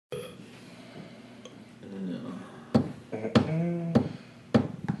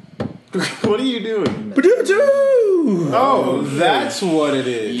What are you doing? Oh, that's what it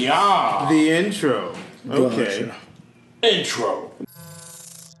is. Yeah. The intro. Okay. Gotcha. Intro.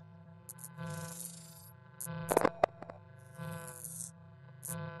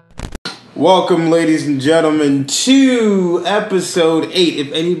 Welcome, ladies and gentlemen, to episode 8.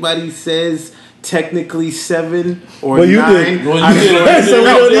 If anybody says technically 7 or 9, you did. Well, you did. So we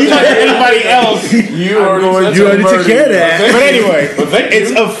don't need anybody else. You already took care of that. But anyway, thank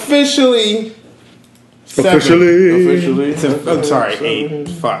it's you. officially 7. Officially. I'm sorry, 8.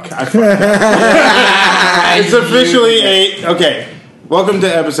 Fuck. It's officially 8. Okay. Welcome to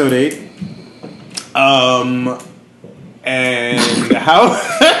episode 8. And how?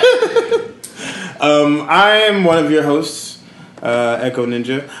 I am one of your hosts, Echo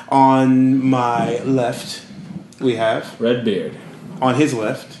Ninja. On my left, we have Redbeard. on his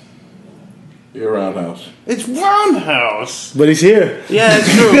left. You're Roundhouse. It's Roundhouse. But he's here. Yeah,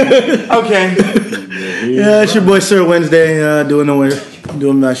 it's true. Okay. Yeah, it's your boy Sir Wednesday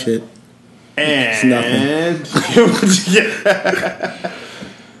doing my shit. And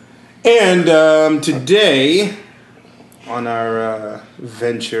and today on our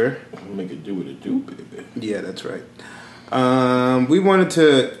venture, Make it do what it do, baby. yeah, that's right. We wanted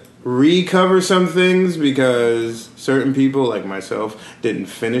to recover some things because certain people, like myself, didn't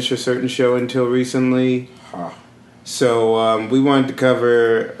finish a certain show until recently. Ha. So we wanted to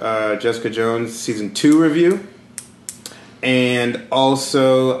cover Jessica Jones season 2 review. And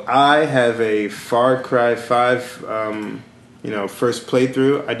also, I have a Far Cry 5, first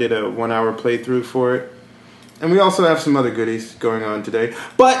playthrough. I did a 1-hour playthrough for it. And we also have some other goodies going on today.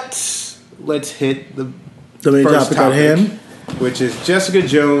 But let's hit the main first topic at hand. which is Jessica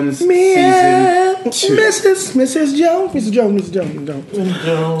Jones season 2. Mrs. Jones.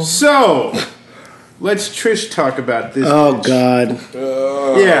 So, let's Trish talk about this. Oh bitch. God.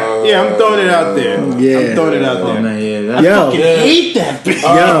 Yeah, I'm throwing it out there. Yeah. I'm throwing it out Oh there. man, yeah. Yo, Hate that bitch.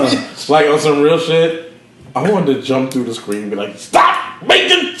 Like on some real shit, I wanted to jump through the screen and be like, stop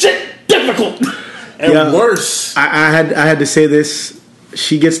making shit difficult. And Yeah. worse. I had to say this.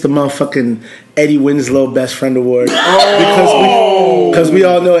 She gets the motherfucking Eddie Winslow Best Friend Award because we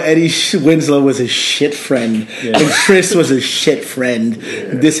all know Eddie Winslow was a shit friend and Trish was a shit friend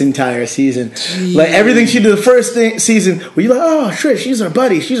this entire season. Like everything she did the first season, where you're like, oh Trish, she's her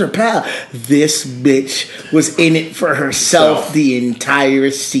buddy, she's her pal. This bitch was in it for herself the entire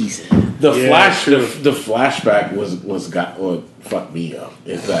season. The Yeah, the flashback was what fucked me up.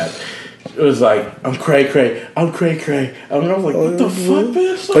 Is that it was like I'm cray. And I was like, what the fuck,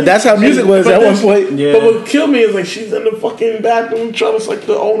 bitch? Like, But that's how music was at one point. Yeah. But what killed me is like she's in the fucking bathroom trying to like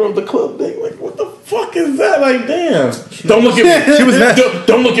the owner of the club thing. Like, what the fuck is that? Like, damn. Don't look at me. She was a mess.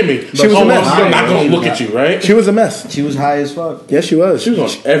 Don't look at me. She was a mess. I'm not gonna look at you, right? She was a mess. She was high as fuck. Yes, she was. She was on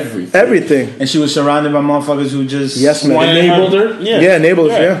everything. Everything. And she was surrounded by motherfuckers who just Yes, man. Enabled her. Yeah,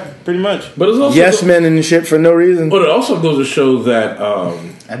 enabled us, yeah. Pretty much. But it's also Yes men and shit for no reason. But it also goes to show that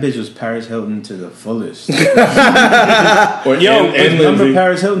that bitch was Paris Hilton to the fullest. and Remember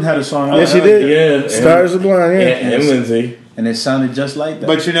Paris Hilton had a song Yes, she did. Yeah, Stars are blind, yeah. and Lindsay. and it sounded just like that.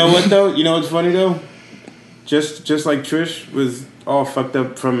 But you know what though? You know what's funny though? Just like Trish was all fucked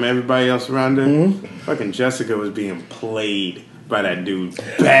up from everybody else around her, fucking Jessica was being played by that dude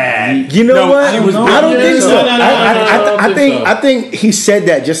bad. You know what? She was I don't think so. No, I think he said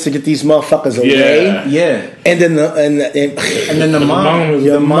that just to get these motherfuckers away. yeah. And then the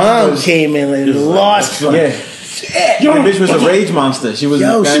mom came in and lost. Yeah. That bitch was a rage monster. She was.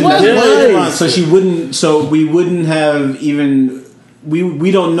 Yo, she and- was a rage monster. So she wouldn't. So we wouldn't have even.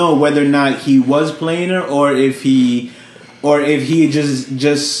 We don't know whether or not he was playing her, or if he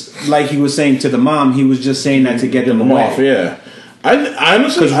just like he was saying to the mom, he was just saying that to get them away. Off, yeah. I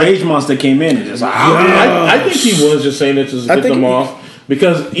honestly, Because Rage Monster came in and just I think he was just saying it to get them off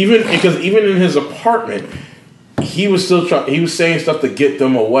because even in his apartment, he was still he was saying stuff to get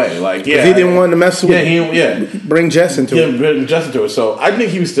them away. Like, yeah, He didn't want to mess with. Bring Jess into it. bring Jess into it. So I think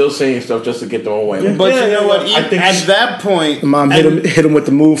he was still saying stuff just to get them away. Like, But you know what? I think At that point, The mom hit him with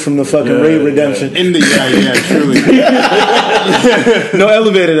the move from the fucking Raid Redemption. in the truly. No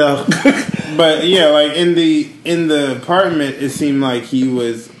elevator though. But yeah, like in the apartment, it seemed like he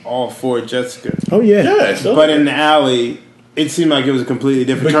was all for Jessica. Oh yeah. yeah, so, But in the alley, it seemed like it was a completely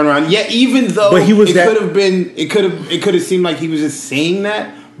different turnaround. Yeah, even though But he was that- it could have seemed like he was just saying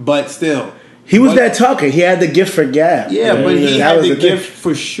that, but still. He was that talker. He had the gift for gab. Yeah, but he that had was the thing. gift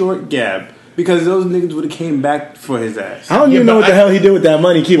for short gab. because those niggas would have came back for his ass. I don't even know what the hell he did with that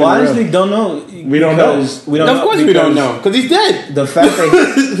money. Well, honestly, don't know. We don't know. We don't. Of course, we don't know because he's dead. The fact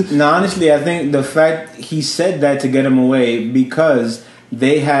that honestly, I think the fact he said that to get him away because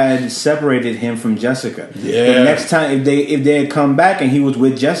they had separated him from Jessica. Yeah. The next time, if they had come back and he was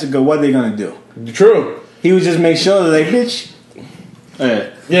with Jessica, what are they gonna do? True. He would just make sure that, like, bitch.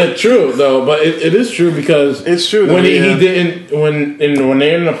 Yeah, true though, but it is true because it's true when he didn't when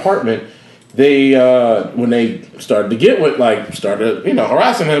they're in an apartment, they when they started to get with started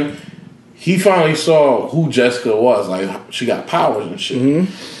harassing him, he finally saw who Jessica was, like she got powers and shit,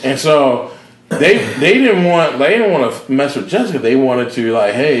 and so they didn't want to mess with Jessica. They wanted to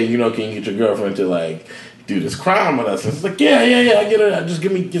hey, can you get your girlfriend to do this crime with us? And it's like yeah, I get it. Just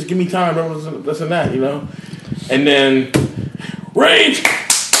give me time, this and that, and then. Rage.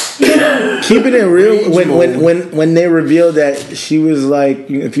 Keeping it real, when they revealed that she was like,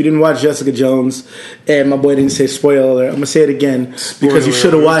 if you didn't watch Jessica Jones, and my boy didn't say spoiler alert, I'm gonna say it again because you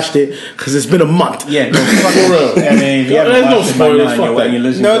should have watched it because it's been a month. Yeah, no, fuck real. I mean, there's no spoilers. Fuck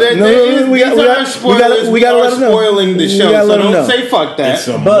that. We gotta let them know. Spoiling the show, so don't say fuck that. It's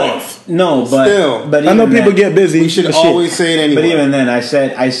a month. No, but I know people get busy. We should always say it anyway. But even then, I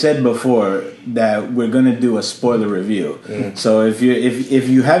said before that we're gonna do a spoiler review. So if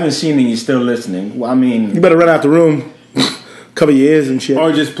you haven't seen it, and you're still listening. Well, I mean, you better run out the room. Couple years and shit,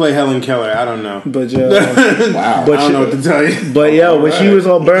 or just play Helen Keller. I don't know. But wow, but I don't know what to tell you. But when she was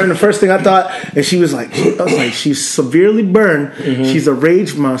all burned, the first thing I thought, and I was like, she's severely burned. She's a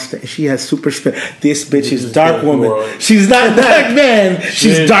rage monster, and she has super strength. This bitch is dark woman. She's not dark man.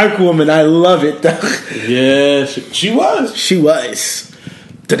 She's dark woman. I love it. Yeah, she was. She was.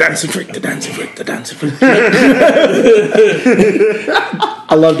 The dancing freak, the dancing freak, the dancing freak.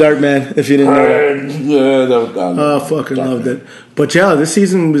 I love Dark Man, if you didn't know that. Yeah, that was I fucking loved it. But this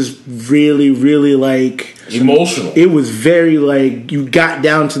season was really, really emotional. It was very you got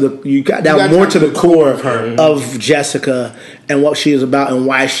down more to the core of her, of Jessica and what she is about and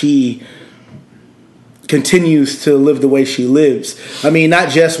why she continues to live the way she lives. I mean, not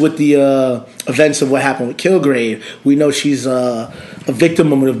just with the events of what happened with Kilgrave. We know she's a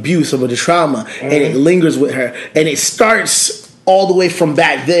victim of an abuse, of a trauma, and it lingers with her. And it starts all the way from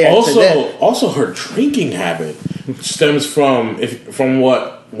back there. Also, her drinking habit stems from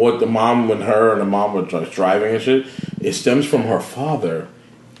what the mom when her and the mom were driving and shit. It stems from her father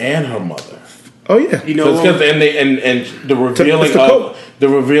and her mother. Oh yeah, and the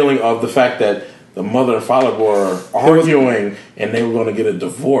revealing of the fact that the mother and father were arguing, and they were going to get a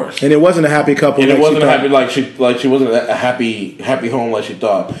divorce. And it wasn't a happy couple. And it wasn't a happy she wasn't a happy home like she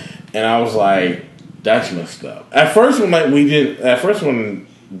thought. And I was like, that's messed up. At first, we didn't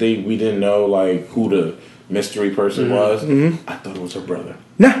know who the mystery person was. I thought it was her brother.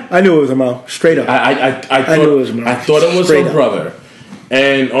 Nah, I knew it was her mom. Straight up. I knew it was her mom. I thought it was her brother.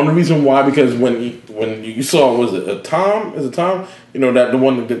 And only reason why, because when you saw, was it Tom? Is it Tom? That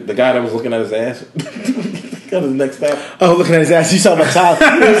the guy that was looking at his ass. Got his neck snapped. Oh, looking at his ass. You saw my Tom.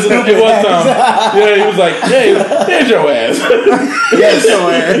 It was Tom. Yeah, he was like, "Yeah, there's your ass." Yes, your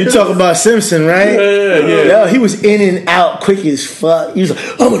ass. You talking about Simpson, right? Yeah. He was in and out quick as fuck. He was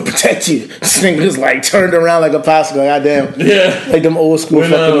like, "I'm gonna protect you." This thing was turned around like a popsicle. Goddamn. Yeah. Like them old school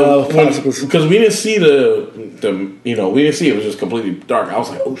popsicles. Because we didn't see we didn't see it. It was just completely dark. I was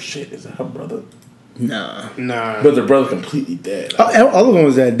like, "Oh shit, is that her brother?" Nah. But their brother completely dead. All of them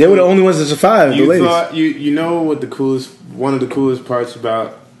was dead. They were the only ones that survived. You the ladies. thought you know what one of the coolest parts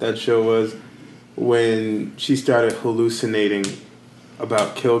about that show was when she started hallucinating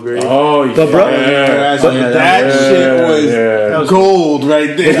about Kilgrave. Oh, yeah. That shit was gold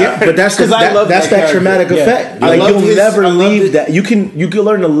right there. But that's that traumatic effect. You'll never leave that. You can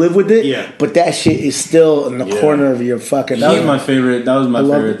learn to live with it. Yeah. But that shit is still in the corner of your fucking. That was my favorite. That was my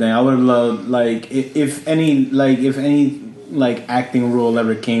favorite thing. I would have loved if any acting role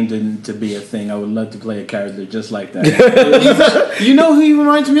ever came to be a thing, I would love to play a character just like that. You know who he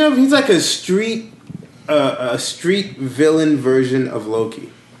reminds me of? He's like a street villain version of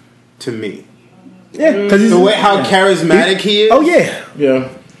Loki, to me. Yeah, because the way how charismatic he is. Oh yeah.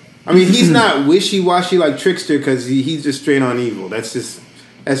 I mean, he's not wishy-washy like Trickster because he's just straight on evil. That's just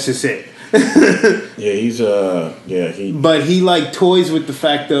it. But he toys with the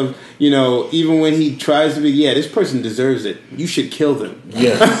fact of even when he tries to be this person deserves it. You should kill them.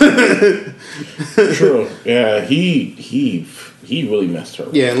 Yeah. True. Yeah. He really messed her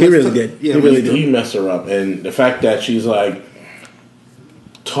up. Yeah, he really did. Yeah, he messed her up, and the fact that she's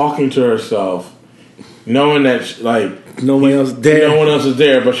talking to herself knowing that like no one else there. No one else is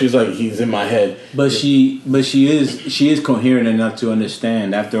there, but she's like, he's in my head. But she is coherent enough to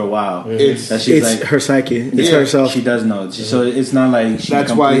understand after a while. It's like her psyche. It's herself. She does know. So it's not like she.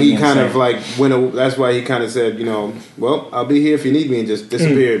 That's why he kind of like that's why he kind of said, well, I'll be here if you need me, and just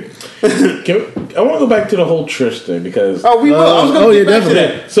disappeared. I want to go back to the whole Trish thing because we will. I was going to get back to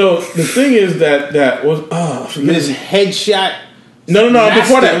that. So the thing is that was this headshot. No.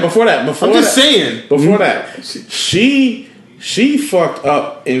 Before that. I'm just saying. Before that, she fucked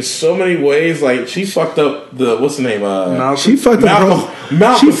up in so many ways. Like she fucked up what's the name? Malcolm. She fucked up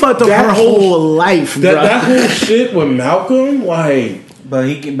Malcolm. She fucked up her whole life. That whole shit with Malcolm, like. But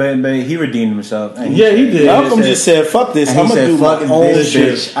he redeemed himself. He did. Malcolm just said, "Fuck this. I'm gonna do my own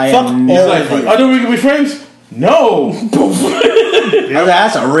shit. Fuck all." I know we can be friends. No.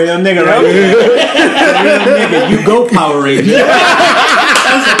 That's a real nigga right there. Real nigga. You go Power Ranger.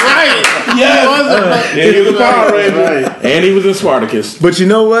 That's right. Yes. He was a Power Ranger. Right. And he was in Spartacus. But you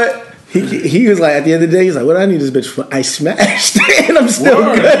know what? He was like, at the end of the day, he's like, what do I need this bitch for? I smashed. And I'm still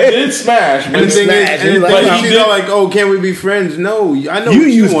good. He did smash. And the thing is, she's like, oh, can't we be friends? No. I know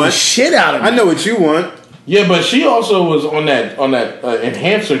what you want. Shit out of me. I know what you want. Yeah, but she also was on that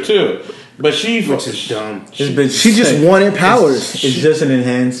enhancer too. But which is dumb. She just wanted powers. It's just an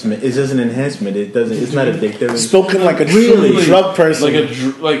enhancement. It doesn't. It's not addictive. Spoken like a truly drug person.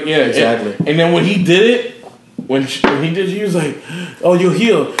 Exactly. And then when he did it, when he did, he was like, "Oh, you'll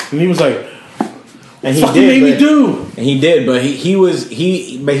heal," and he was like, and he did. Made me do. And he did, but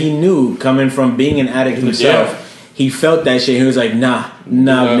he knew coming from being an addict himself. Yeah. He felt that shit. He was like, nah,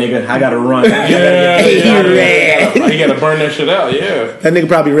 nigga, I gotta run. He gotta burn that shit out. Yeah, that nigga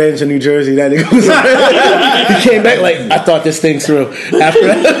probably ran to New Jersey. That nigga was he came back like, I thought this thing through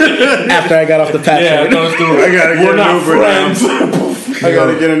after I got off the patch. Yeah, I gotta get an Uber now. I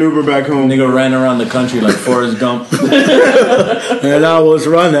gotta get an Uber back home. Nigga ran around the country like Forrest Gump. And I was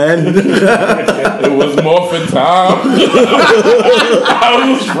running. It was morphin' time. I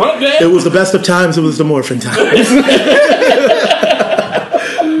was running. It was the best of times. It was the morphin' times.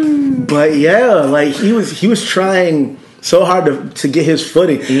 But yeah, like he was trying so hard to get his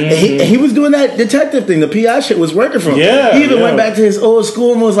footing. Mm-hmm. And he was doing that detective thing. The PI shit was working for him. Yeah, he even went back to his old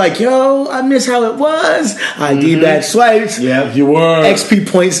school and was like, yo, I miss how it was. ID badge swipes. Yeah, you were. XP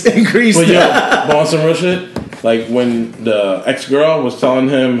points increased. But on some real shit, like when the ex-girl was telling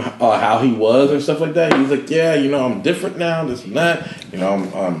him how he was and stuff like that, he was like, yeah, I'm different now, this and that.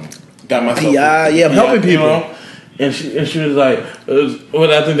 I'm got myself. I'm helping people. And she was like,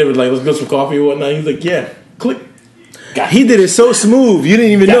 I think they were like, let's go some coffee or whatnot. He's like, yeah, click. He did it so smooth. You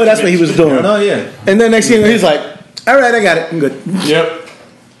didn't even know that's what he was doing. Oh yeah. And then next thing he's like, all right, I got it. I'm good. Yep.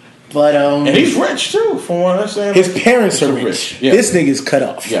 But and he's rich too, from what I'm saying. His parents are rich. Yeah. This nigga's cut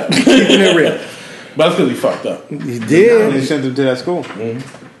off. Yeah. Keeping it real. But that's because he fucked up. He did. They sent him to that school. Mm-hmm.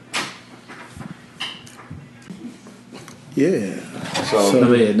 Yeah.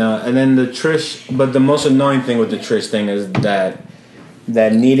 And then the Trish. But the most annoying thing with the Trish thing is that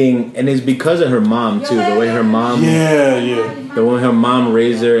needing, and it's because of her mom too. The way her mom, the way her mom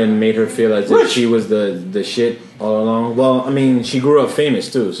raised her and made her feel as if she was the shit all along. Well, I mean, she grew up famous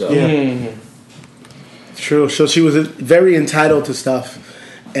too, so True. So she was very entitled to stuff,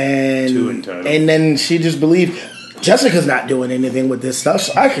 and too entitled. And then she just believed Jessica's not doing anything with this stuff,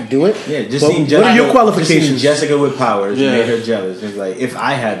 so I could do it. Yeah, just seeing Jessica. What are your qualifications? Just seeing Jessica with powers made her jealous. It's like, if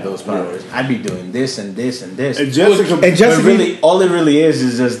I had those powers, I'd be doing this and this and this. And Jessica really, all it really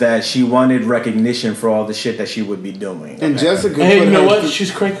is just that she wanted recognition for all the shit that she would be doing. And Jessica, hey, you know what? She's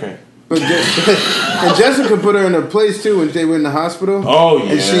cray-cray. And Jessica put her in her place too when they were in the hospital. Oh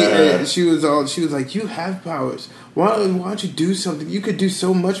yeah. And she was like, you have powers. Why don't you do something? You could do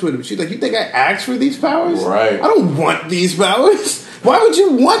so much with them. She's like, you think I asked for these powers? Right. I don't want these powers. Why would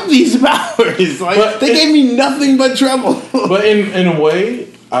you want these powers? Like, they gave me nothing but trouble. But in a way,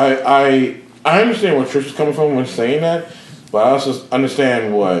 I understand where Trish is coming from when saying that, but I also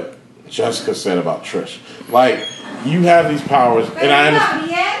understand what Jessica said about Trish. Like, you have these powers, and I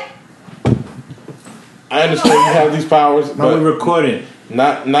understand you have these powers, but we're recording.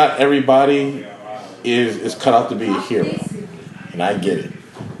 Not everybody is cut out to be a hero, and I get it.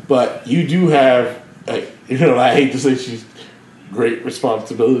 But you do have, I hate to say she's great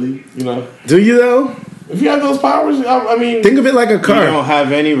responsibility. Do you though? If you have those powers, I mean, think of it like a car. You don't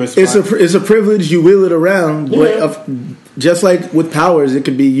have any responsibility. It's a privilege. You wheel it around, but just like with powers, it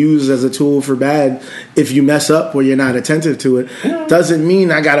could be used as a tool for bad if you mess up or you're not attentive to it. Yeah. Doesn't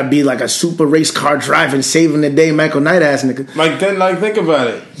mean I gotta be like a super race car driving, saving the day, Michael Knight ass nigga. Think about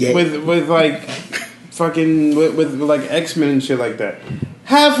it. Yeah. With like fucking with like X-Men and shit like that.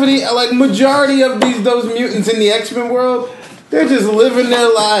 half of the majority of those mutants in the X-Men world, they're just living their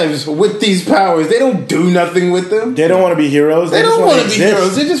lives with these powers. They don't do nothing with them. They don't want to be heroes. They don't want to be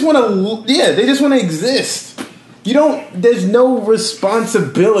heroes. They just want to. Yeah, they just want to exist. You don't. There's no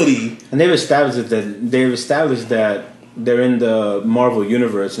responsibility. And they've established that they're in the Marvel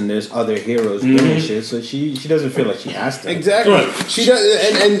universe and there's other heroes doing shit. So she doesn't feel like she has to. Exactly. Right. She does.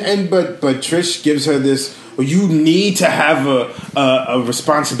 But Trish gives her this. Well, you need to have a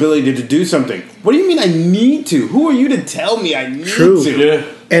responsibility to do something. What do you mean I need to? Who are you to tell me I need to? Yeah.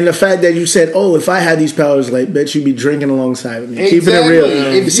 And the fact that you said, "Oh, if I had these powers, like, bet you'd be drinking alongside with me." Exactly. Keeping it real.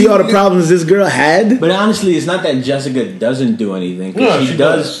 You see all the problems this girl had. But honestly, it's not that Jessica doesn't do anything. No, she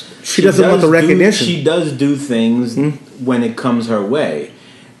does. She doesn't want the recognition. She does do things when it comes her way.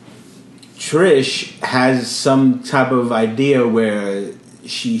 Trish has some type of idea where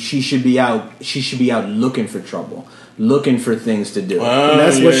she should be out. She should be out looking for trouble, looking for things to do. And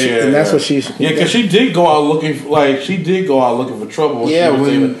that's what she. Yeah, because she did go out looking for trouble. When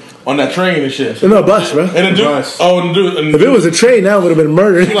she was on that train and shit. No, bus, bro. And the dude. If it was a train, that would have been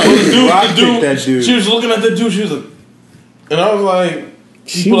murder. The dude. She was looking at the dude. She was like, and I was like,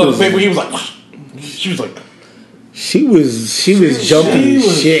 she pulled out the paper. He was like, she was like, she was jumping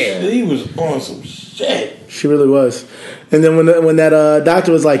shit. He was on some shit. She really was. And then when that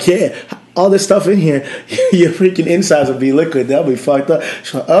doctor was like, yeah, all this stuff in here, your freaking insides will be liquid. That'll be fucked up.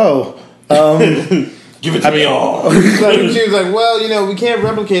 She's like, give it to me all. She was like, well, we can't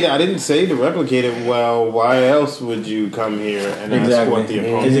replicate it. I didn't say to replicate it. Well, why else would you come here and ask what the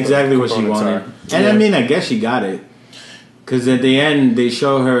opponent? It's exactly what she wanted. And I mean, I guess she got it. Because at the end, they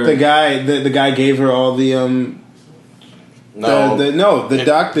show her... The guy gave her all the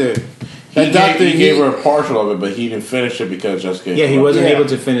doctor... He gave her a partial of it, but he didn't finish it because Jessica... Yeah, he wasn't able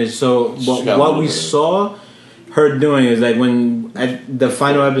to finish. So what we saw her doing is like when at the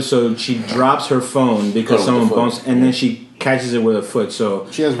final episode, she drops her phone because someone bumps, and then she catches it with her foot. So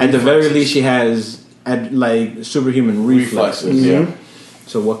at the very least, she has superhuman reflexes. Yeah.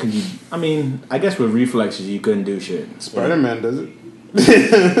 So what could you... I mean, I guess with reflexes, you couldn't do shit. Spider-Man does it.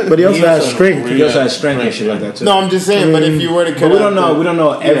 But he also has strength. He also has strength and shit like that too. No, I'm just saying. But if you were to cut, we don't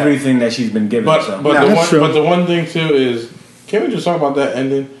know everything that she's been given. But the one thing too is, can we just talk about that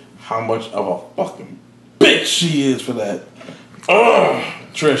ending? How much of a fucking bitch she is for that. Ugh.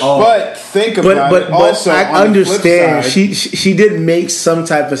 Trish. But think about it. Also, I understand. She did make some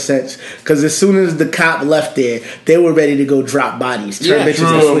type of sense because as soon as the cop left there, they were ready to go drop bodies, turn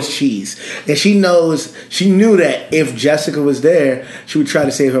bitches into Swiss cheese. And she knew that if Jessica was there, she would try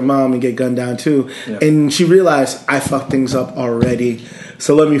to save her mom and get gunned down too. Yeah. And she realized I fucked things up already.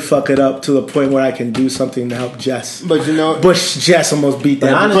 So let me fuck it up to the point where I can do something to help Jess. But Jess almost beat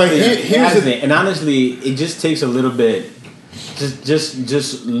that. Honestly, it just takes a little bit.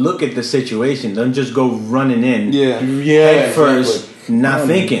 Just look at the situation. Don't just go running in. Head first, not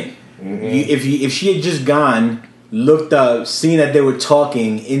thinking. Mm-hmm. If she had just gone, looked up, seen that they were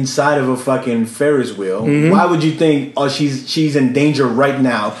talking inside of a fucking Ferris wheel, why would you think? Oh, she's in danger right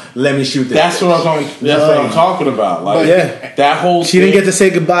now. Let me shoot this. That's what I'm talking about. Like, that whole. She didn't get to say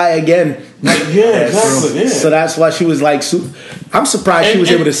goodbye again. Exactly. So that's why she was like, I'm surprised she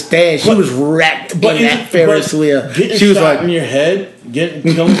was able to stand. She was wrecked in that Ferris wheel. She was like in your head, seeing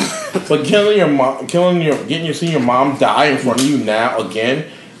your mom die in front of you now again.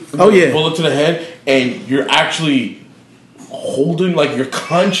 Bullet to the head, and you're actually holding, like, you're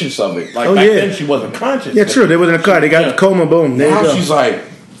conscious of it. Like back then, she wasn't conscious. Yeah, true. They was in a car. They got the coma. Boom. Now she's like,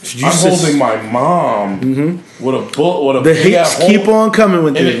 I'm holding my mom with a bullet. The hits keep on coming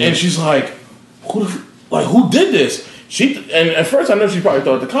with this. And she's like, who did this? And at first I know she probably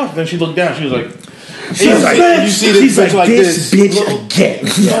thought the cops. Then she looked down. She was like, you see this bitch like this bitch again.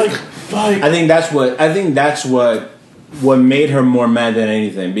 I think that's what made her more mad than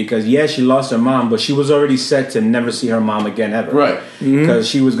anything, because she lost her mom, but she was already set to never see her mom again ever, right? Because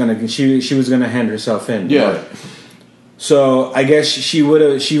she was gonna hand herself in. Yeah. But, so I guess she would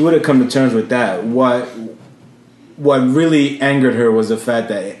have come to terms with that. What really angered her was the fact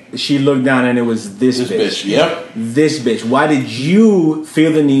that she looked down and it was this bitch. Yep. This bitch. Why did you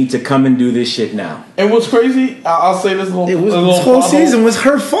feel the need to come and do this shit now? And what's crazy, I'll say this this whole season was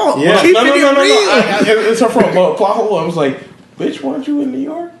her fault. Yeah. No. It's her fault. But plot hole, I was like, bitch, weren't you in New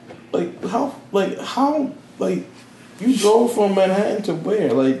York? How you drove from Manhattan to where?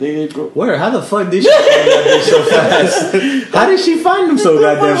 Where? How the fuck did she find that bitch so fast? How did she find them so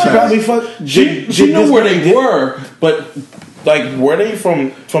goddamn fast? She knew where they were, but were they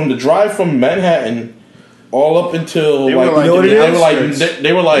from the drive from Manhattan all up until They were like, like you know in the they were like outskirts.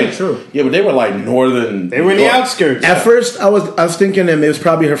 they were like Yeah, true. yeah, but they were like northern. They were in the outskirts. At first, I was thinking that it was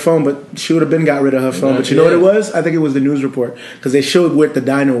probably her phone, but she would have been got rid of her phone. But you know what it was? I think it was the news report because they showed where the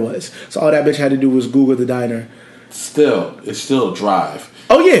diner was. So all that bitch had to do was Google the diner. Still, it's still a drive.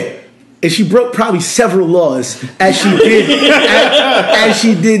 Oh yeah, and she broke probably several laws as she did as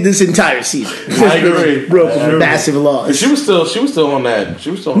she did this entire season. I agree. Broke massive laws. She was still on that.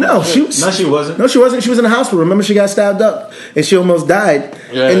 She was still on No, that she shit. was. No, she wasn't. No, she wasn't. She was in the hospital. Remember, she got stabbed up and she almost died.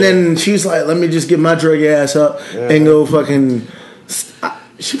 Yeah, and then she was like, "Let me just get my druggy ass up and go fucking."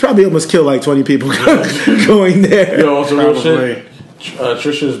 She probably almost killed like 20 people going there. Yo, also real Probably. shit.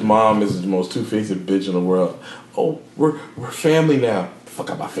 Trisha's mom is the most two-faced bitch in the world. Oh, we're family now.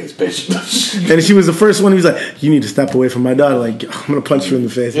 Fuck out my face, bitch. And she was the first one who was like, "You need to step away from my daughter. Like, I'm gonna punch you in the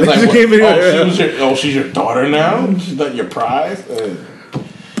face." It's like, she's your daughter now. She's not your prize.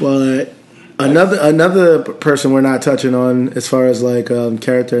 Well, another person we're not touching on as far as like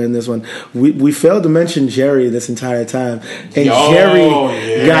character in this one, we failed to mention Jerry this entire time, and Jerry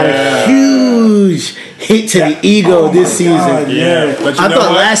got a huge hit to the ego this season. Yeah, but you I know thought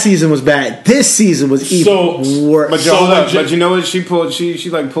what? last season was bad. This season was even worse. But, hold up. But you know what she pulled? She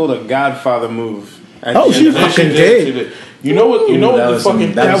like pulled a Godfather move. Oh, she fucking did. You know what? You know what? The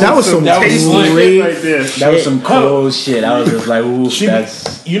fucking that was some great right there. That was some close shit. I was just like, ooh,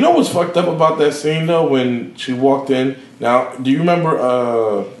 that's. You know what's fucked up about that scene though? When she walked in. Now, do you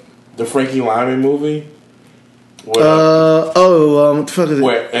remember the Frankie Lyman movie? Where, what the fuck is it?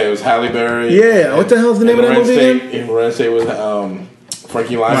 where it was Halle Berry. Yeah, what the hell's the name of that movie again? And Lorenz Tate was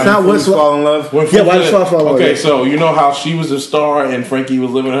Frankie Lyman. It's not What's Fall in Love. When Yeah, Why Does Fall in Love? Okay, Yeah. so you know how she was a star and Frankie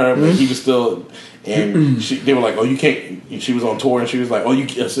was living her, but he was still. And they were like, "Oh, you can't." She was on tour, and she was like, "Oh, you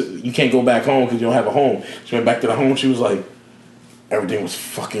can't go back home because you don't have a home." She went back to the home. She was like, everything was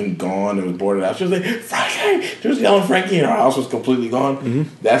fucking gone. It was boarded out. She was like, "Frankie!" She was yelling Frankie, and her house was completely gone.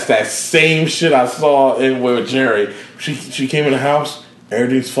 That's that same shit I saw with Jerry. She came in the house,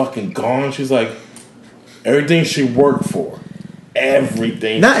 everything's fucking gone. She's like, everything she worked for.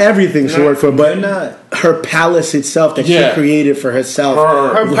 Everything. Not everything she worked for, but not. her palace itself that Yeah. she created for herself.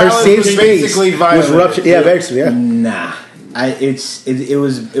 Her Her palace safe was space basically was violated. ruptured. Yeah, basically, yeah. Nah.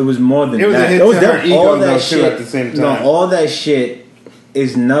 It was more than It was a that. hit That was to her definitely- ego all though that too shit at the same No, time. all that shit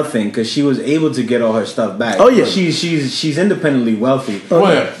is nothing because she was able to get all her stuff back. Oh, yeah. she's independently wealthy.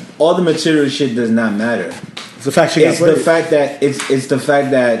 Well, All the material shit does not matter. It's the fact she got It's the played. fact that it's the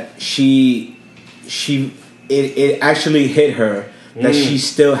fact that it actually hit her that she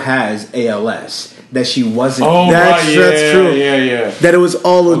still has ALS, that she wasn't. That's true. Yeah. That it was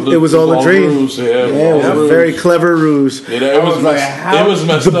all a dream. Ruse, yeah, Yeah, it was a very clever ruse. Yeah, it was like, it was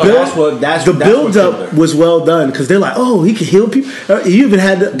messed The up. build, that's the what build killed up her. was well done because they're like, oh, he can heal people. You even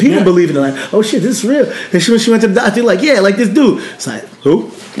had people believing it, like, oh shit, this is real. And when she went to the doctor, like, yeah, like this dude. It's like,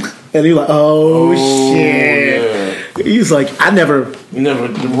 who? And he's like, oh shit. Yeah. He's like, I never. You never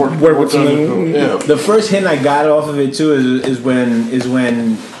Work with someone. Yeah. The first hint I got off of it too is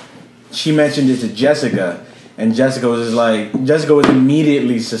when she mentioned it to Jessica, and Jessica was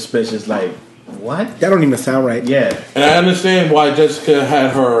immediately suspicious. Like, what? That don't even sound right. Yeah, And I understand why Jessica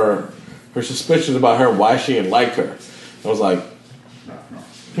had her suspicions about her, why she didn't like her. I was like,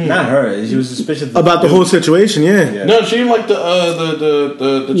 not her. She was suspicious About the whole situation, yeah. no, she didn't like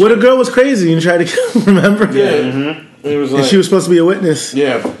the What a girl was crazy and tried to kill. Remember? Yeah, it was like And she was supposed to be a witness.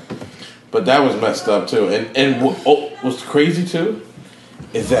 yeah, but that was messed up too. And what's crazy too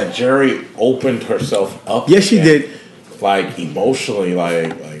is that Jerry opened herself up. Yes, she again, did. like emotionally,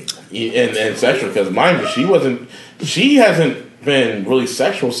 like and sexually. Because mind you, she hasn't been really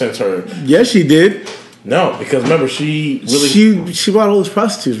sexual since her. Yes, she did. No, because remember she really She brought all those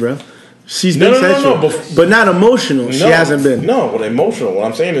prostitutes, bro. She's No, been no, no, sexual, no, but not emotional. She hasn't been. No, but emotional. What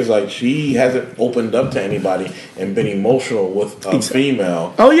I'm saying is like she hasn't opened up to anybody and been emotional with a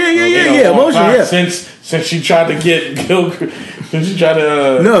female. Oh yeah, emotional. Yeah. Since she tried to get killed. Since she tried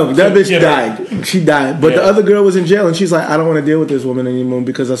to. No, that bitch get her- died. She died. But the Yeah. other girl was in jail, and she's like, I don't want to deal with this woman anymore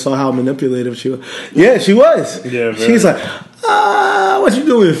because I saw how manipulative she was. Yeah, she was. Yeah, very. She's like, what you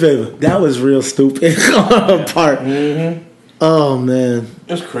doing me a favor? That was real stupid on her part. Mm-hmm. Oh man.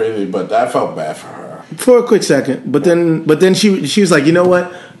 It's crazy, but I felt bad for her. For a quick second, but then she was like, you know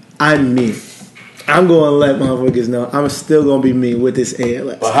what? I'm me. I'm gonna let motherfuckers know I'm still gonna be me with this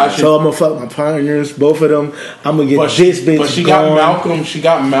ALS. But how she- so I'm gonna fuck my partners, both of them. I'm gonna get But this bitch. But she gone. got Malcolm. She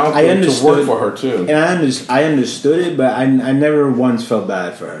got I Malcolm to understood. work for her too. And I understood it, but I never once felt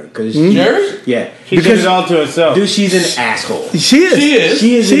bad for her because Jerry? yeah, She did it all to herself. dude, she's an asshole. She is. She is.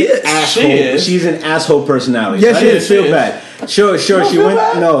 She is She an is. asshole. She is. She's an asshole personality. Yes, so I she didn't is. feel She is. bad. Sure. She went.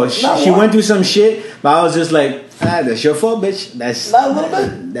 bad? No, Not she one. went through some shit. But I was just like, that's your fault, bitch. That's Not a little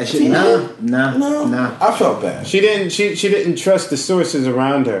bit. that shit. Nah. I felt bad. She didn't trust the sources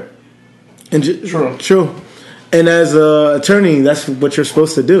around her. And true. And as an attorney, that's what you're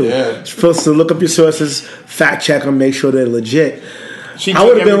supposed to do. Yeah. You're supposed to look up your sources, fact check them, make sure they're legit. She I took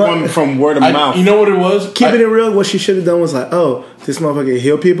would've been everyone like- from word of mouth. You know what it was? Keeping it real, what she should have done was like, oh, this motherfucker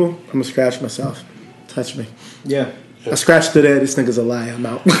heal people? I'm going to scratch myself. Touch me. Yeah. I scratched it there. This nigga's a lie. I'm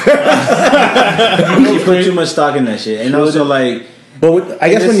out. You put too much stock in that shit, and also like. But I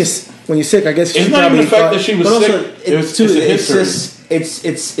guess when you're sick, I guess It's she not even probably the fact thought, that she was But also, sick. It's a history.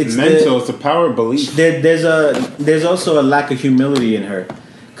 it's mental. It's a power of belief. There's also a lack of humility in her,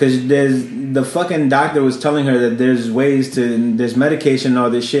 because the fucking doctor was telling her that there's medication and all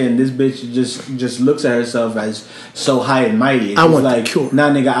this shit, and this bitch just looks at herself as so high and mighty. I want the like, cure. nah,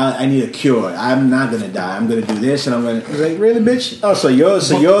 nigga, I need a cure. I'm not gonna die. I'm gonna do this, and I'm gonna. I was like, really, bitch? Oh, so you're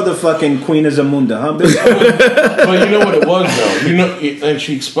the fucking Queen of Zamunda, huh, bitch? But you know what it was though. And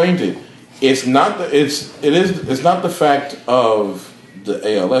she explained it. It's not it's not the fact of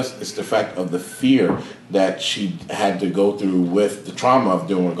the ALS. It's the fact of the fear that she had to go through with the trauma of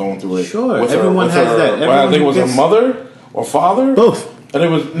going through it. Sure, with everyone has that. I think it was her Everyone mother or father. both. And it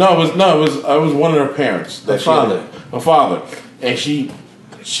was one of her parents. That her father, and she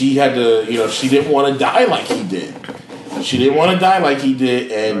had to. She didn't want to die like he did. She didn't want to die like he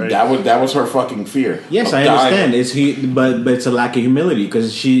did, and Right. that was her fucking fear. Yes, of I dying. understand. But it's a lack of humility,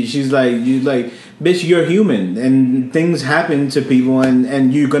 because she's like, bitch, you're human, and things happen to people,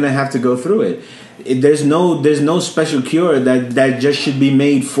 and you're gonna have to go through it. There's no special cure that just should be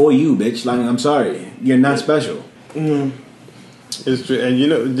made for you, bitch. Like, I'm sorry, you're not special. It's true,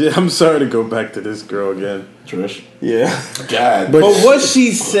 and I'm sorry to go back to this girl again. Trish. Yeah, God. but what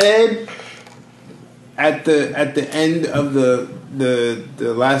she said at the end of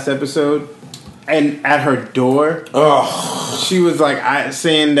the last episode, and at her door, she was like,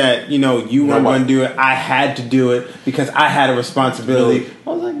 saying that you weren't going to do it. I had to do it because I had a responsibility. I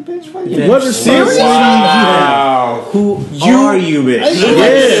was like, bitch, What responsibility Wow. Who are you, bitch?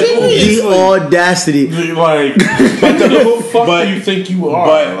 The audacity. Like, what the fuck do you think you are?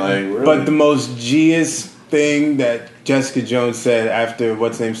 But really? the most G-est thing that Jessica Jones said after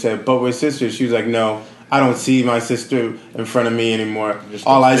what's name said, but we're sisters. She was like, no, I don't see my sister in front of me anymore.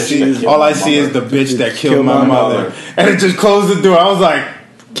 All I see is the bitch that killed my mother. And it just closed the door. I was like,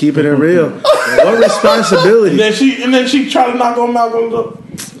 Keeping it real. What responsibility? and then she tried to knock on Malcolm's door.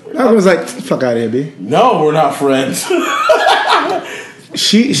 I was like, fuck out of here, B. No, we're not friends.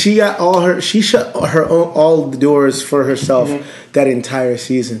 She got she shut all the doors for herself that entire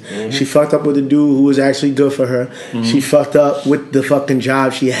season. She fucked up with the dude who was actually good for her. She fucked up with the fucking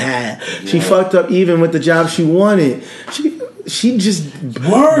job she had. She fucked up even with the job she wanted. She just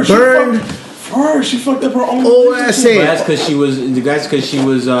burned. She fucked up her own. Oh, I say That's because she was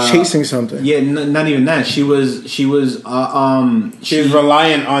chasing something. Yeah, not even that. She was she was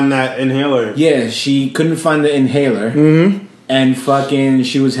reliant on that inhaler. Yeah, she couldn't find the inhaler. And fucking,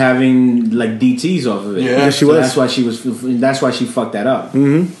 she was having like DTs off of it. Yeah, she was. That's why she fucked that up.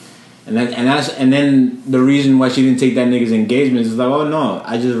 And then the reason why she didn't take that nigga's engagement is like, oh no,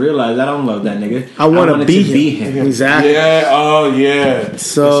 I just realized I don't love that nigga. I want to be be him. Exactly. Yeah. Oh yeah. So it's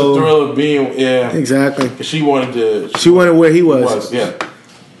the thrill of being. Yeah. Exactly. She wanted to. She wanted where he was. Yeah.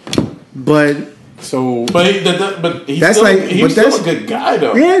 But he's still a good guy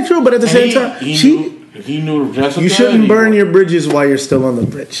though. Yeah, true. But at the same time, he knew Jessica. You shouldn't burn your bridges while you're still on the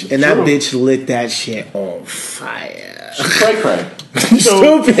bridge. And that bitch lit that shit on fire. Cray. But I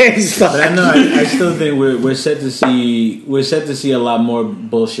still think we're set to see a lot more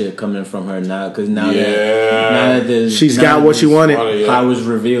bullshit coming from her now, because now that there's she's got what she wanted. Powers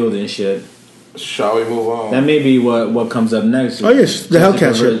revealed and shit. Shall we move on? That may be what comes up next. Oh yes, the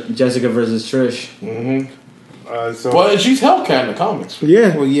Hellcat shit. Jessica versus Trish. Well, she's Hellcat in the comics.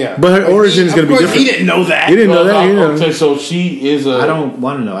 Yeah. Well, yeah. But her origin is going to be different. He didn't know that. He didn't know that. Okay, so she is a. I don't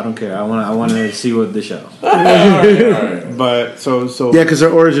want to know. I don't care. I want to see what the show. All right. But so yeah, because her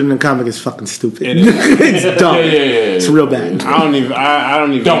origin in the comic is fucking stupid. It is. It's dumb. Yeah. It's real bad. I don't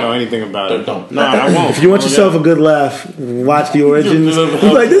even know anything about it. Don't. No, I won't. If you want yourself a good laugh, watch the origins.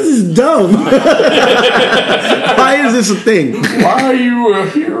 You're like, this is dumb. Why is this a thing? Why are you a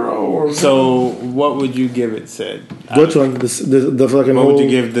hero? So, what would you give it? Said which one? The fucking. What would you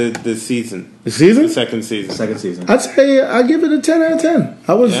give the season? The season? The second season. I'd say I give it a 10 out of 10.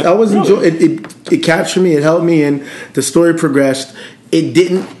 I was enjoying it. It captured me. It held me in. The story progressed. It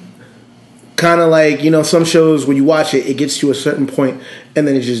didn't kind of like, some shows when you watch it, it gets to a certain point and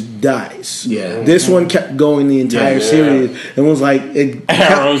then it just dies. Yeah. This one kept going the entire series and was like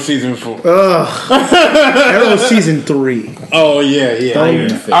Arrow season 4. Arrow season 3. Oh yeah. Iron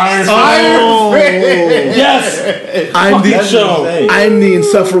Fist. Yes. I'm the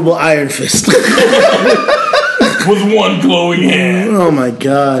insufferable Iron Fist. With one glowing hand. Oh my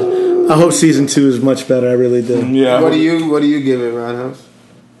god! I hope season 2 is much better. I really do. Yeah. What do you give it, Roundhouse?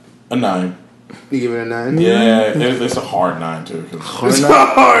 A 9. You give it a 9? Yeah, it's a hard 9 too. Hard 9.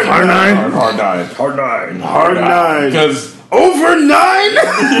 Hard 9. Hard 9. Because over 9.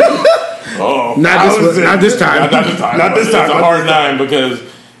 Not this time. It's a hard 9 because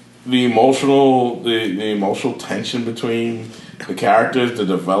the emotional tension between the characters, the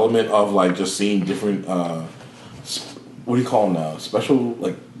development of like just seeing different what do you call them now? Special,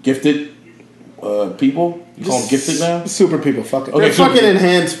 like gifted people. You call them gifted now? Super people. Fuck it. Okay, they're fucking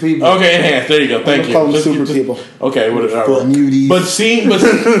enhanced people. Okay, enhanced. There you go. Thank you. Call them super people. Okay, whatever. Muties.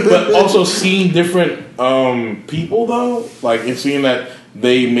 But also seeing different people though, like and seeing that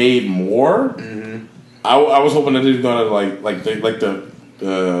they made more. Mm-hmm. I was hoping that they were gonna like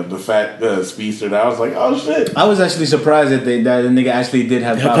the fat speedster. That I was like, oh shit. I was actually surprised that the nigga actually did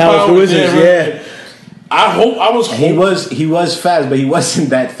have powers. Powerful Wizards, yeah. He was fast, but he wasn't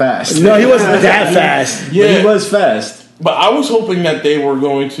that fast. No, he wasn't that fast. Yeah, but he was fast. But I was hoping that they were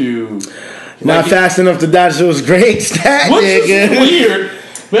going to not fast enough to dodge those great stats. Which is weird.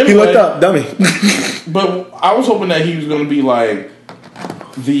 Anyway, he looked up, dummy. But I was hoping that he was going to be like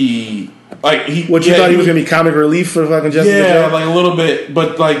What you thought he was going to be comic relief for fucking Jessica Jones? Yeah, like a little bit,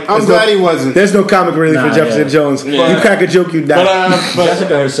 but like I'm glad he wasn't. There's no comic relief for Jessica Jones. Yeah. You crack a joke, you die. But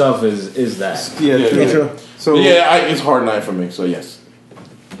Jessica herself is that. Yeah, true. So it's hard 9 for me. So yes.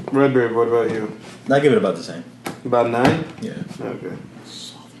 Redbeard, what about you? I give it about the same. About 9? Yeah. Okay.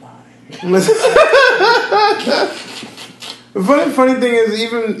 Soft 9. The funny thing is,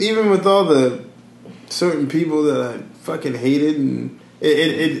 even with all the certain people that I fucking hated, and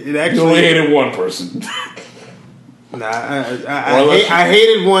it actually you only hated one person. Nah, I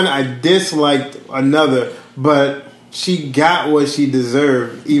hated one. I disliked another, but she got what she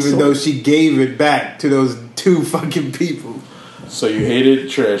deserved, even though she gave it back to those 2 fucking people. So you hated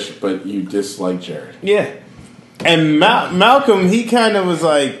Trish, but you disliked Jared. Yeah, and Malcolm, he kind of was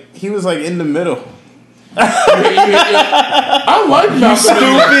like in the middle. I like Malcolm.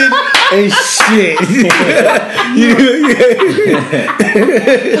 Stupid and shit.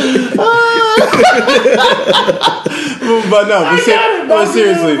 but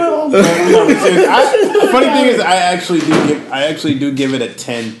seriously. Funny thing is, I actually do give it a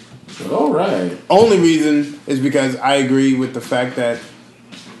 10. All right. Only reason is because I agree with the fact that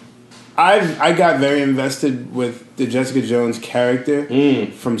I got very invested with the Jessica Jones character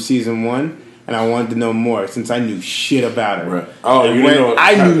from season 1. And I wanted to know more since I knew shit about her. Right. Oh, you didn't know?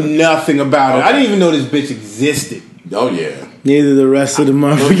 I knew nothing about her. I didn't even know this bitch existed. Oh yeah. Neither the rest of the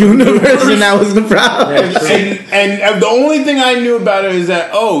Marvel universe, and that was the problem. And the only thing I knew about her is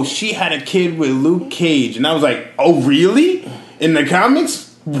that she had a kid with Luke Cage, and I was like, oh really? In the comics?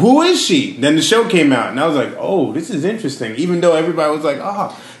 Who is she? Then the show came out, and I was like, oh, this is interesting. Even though everybody was like,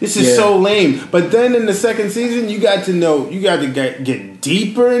 this is so lame. But then in the second season, you got to get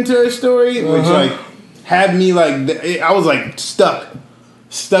deeper into her story, which like had me like, I was like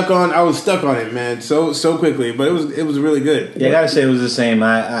I was stuck on it, man, so quickly. But it was really good. Yeah, I gotta say it was the same.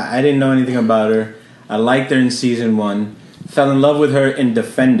 I didn't know anything about her. I liked her in season 1. Fell in love with her in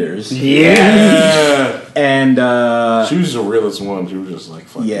Defenders. Yeah. And she was the realest one. She was just like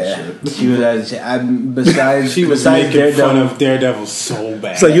fucking shit. She was besides she was besides making fun of Daredevil so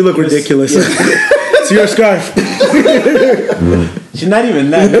bad. So you look ridiculous. It's your scarf. She's not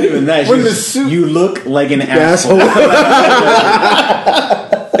even that. When the suit, you look like an asshole.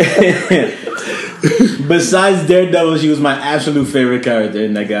 Besides Daredevil, she was my absolute favorite character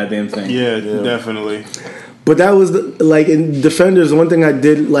in that goddamn thing. Yeah, definitely. But that was like in Defenders. One thing I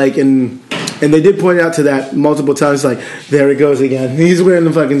did like and they did point out to that multiple times. Like there it goes again. He's wearing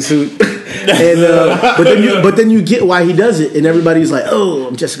the fucking suit. And but then you get why he does it, and everybody's like, "Oh,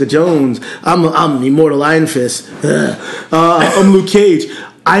 I'm Jessica Jones. I'm the Immortal Iron Fist. I'm Luke Cage.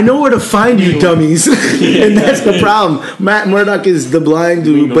 I know where to find you, dummies." And that's the problem. Matt Murdock is the blind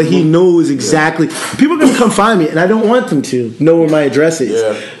dude, but he knows exactly. People are gonna come find me, and I don't want them to know where my address is.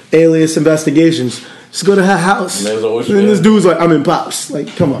 Yeah. Alias Investigations. Just go to her house. And this dude's like, "I'm in Pops."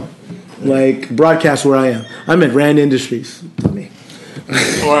 Like, come on. Like, broadcast where I am. I'm at Rand Industries. Dummy.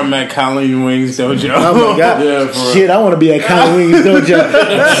 Or I'm at Colleen Wings Dojo. Oh my god! Yeah, shit, I want to be at Colleen Wings Dojo.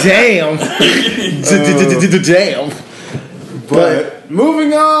 Damn, damn.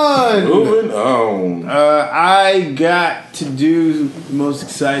 Moving on. Moving on. I got to do the most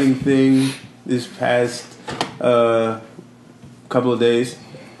exciting thing this past couple of days.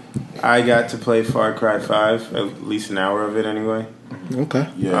 I got to play Far Cry 5, at least an hour of it anyway. Okay.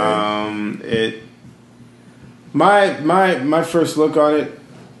 Yeah. My first look on it,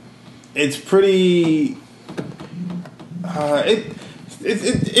 it's pretty.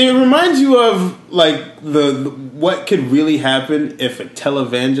 It reminds you of like the what could really happen if a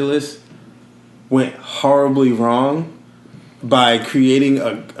televangelist went horribly wrong by creating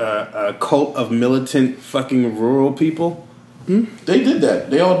a cult of militant fucking rural people. They did that.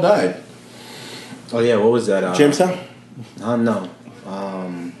 They all died. Oh yeah, what was that? Jamestown? No.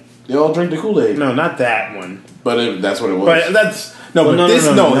 They all drank the Kool-Aid. No, not that one. But that's what it was. But that's no. Well, But no, this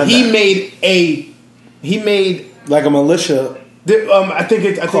no, no. not He that. made Like a militia. I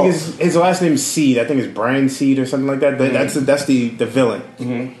think Cult. his last name is Seed. I think it's Brian Seed or something like that. That's the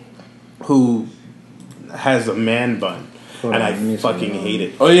villain who has a man bun, and I fucking hate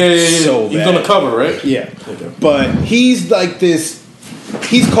it. Oh yeah. So He's bad. on the cover, right? Yeah, Okay. but he's like this.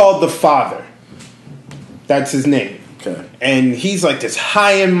 He's called the Father. That's his name, Okay. and he's like this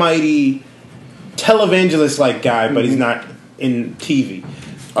high and mighty televangelist like guy, but he's not in TV.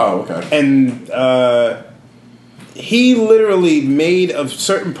 Oh, okay. And he literally made a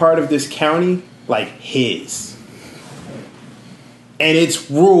certain part of this county like his. And it's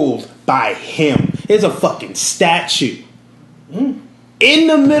ruled by him. There's a fucking statue in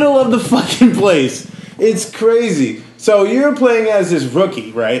the middle of the fucking place. It's crazy. So you're playing as this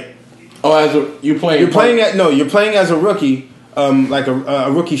rookie, right? Oh, you're playing as a rookie, like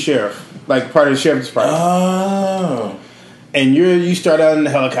a rookie sheriff, like part of the sheriff's department. Oh. And you start out in the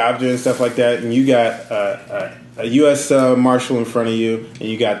helicopter and stuff like that, and you got a U.S. Marshal in front of you, and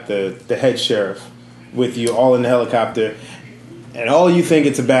you got the head sheriff with you, all in the helicopter, and all you think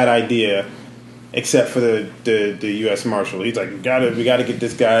it's a bad idea, except for the U.S. Marshal. He's like, we gotta get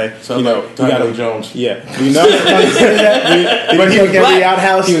this guy. Sounds like Tommy Lee Jones. Yeah, we know. But he was Every black.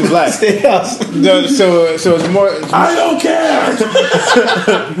 outhouse. He was black. Steakhouse. So it's more. I don't care.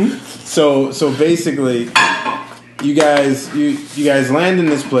 So basically, you guys land in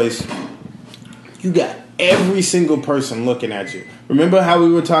this place. You got every single person looking at you. Remember how we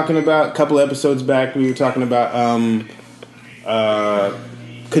were talking about a couple episodes back? We were talking about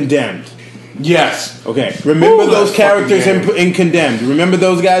Condemned. Yes. Okay. Remember Ooh, those that's characters fucking in Condemned? Remember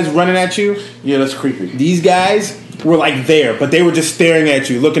those guys running at you? Yeah, that's creepy. These guys were like there, but they were just staring at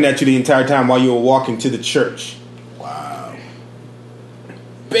you, looking at you the entire time while you were walking to the church. Wow.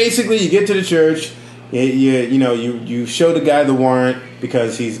 Basically, you get to the church. You show the guy the warrant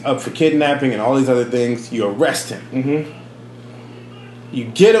because he's up for kidnapping and all these other things. You arrest him. Mm-hmm. You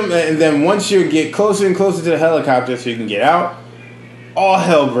get him, and then once you get closer and closer to the helicopter so you can get out, all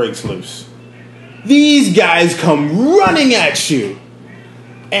hell breaks loose. These guys come running at you.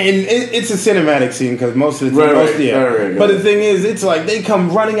 And it's a cinematic scene because most of the time, Right, but the thing is, it's like they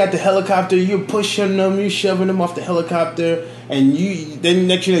come running at the helicopter. You're pushing them, you're shoving them off the helicopter, and then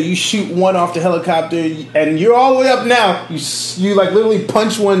next you know you shoot one off the helicopter, and you're all the way up now. You like literally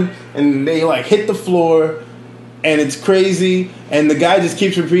punch one, and they like hit the floor, and it's crazy. And the guy just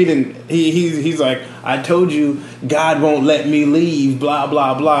keeps repeating. He's like, I told you, God won't let me leave. Blah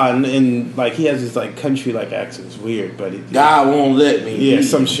blah blah, and like he has this like country like accent. It's weird, but God won't let me. Yeah, leave.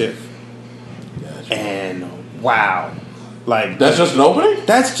 some shit. Gotcha. And wow, like That's just an opening?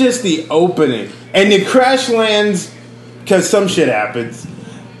 that's just the opening, and the crash lands because some shit happens.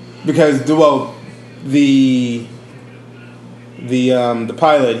 Because the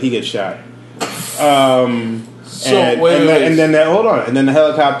pilot, he gets shot. And then the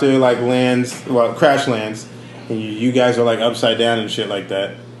helicopter like crash lands, and you guys are like upside down and shit like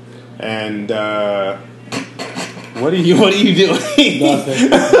that. And what are you doing?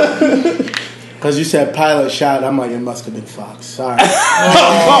 Nothing. Because you said pilot shot, I'm like, it must have been Fox. Sorry.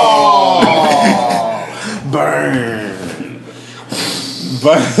 Burn.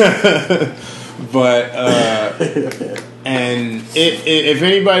 And if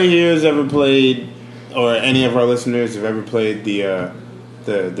anybody here has ever played, or any of our listeners have ever played the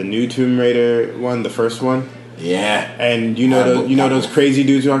new Tomb Raider one, the first one, Yeah. and you know those crazy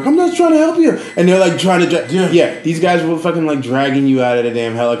dudes who are like, I'm not trying to help you, and they're like trying to these guys were fucking like dragging you out of the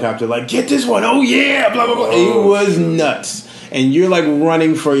damn helicopter, like, get this one, oh yeah, blah blah blah. It was nuts, and you're like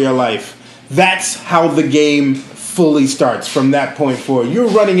running for your life. That's how the game fully starts from that point forward. You're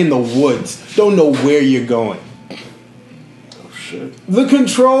running in the woods, don't know where you're going. Oh shit. The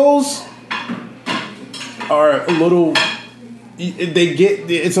controls are a little.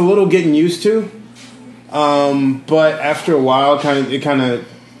 It's a little getting used to. But after a while, you kind of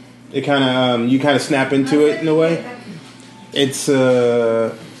snap into it in a way. It's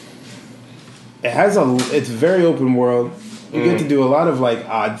very open world. You get to do a lot of like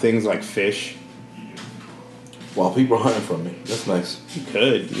odd things like fish. While people are hunting from me. That's nice. You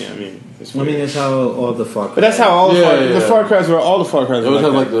could, yeah. I mean, that's how all the Far Cry. But that's how all the Far Cries were. All the Far Cries. It were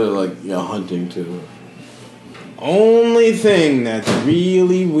was like hunting too. Only thing that's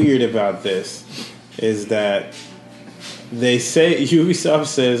really weird about this is that they say Ubisoft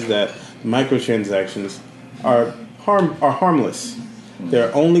says that microtransactions are harmless.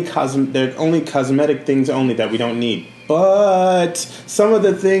 They're only cosmetic things only that we don't need. But some of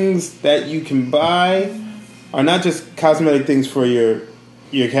the things that you can buy are not just cosmetic things for your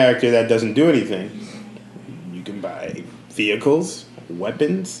character that doesn't do anything. You can buy vehicles,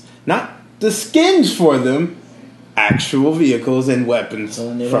 weapons, not the skins for them, actual vehicles and weapons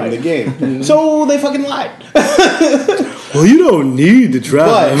from the game. So they fucking lied. Well, you don't need to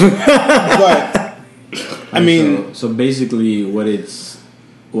drive. But I mean, so basically, what it's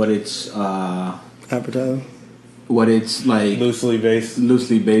advertising. What it's like loosely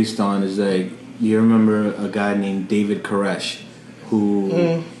based on is like, you remember a guy named David Koresh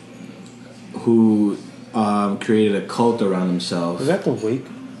who created a cult around himself. Is that the Wake?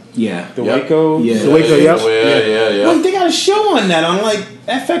 Yeah. The Waco? Yeah. The Waco, yep. Yeah. Wait, they got a show on that on like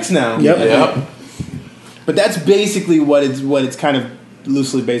FX now. Yep. But that's basically what it's kind of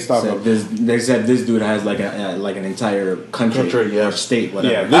loosely based off of. They said this dude has like an entire country or state,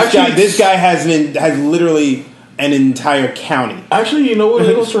 whatever. Yeah, this guy has literally an entire county. Actually, you know what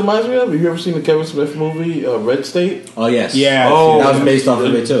it also reminds me of? Have you ever seen the Kevin Smith movie, Red State? Oh, yes. Yeah. Oh, that was based off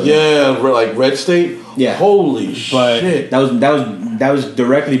of it, too. Yeah, like Red State? Yeah. Holy shit. That was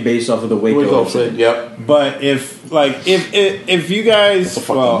directly based off of the Waco incident. Yep. But if you guys... It's a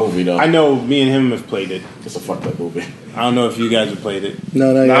fucked up movie, though. I know me and him have played it. It's a fucked up movie. I don't know if you guys have played it. No,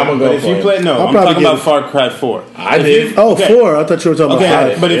 I'm gonna go. But if you played... No, I'm talking about Far Cry 4. I did. Oh, 4. I thought you were talking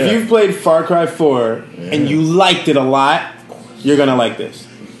about 5. But if you've played Far Cry 4 and you liked it a lot, you're gonna like this.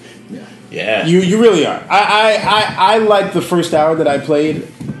 Yeah. You really are. I liked the first hour that I played,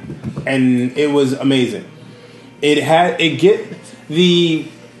 and it was amazing. The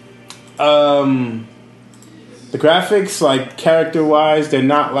graphics, like character wise, they're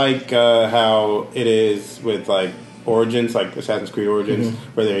not like how it is with like Origins, like Assassin's Creed Origins,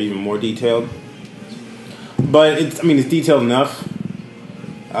 where they're even more detailed. But it's detailed enough.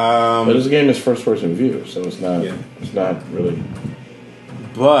 But this game is first person view, so it's not really.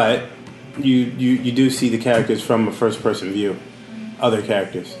 But you do see the characters from a first person view, other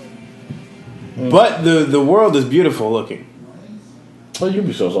characters. But the world is beautiful looking. Well,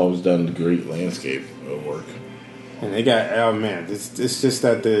 Ubisoft's always done great landscape work. And they got, oh man, it's just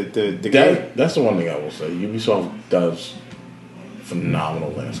that the game. That's the one thing I will say. Ubisoft does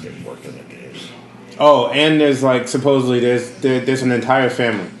phenomenal landscape work in their games. Oh, and there's like supposedly there's an entire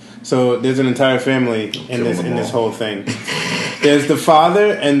family. So there's an entire family in this whole thing. There's the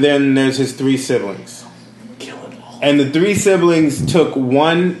father, and then there's his 3 siblings. Kill them all. And the 3 siblings took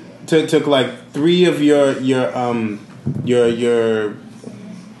like 3 of your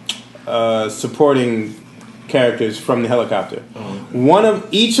supporting characters from the helicopter.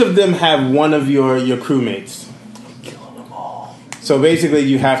 Each of them have one of your crewmates. Killing them all. So basically,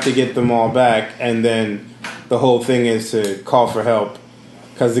 you have to get them all back, and then the whole thing is to call for help.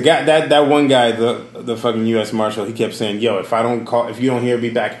 Because the guy, that one guy, the fucking U.S. Marshal, he kept saying, "Yo, if you don't hear me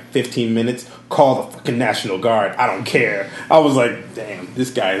back in 15 minutes, call the fucking National Guard. I don't care." I was like, "Damn,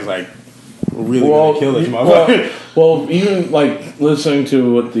 this guy is like really gonna kill this motherfucker." Well, even like listening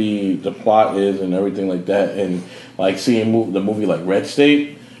to what the plot is and everything like that, and like seeing the movie like Red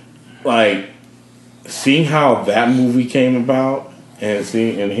State, like seeing how that movie came about and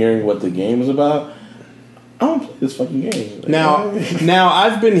hearing what the game is about. I don't play this fucking game. Like, now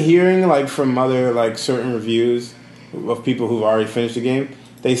I've been hearing like from other like certain reviews of people who've already finished the game.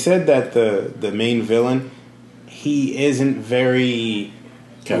 They said that the main villain, he isn't very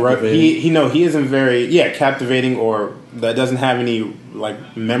captivating. He isn't very captivating, or that doesn't have any like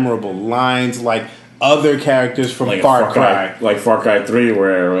memorable lines like other characters from like Far Cry, like Far Cry 3,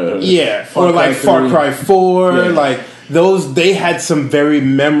 where or like Far Cry 4, like. Those they had some very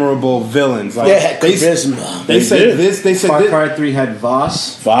memorable villains. Like they said this. Far Cry 3 had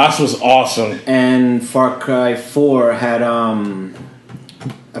Voss. Voss was awesome, and Far Cry 4 had I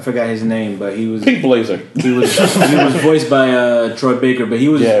forgot his name, but he was Pink Blazer. He was voiced by Troy Baker, but he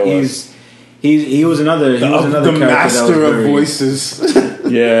was another the master of voices.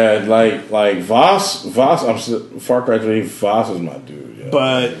 Yeah, like Voss. Far Cry 3. Voss is my dude. Yeah.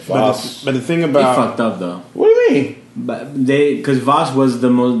 but the thing They about fucked up though. What do you mean? But because Voss was the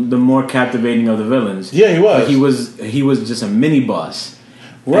more captivating of the villains. Yeah, he was. Like he was just a mini boss.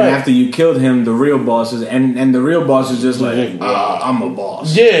 Right. And after you killed him, the real boss is and the real boss is just like, I'm a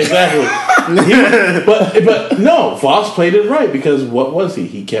boss. Yeah, exactly. but no, Voss played it right because what was he?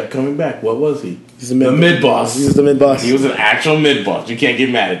 He kept coming back. What was he? He's the mid boss. He was the mid boss. He was an actual mid boss. You can't get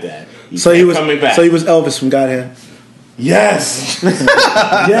mad at that. So he was coming back. So he was Elvis from Godhead. Yes.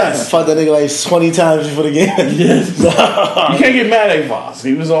 I Yes. fought that nigga like 20 times before the game. Yes. You can't get mad at Voss.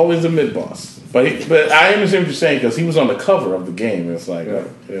 He was always the mid boss. But I understand what you're saying because he was on the cover of the game. It's like,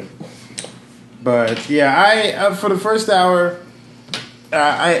 yeah. But yeah, I for the first hour,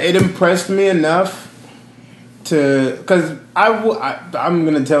 it impressed me enough to because I'm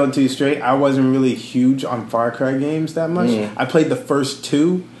gonna tell it to you straight. I wasn't really huge on Far Cry games that much. I played the first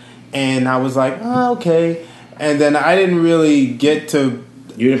 2, and I was like, oh, okay. And then I didn't really get to.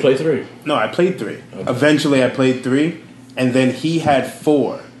 You didn't play 3? No, I played 3. Okay. Eventually, I played 3, and then he had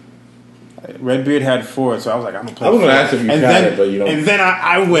 4. Redbeard had 4, so I was like, I'm gonna play. I was gonna ask if you had it, but you don't. And then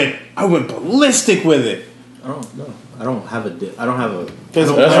I went ballistic with it. Oh no, I don't have a. That's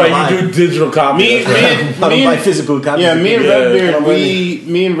why you do digital copies. I don't buy physical copies. Yeah, me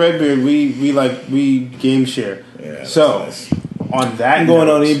and Redbeard, we game share. Yeah, so nice. on that, I'm going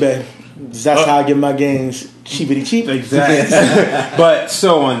on eBay. That's how I get my games cheapity cheap. Exactly. But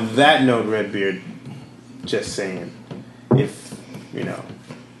so on that note, Redbeard, just saying, if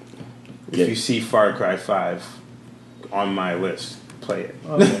you see Far Cry 5 on my list, play it.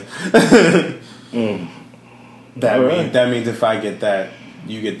 Okay. That means if I get that,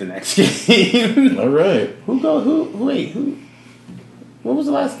 you get the next game. All right. Wait, what was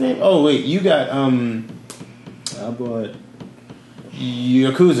the last name? Oh wait, you got I bought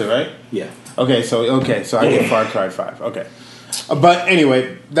Yakuza, right? Yeah. Okay, so I get Far Cry 5. Okay. But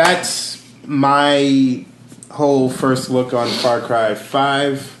anyway, that's my whole first look on Far Cry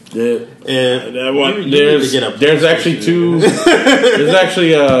 5. There's There's actually two. There's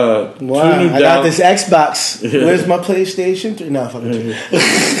actually Wow, two new I got this Xbox. Where's my PlayStation 3? No, fuck it.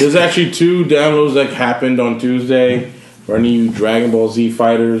 There's actually 2 downloads that happened on Tuesday. For new Dragon Ball Z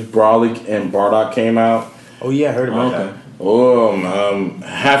fighters, Brawly and Bardock came out. Oh yeah, I heard about that.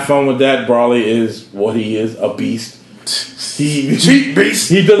 Have fun with that. Brawly is what he is, a beast. Cheap beast.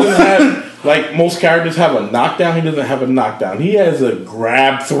 He doesn't have, like most characters have a knockdown. He doesn't have a knockdown. He has a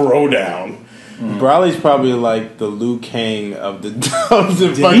grab throwdown. Brawly's probably like the Liu Kang of the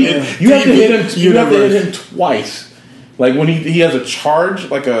You have to hit him. You have to hit him twice. Like when he has a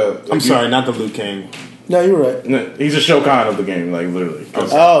charge, I'm sorry, not the Liu Kang. No, you're right. He's a Shokan of the game, like literally.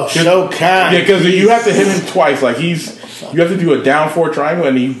 Oh, Shokan. Yeah, because you have to hit him twice. Like you have to do a down 4 triangle,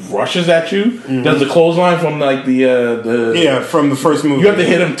 and he rushes at you. Mm-hmm. Does the clothesline from like from the first movie. You have to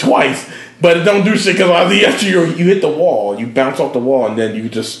hit him twice, but it don't do shit because after you hit the wall, you bounce off the wall, and then you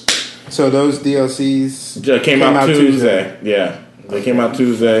just. So those DLCs came out Tuesday. Yeah, they came out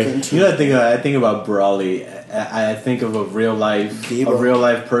Tuesday. You know, I think about Brawly. I think of a real life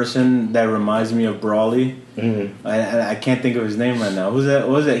person that reminds me of Brawly. Mm-hmm. I can't think of his name right now. Who's that?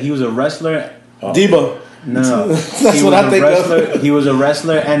 What was that? He was a wrestler. Debo. No, that's what I think of. He was a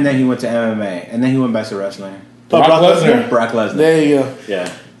wrestler, and then he went to MMA, and then he went back to wrestling. Brock Lesnar. Brock Lesnar. There you go. Yeah.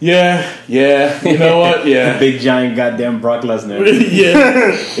 Yeah. You know what? Yeah. Big giant goddamn Brock Lesnar.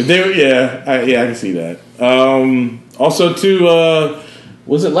 Yeah. If they were, I can see that. Also, too,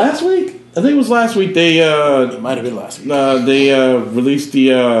 was it last week? I think it was last week. It might have been last week. They released the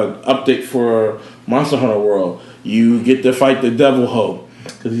update for Monster Hunter World. You get to fight the Devil Ho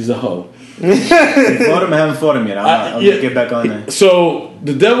because he's a hoe. You fought him? I haven't fought him yet. I'll get back on there. So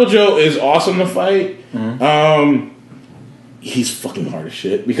the Devil Joe is awesome to fight. Mm-hmm. He's fucking hard as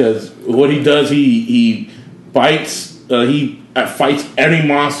shit because what he does, he bites. He fights every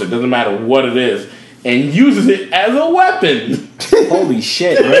monster, doesn't matter what it is, and uses it as a weapon. Holy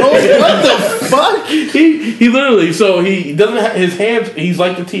shit! Right? What the fuck? He literally. So he doesn't have his hands. He's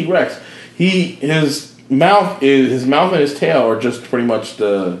like the T-Rex. His mouth and his tail are just pretty much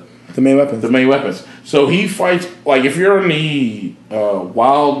the main weapons. The main weapons. So he fights like if you're in the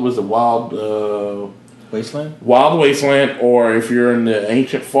Wild Wasteland, or if you're in the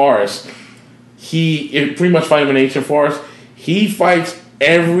Ancient Forest, pretty much fight him in Ancient Forest. He fights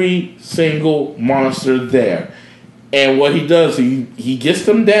every single monster there, and what he does, he gets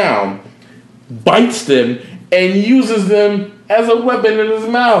them down, bites them, and uses them as a weapon in his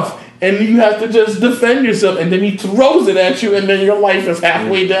mouth. And you have to just defend yourself, and then he throws it at you, and then your life is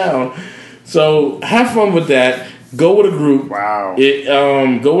halfway down. So have fun with that. Go with a group. Wow.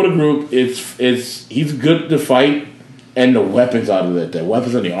 Go with a group. He's good to fight. and the weapons out of it. The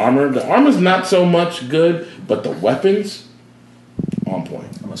weapons and the armor. The armor's not so much good, but the weapons on point.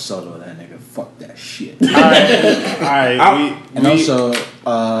 I'm a solo that nigga. Fuck that shit. All right. Also,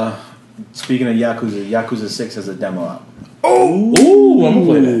 speaking of Yakuza 6 has a demo out. Ooh, I'm gonna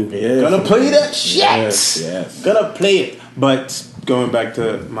play that. Yeah, Gonna play that shit. Yes. Gonna play it. But going back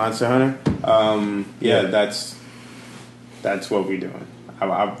to Monster Hunter, that's what we're doing.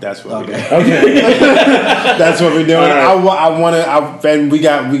 That's what we're doing. Okay. That's what we're doing. Right. I want to. And we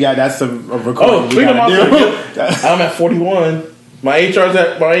got. That's a recording. Oh, speaking of Monster Hunter, I'm at 41. My HR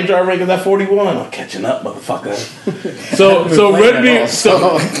rank is at 41. I'm catching up, motherfucker. So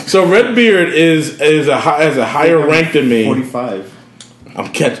Redbeard has a higher rank than me. 45.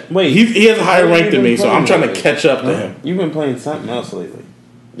 I'm catching. Wait, he has a higher rank than me, so I'm trying to catch up to him. You've been playing something else lately.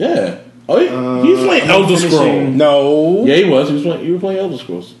 Yeah. Oh, he's playing Elder Scrolls. No. Yeah, he was. You were playing Elder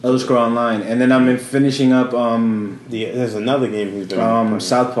Scrolls. Elder Scrolls Online, and then I'm finishing up there's another game he's been playing.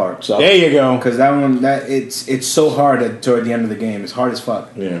 South Park. There you go. Because it's so hard toward the end of the game. It's hard as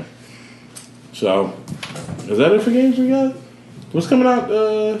fuck. Yeah. So, is that it for games we got? What's coming out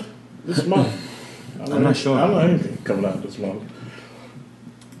this month? I'm not sure. I don't know anything coming out this month.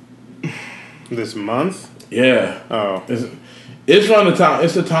 This month? Yeah. Oh. It's around the time.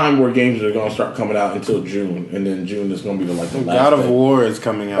 It's the time where games are going to start coming out until June, and then June is going to be the last. God of War is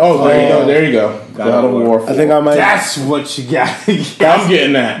coming out. Oh, there you go. God of War 4. I think I might. That's what you got. I'm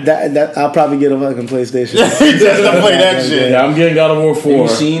getting that. That I'll probably get a fucking PlayStation. Just to play that shit. Yeah, I'm getting God of War 4. Have you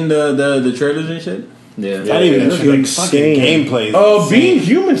seen the trailers and shit? Yeah. I didn't even that's know insane. gameplay. Being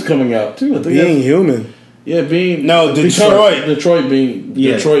Human's coming out too. Being Human. Yeah, Detroit. Detroit being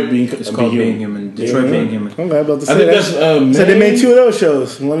It's called Being Human. Detroit Being Human. Okay, about to say I think that. that's May. So they made 2 of those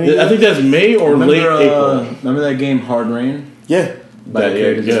shows. I think that's May or late April. Remember that game Hard Rain? Yeah.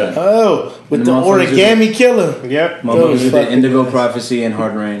 Yeah. Oh, with And the the motherfuckers origami killer. Yep. Motherfuckers did the fucking Indigo nice. Prophecy and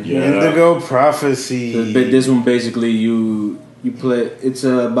Hard Rain. Yeah. Indigo Prophecy. This one basically you play. It's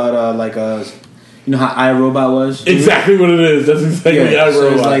about like a. You know how iRobot was? Exactly what it is. That's exactly how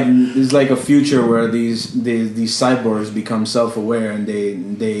so it's like a future where these cyborgs become self-aware and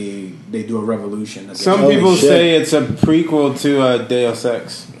they do a revolution. Some people say it's a prequel to Deus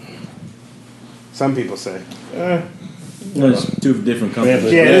Ex. Some people say. It's 2 different companies.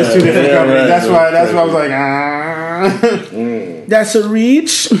 Yeah, there's 2 different companies. That's why I was like, That's a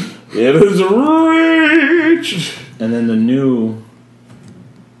reach. It is a reach. And then the new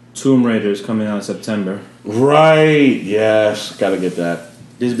Tomb Raider is coming out in September. Right. Yes. Gotta get that.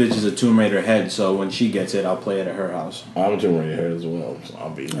 This bitch is a Tomb Raider head, so when she gets it, I'll play it at her house. I'm a Tomb Raider head as well, so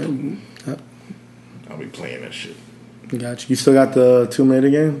I'll be playing that shit. Got you. You still got the Tomb Raider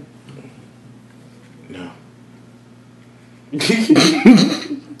game? No.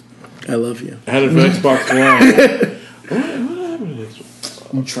 I love you. I had it for Xbox One. What happened to this?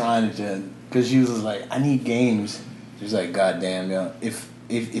 I'm trying to, because she was like, I need games. She was like, God damn, yo, if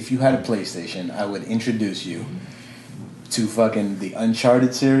you had a PlayStation, I would introduce you to fucking the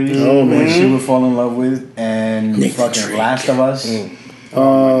Uncharted series, which she would fall in love with, and fucking Last of Us.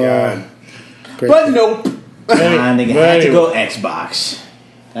 oh my god. Great. But nope. Nah, nigga, had to go Xbox.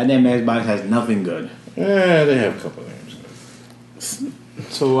 That damn Xbox has nothing good. Yeah, they have a couple of games.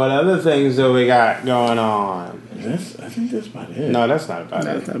 So what other things do we got going on? I think that's about it. No, that's not about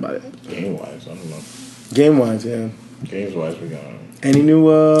That's it. not about it. Game wise, I don't know. Game wise, yeah. Games wise, we got. Any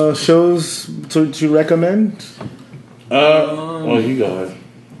new shows to recommend? Well, you go ahead.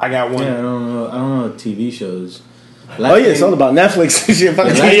 I got one. Yeah, I don't know TV shows. It's all about Netflix. Shit,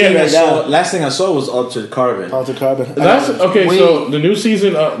 fucking Last thing I saw was Altered Carbon. Altered Carbon. So the new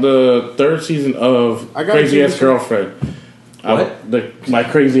season, the 3rd season of I got Crazy a TV Ex-Girlfriend. What? My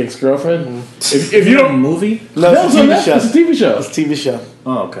Crazy Ex-Girlfriend. Mm-hmm. If you a don't, movie? No, it's a TV show. It's a TV show. It's a TV show.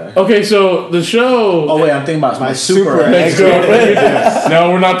 Oh, okay. Okay, so the show. Oh wait, I'm thinking about my super. Ex-Girlfriend.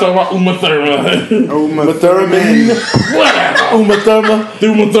 No, we're not talking about Uma Thurman. Uma Thurman. Whatever. Uma Thurman.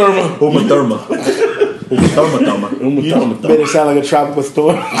 Made it sound like a tropical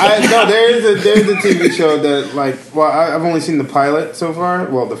storm. There's a TV show that I've only seen the pilot so far.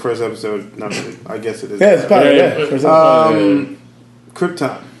 Well, the first episode. Not really. I guess it is. Yeah, it's probably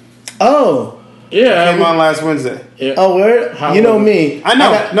Krypton. Oh. Yeah. Came on last Wednesday. Yeah. Oh, where? You know me. I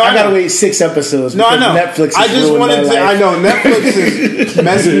know. I gotta wait 6 episodes. No, I know. Netflix. I just wanted to. I know Netflix is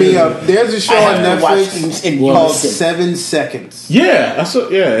messing me up. There's a show on Netflix called 7 Seconds. Yeah, I saw.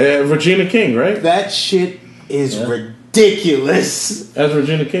 Yeah, Regina King, right? That shit is ridiculous. That's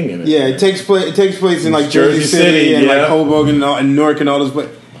Regina King in it. Yeah, it takes place in like Jersey City and like Hoboken and Newark and all this. But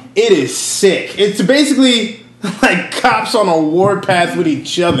it is sick. It's basically Like cops on a warpath with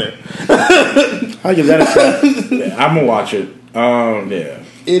each other. I'll give that a shot. Yeah, I'm gonna watch it. Yeah.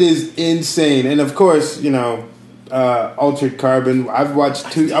 It is insane, and of course, you know, Altered Carbon. I've watched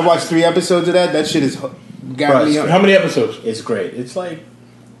 3 episodes of that. That shit is got me. How many episodes? It's great. It's like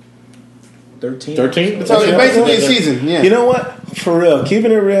 13. 13? It's basically a season. Yeah. You know what? For real,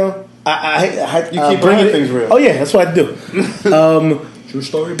 keeping it real. You keep bringing things real. Oh yeah, that's what I do. True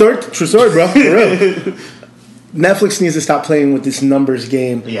story. True story, bro. For real. Netflix needs to stop playing with this numbers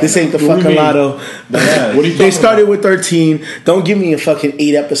game. Yeah. This ain't the What do you fucking mean? lotto. Yeah. What are you They talking started about? with 13. Don't give me a fucking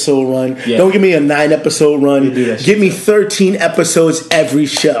 8 episode run. Yeah. Don't give me a 9 episode run. They do that shit Give me 13 episodes every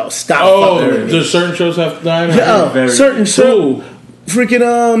show. Stop. Oh, fucking- does certain shows have 9? Yeah, certain show. Cool. Freaking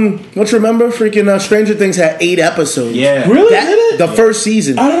don't you remember? Freaking Stranger Things had 8 episodes. Yeah. Really? That- Did it? the first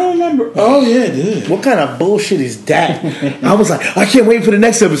season. I don't remember. Oh, yeah, it did. What kind of bullshit is that? I was like, I can't wait for the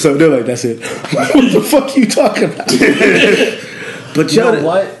next episode. They're like, that's it. What the fuck are you talking about? But You yo, know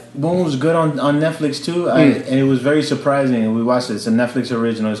what? One was good on Netflix too, and it was very surprising. And we watched it. It's a Netflix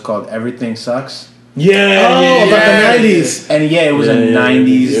original. It's called Everything Sucks. about the 90s. And yeah, it was a Yeah,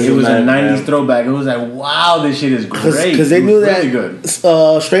 90s. yeah, It was a yeah. 90s throwback. It was like, wow, this shit is great. Because they It was knew really that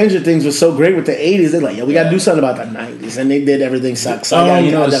good. Stranger Things was so great with the 80s. They're like, yo, we got to do something about the 90s. And they did Everything Sucks. So I gotta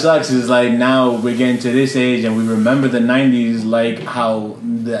You know what that- sucks is like now we're getting to this age and we remember the 90s like how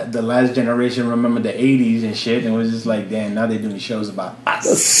the last generation remembered the 80s and shit, and it was just like, damn, now they're doing shows about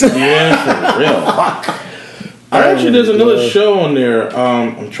us. Yeah, for real. Fuck. Actually, there's another show on there.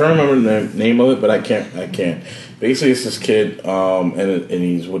 I'm trying to remember the name of it, but I can't. Basically, it's this kid, and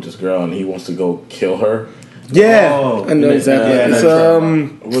he's with this girl, and he wants to go kill her. Yeah, Oh, I know exactly. and It's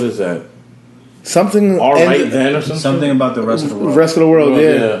What is that? something. All right and- then, or something. Something about the rest of the world. Rest of the world, Well,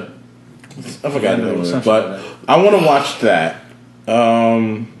 yeah. I forgot the name of it, Something but like that. I want to watch that.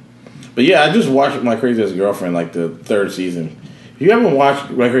 But yeah, I just watched My Crazy Ex-Girlfriend, like the 3rd season. If you haven't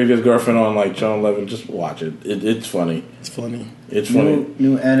watched My Crazy Ex-Girlfriend on like Channel 11, just watch it. It's funny. It's funny. It's funny.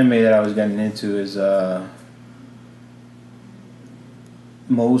 New anime that I was getting into is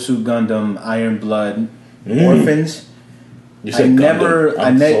Mosu Gundam Iron Blood Orphans. You I said never, Gundam. I,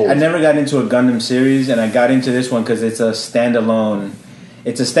 I'm sold. I never got into a Gundam series, and I got into this one because it's a standalone.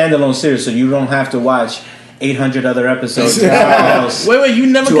 It's a standalone series, so you don't have to watch 800 other episodes. of something else Wait, you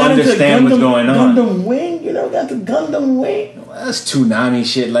never to got into understand Gundam, what's going on. Gundam Wing? You never got the Gundam Wing? Well, that's Toonami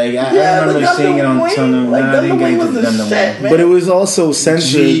shit. Like I Yeah, remember the Gundam seeing it on Wing, Toonami. like, Nah, I didn't Gundam get Wing into was the Gundam shit, Wing. man. But it was also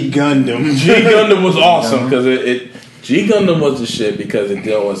censored. G Gundam. G Gundam was awesome because G Gundam was the shit because it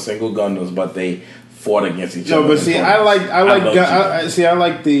dealt with single Gundams, but they fought against each other. No, but see, I like love I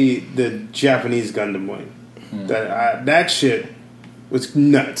like the Japanese Gundam Wing. That shit was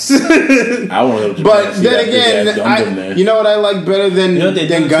nuts. I want to. But then again, you know what I like better than You know what they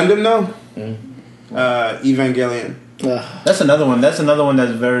do Gundam though? Evangelion. That's another one. That's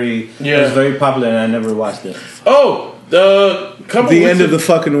very that's very popular, and I never watched it. Oh, the End of the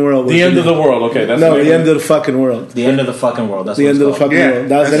fucking world. was The end of the world. Okay, that's No, the the name end of the fucking world. The end of the fucking world. That's The what end it's of the called. fucking world.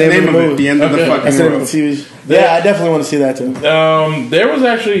 That was the name of the movie. The end of the Okay. fucking That's the name of world. the TV. Yeah, I definitely want to see that too. There was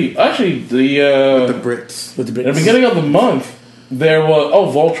actually The Brits. With the at the beginning of the month there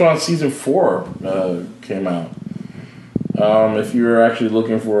was Voltron season 4 came out. If you're actually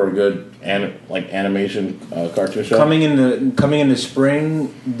looking for a good animation cartoon show, Coming in the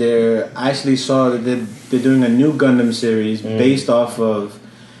spring, I actually saw that they're doing a new Gundam series based off of.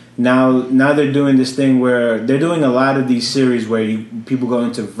 Now they're doing this thing where they're doing a lot of these series where people go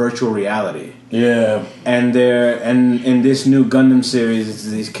into virtual reality. yeah, And in this new Gundam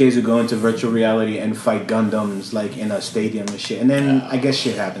series, these kids who go into virtual reality and fight Gundams like in a stadium and shit. And then I guess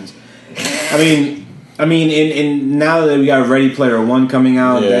shit happens. I mean, in now that we got Ready Player One coming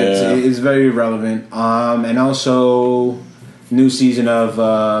out, that is very relevant. And also new season of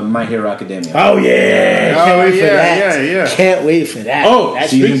My Hero Academia. Oh yeah! Can't wait for that. yeah. Can't wait for that. Oh,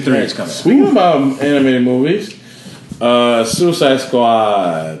 That's season big 3 thing. is coming. Speaking about animated movies, Suicide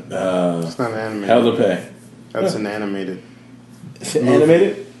Squad, It's not animated. Hell to Pay. That's an animated. Is it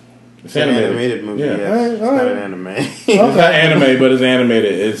animated? It's An animated movie. Yeah. Yeah. It's not an anime. It's not anime, but it's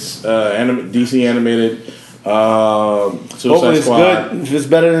animated. It's DC animated. Suicide Hopefully it's Squad. good. If it's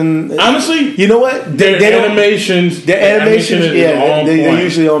better than Honestly, you know what? their They don't. animations, Their animations, is yeah, on they're point.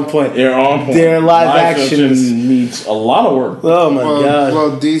 usually on point. They're on point. Their live actions- needs a lot of work. Oh my god!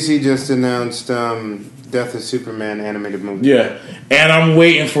 Well, DC just announced Death of Superman animated movie. Yeah, and I'm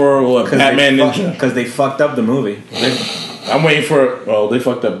waiting for Batman Ninja. Because they fucked up the movie. I'm waiting for. Well, they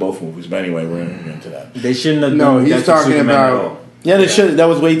fucked up both movies, but anyway, we're gonna get into that. They shouldn't have No, done he's Death of talking Superman about- at all. Yeah, they should. That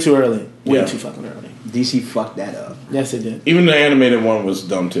was way too early. Way Yeah. too fucking early. DC fucked that up. Yes, they did. Even the animated one was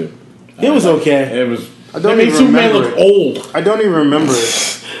dumb too. It was okay. It was. I don't That makes even Superman remember look it. old. I don't even remember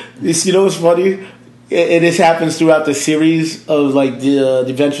it. You know what's funny? This happens throughout the series of like the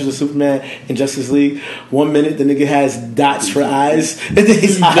Adventures of Superman and Justice League. 1 minute the nigga has dots for eyes, and then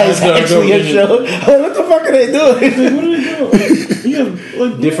his eyes actually a show. I'm like, what the fuck are they doing? What are they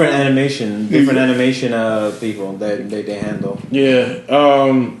doing? Different animation people that they handle. Yeah,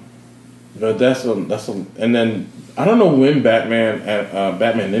 but that's and then I don't know when Batman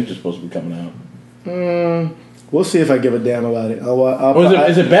Ninja's supposed to be coming out. We'll see if I give a damn about it.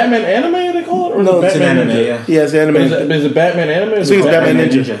 Is it Batman anime they call it? Or No, is it Batman anime, Ninja? yeah. Yeah, it's the anime. Is it Batman anime? I think it's Batman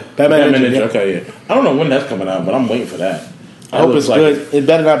Ninja. Batman Ninja. Yeah. Okay, yeah. I don't know when that's coming out, but I'm waiting for that. I hope it's good. It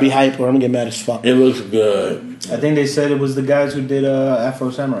better not be hype, or I'm gonna get mad as fuck. It looks good. I think they said it was the guys who did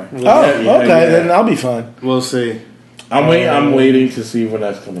Afro Samurai. Okay, then I'll be fine. We'll see. I'm waiting to see when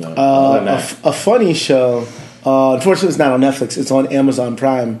that's coming out. A funny show. Unfortunately, it's not on Netflix. It's on Amazon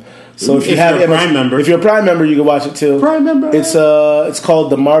Prime. So if you If have you're a Prime member. if you're a Prime member, you can watch it too. Prime member. It's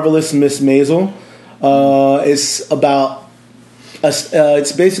called The Marvelous Miss Maisel. It's about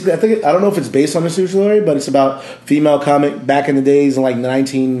it's basically I don't know if it's based on a true story, but it's about female comic back in the days in like I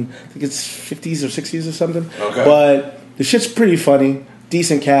think it's 50s or 60s or something. Okay. But the shit's pretty funny,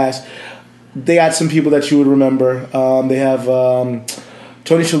 decent cast. They got some people that you would remember. They have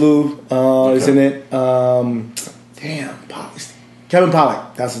Tony Shalhoub is in it. Kevin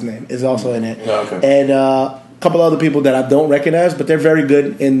Pollak, that's his name, is also in it. Okay. And a couple other people that I don't recognize, but they're very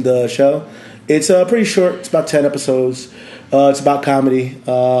good in the show. It's pretty short. It's about 10 episodes. It's about comedy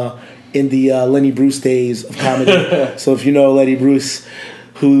in the Lenny Bruce days of comedy. So if you know Lenny Bruce,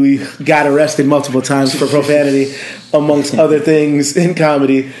 who got arrested multiple times for profanity, amongst other things in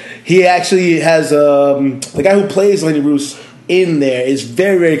comedy, he actually has the guy who plays Lenny Bruce in there is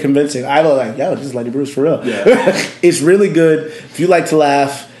very, very convincing. I was like, yo, this is Lenny Bruce for real. Yeah. It's really good. If you like to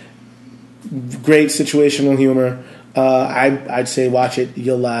laugh, great situational humor. I'd say watch it.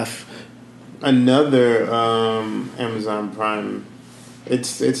 You'll laugh. Another Amazon Prime.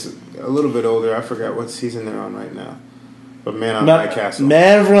 It's a little bit older. I forgot what season they're on right now. But Man on High Castle.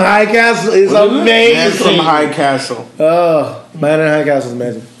 Man from High Castle is amazing. Man from High Castle. Oh, Man on High Castle is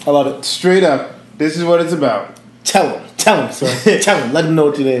amazing. I love it. Straight up, this is what it's about. Tell him, sir. Tell him. Let him know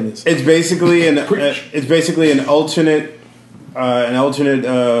what your name is. It's basically an alternate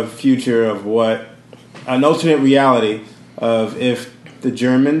future of an alternate reality of if the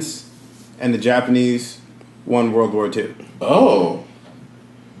Germans and the Japanese won World War II. Oh.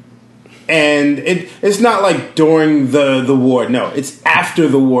 And it's not like during the war. No, it's after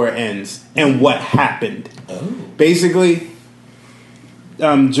the war ends and what happened. Oh. Basically,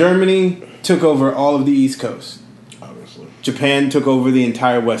 Germany took over all of the East Coast. Obviously. Japan took over the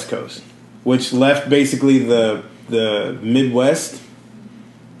entire West Coast, which left basically the Midwest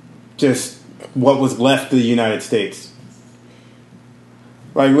just what was left of the United States.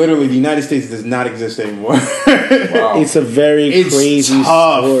 Like literally, the United States does not exist anymore. Wow. It's a very crazy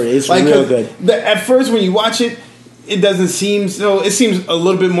tough. story. It's like, real good. At first, when you watch it, it doesn't seem so. It seems a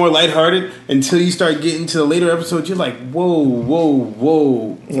little bit more lighthearted until you start getting to the later episodes. You're like, whoa.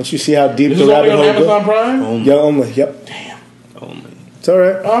 Once you see how deep This the is only rabbit on hole Amazon goes. Prime? Yeah, only. Yep. Damn. Only. It's all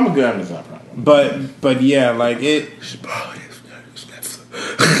right. Oh, I'm a good Amazon Prime. But yeah, like it.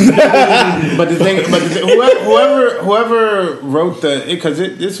 But the thing, whoever wrote this was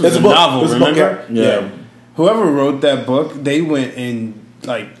It's a a book. novel, It's a book, remember? yeah. Whoever wrote that book, they went in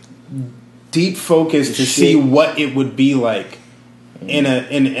like deep focus to Shit. see what it would be like in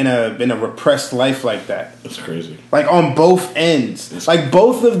a repressed life like that. It's crazy. Like on both ends. Like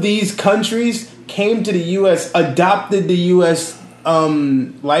both of these countries came to the US, adopted the US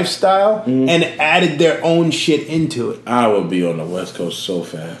lifestyle, and added their own shit into it. I would be on the West Coast so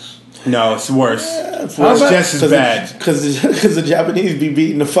fast. No, it's worse. It's How about- just as bad Because the Japanese be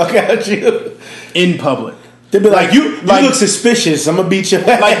beating the fuck out you. in public. They'd be like, you like- look suspicious. I'm gonna beat you.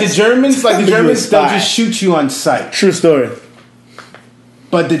 Like the Germans, Tell me you a they'll spy. just shoot you on sight. True story.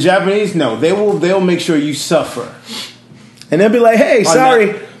 But the Japanese, no, they'll make sure you suffer. And they'll be like, hey, On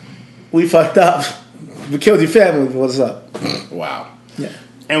sorry, we fucked up. We killed your family. What's up? Wow. Yeah.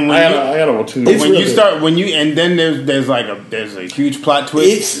 And I got over 2 It's when real you good. start and then there's a huge plot twist.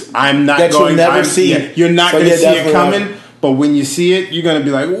 It's I'm not that you'll going never see. Yeah, you're not So going to yeah, see it definitely coming. watch it. But when you see it, you're going to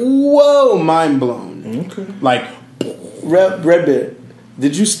be like, whoa, mind blown. Okay. Like Redbeard,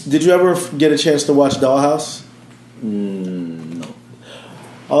 did you ever get a chance to watch Dollhouse? No.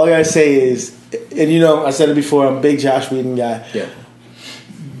 All I gotta say is, and you know, I said it before, I'm a big Josh Whedon guy. Yeah.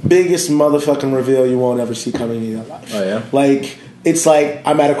 Biggest motherfucking reveal you won't ever see coming in your life. Oh, yeah? Like it's like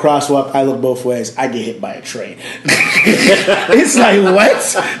I'm at a crosswalk, I look both ways, I get hit by a train. It's like,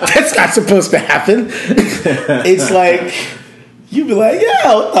 what? That's not supposed to happen. It's like, you be like,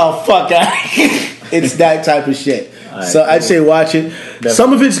 yeah, what the fuck? It's that type of shit. So I'd say watch it. Definitely.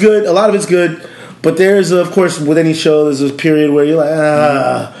 Some of it's good, a lot of it's good. But there's, of course, with any show, there's a period where you're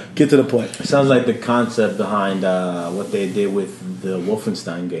like, get to the point. It sounds like the concept behind what they did with the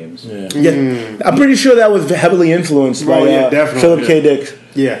Wolfenstein games. Yeah. I'm pretty sure that was heavily influenced by Philip K. Dick.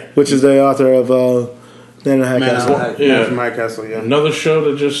 Yeah. Which is the author of Man in the High Castle. Man from High Castle, yeah. Another show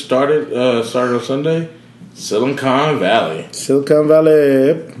that just started on Sunday, Silicon Valley. Silicon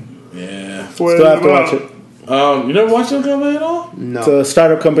Valley. Yeah. Still have to watch it. You never watched Silicon Valley at all? No. It's a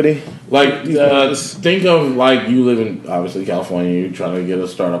startup company. Like, think of like you live in obviously California. You're trying to get a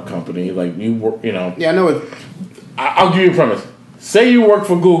startup company. Like you work, you know. Yeah, I know it. I'll give you a premise. Say you work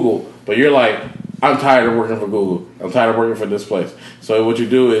for Google, but you're like, I'm tired of working for Google. I'm tired of working for this place. So what you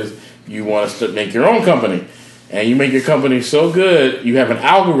do is you want to make your own company, and you make your company so good, you have an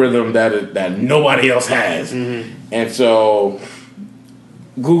algorithm that nobody else has, and so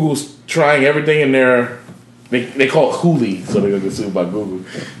Google's trying everything in their. They call it Hooli, so they're gonna get sued by Google.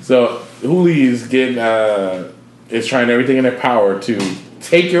 So Hooli is getting is trying everything in their power to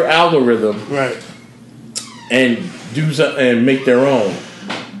take your algorithm, and do something and make their own,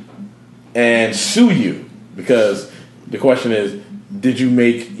 and sue you because the question is, did you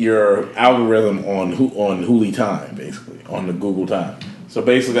make your algorithm on Hooli time, basically on the Google time? So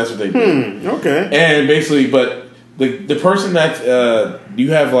basically, that's what they do. Okay. And basically, but the person that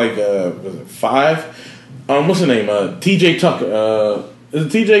you have like was it 5? What's the name? T.J. Tucker. Is it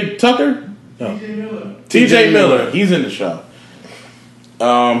T.J. Tucker? No. T.J. Miller. He's in the show.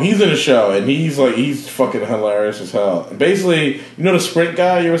 He's in the show, and he's fucking hilarious as hell. And basically, you know the Sprint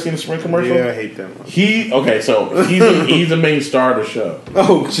guy? You ever seen the Sprint commercial? Yeah, I hate them. So he's the main star of the show.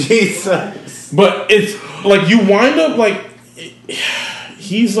 Oh, Jesus. But it's like you wind up like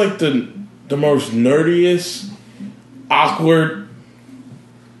he's like the most nerdiest, awkward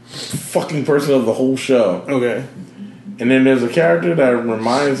fucking person of the whole show. Okay. And then there's a character that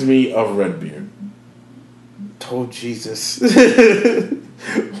reminds me of Redbeard. Oh, Jesus.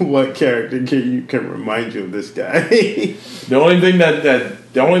 What character can remind you of this guy? The only thing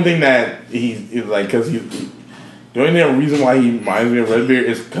that he's like, because the only reason why he reminds me of Redbeard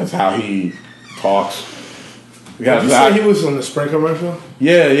is because how he talks. Did you say he was on the Sprint commercial?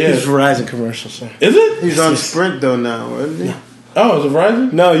 Yeah. It's Verizon commercial, sir. Is it? He's on Sprint though now, isn't he? Oh, is it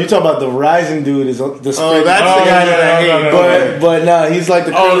Verizon? No, you're talking about the Verizon dude. Is the Sprint? Oh, that's the guy that I hate. But no, he's like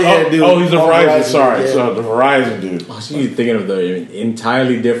the curly haired dude. Oh, he's the Verizon. Sorry, yeah. so the Verizon dude. Oh, so you're thinking of the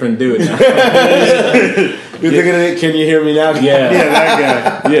entirely different dude now. You're thinking of it? Can you hear me now? Yeah,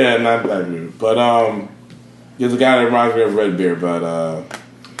 that guy. Yeah, not that dude. But there's a guy that reminds me of Redbeard. But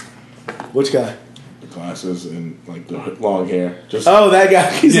which guy? The glasses and like the long hair. That guy.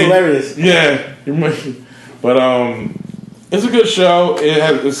 He's hilarious. Yeah, but it's a good show.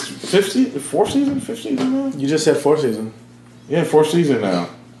 It's 4th season now? You just said 4th season. Yeah, 4th season now.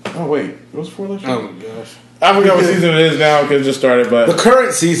 Oh wait, it was 4 last year? Oh my gosh. I forgot what season it is now because it just started. But the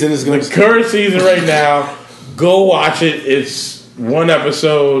current season is going to current season right now. Go watch it. It's one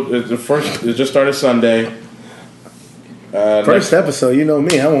episode. It's the first. It just started Sunday. First episode, you know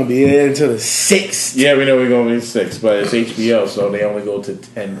me. I won't be there until the 6th. Yeah, we know we're going to be 6, but it's HBO, so they only go to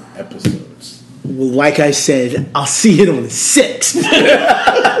 10 episodes. Well, like I said, I'll see it on the 6th.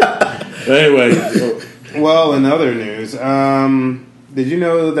 Anyway. Well, in other news, did you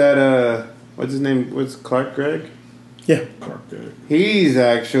know that, what's his name? What's Clark Gregg? Yeah. Clark Gregg. He's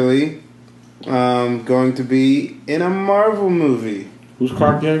actually going to be in a Marvel movie. Who's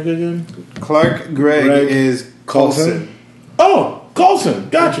Clark Gregg again? Clark Gregg is Coulson. Oh, Coulson.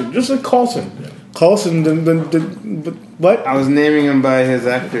 Gotcha. Just like Coulson. Coulson, what? I was naming him by his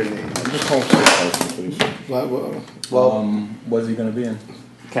actor name. Just call him Coulson, please. Well, what's he gonna be in?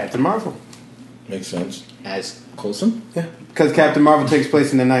 Captain Marvel. Makes sense. As Coulson? Yeah. Because Captain Marvel takes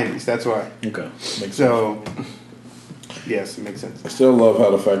place in the 90s. That's why. Okay. Makes So, yes, it makes sense. I still love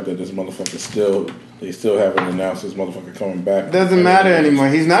how the fact that this motherfucker they still haven't announced this motherfucker coming back. Doesn't matter anymore.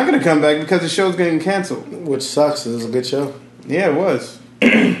 He's not going to come back because the show's getting canceled. which sucks. It was a good show. Yeah, it was.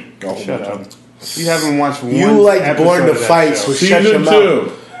 Shut up. You haven't watched one. You like episode Born to of that Fight, show. so shut your Season mouth.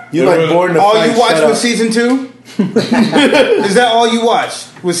 2. You like Born to Fight. All you watched shut was up. season 2? Is that all you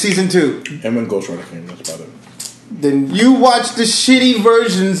watched? Was season 2? Him and Ghost Rider came. That's about it. Then You watched the shitty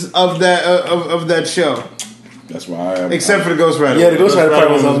versions of that of that show, That's why I except for the Ghost Rider. Yeah, the Ghost Rider part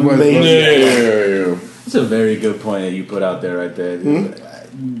was amazing. Yeah. It's a very good point that you put out there right there.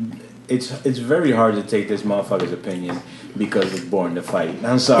 It's very hard to take this motherfucker's opinion because it's Born to Fight.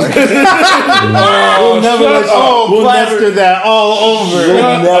 I'm sorry. We'll never let you, we'll plaster that all over.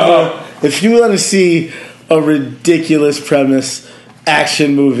 we'll never. If you want to see a ridiculous premise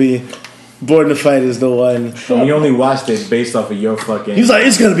action movie, Born to Fight is the one. And we only watched it based off of your fucking. He's like,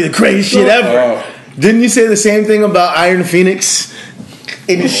 it's gonna be the craziest shit ever. Didn't you say the same thing about Iron Phoenix?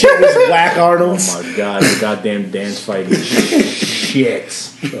 And the shit was Whack Arnold's. Oh my god, the goddamn dance fighting shit.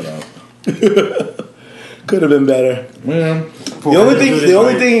 Shut up. Could have been better. Yeah. The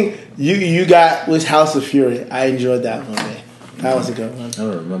only thing you got was House of Fury. I enjoyed that one. Man. That was a good one. I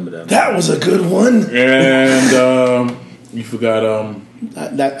don't remember that. That was a good one. And you forgot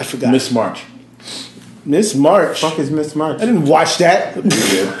I forgot. Miss March. Miss March. Fuck is Miss March? I didn't watch that.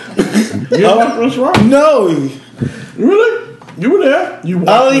 Miss March? No. Really? You were there? You watched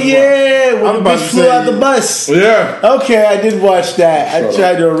Oh Miss yeah, I'm when the about bitch to flew say- out the bus. March? Yeah. Okay, I did watch that. I Shut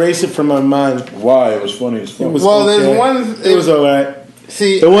tried to erase it from my mind. Why? It was funny as fuck. It was Well, okay. there's one. It was alright.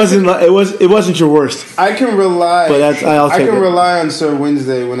 See, It wasn't your worst. I can rely. But that's- I'll I take can it. rely on Sir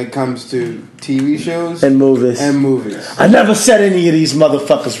Wednesday when it comes to TV shows And movies. and movies. I never said any of these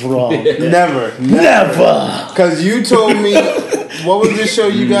motherfuckers wrong. Never. Never. Because you told me, what was the show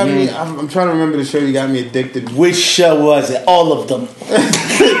you got me? I'm trying to remember the show you got me addicted to. Which show was it? All of them.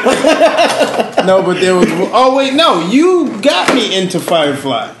 No, but there was. Oh, wait, no. You got me into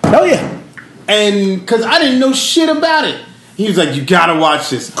Firefly. Oh yeah. And because I didn't know shit about it. He was like, you gotta watch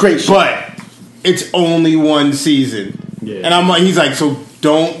this. Great shit. But it's only one season. Yeah. And I'm like, he's like, so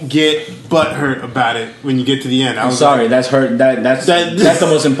don't get butthurt about it when you get to the end. I I'm was sorry, like, that's hurt. That's the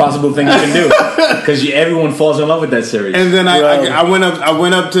most impossible thing you can do because everyone falls in love with that series. and then Right. I went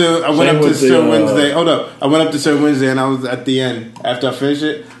up to with Sir the, Wednesday. Hold up. I went up to Sir Wednesday and I was at the end. After I finished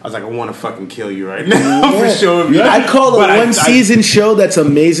it, I was like, I want to fucking kill you right now for sure. I call But a I- one season show that's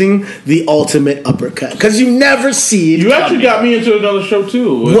amazing the ultimate uppercut because you never see it. You actually got me into another show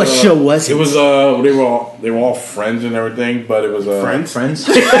too. It was, What show was it? It was they were all friends and everything, but it was Friends?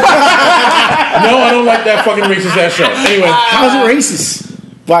 No, I don't like that fucking racist ass show. Anyway, How's it racist?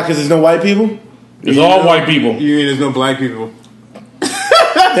 Why? Because there's no white people. it's all white people. You mean there's no black people?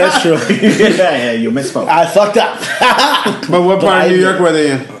 That's true. yeah, you misspoke. I fucked up. But what part of New York were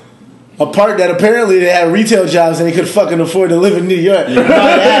they in? A part that apparently they had retail jobs and they could fucking afford to live in New York. My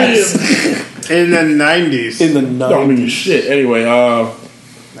ass. In the 90s. In the Don't mean 90s. shit. Anyway,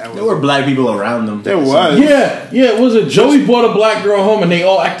 There were black people around them. There was. yeah, it was a Joey brought a black girl home and they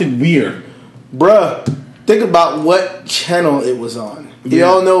all acted weird. Bruh, think about what channel it was on. You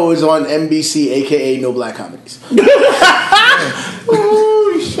all know it was on NBC, aka No Black Comedies.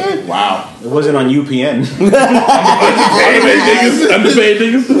 Oh, shit. Wow. It wasn't on UPN. Underpaid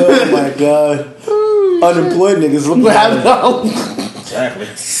niggas. Oh my god. Unemployed niggas. Look what happened now. Exactly.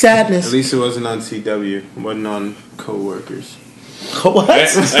 At Sadness. least it wasn't on CW. It wasn't on Co-Workers. What? Hey,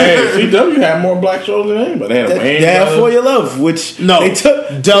 CW had more black shows than anybody. They had a Wayne They had Brothers. For Your Love, which No. they took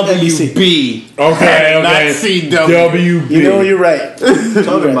NBC. WB. Okay, Not okay. CW. WB. You know you're right.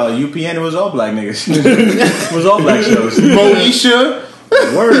 Talking about UPN, it was all black niggas. It was all black shows. Moesha.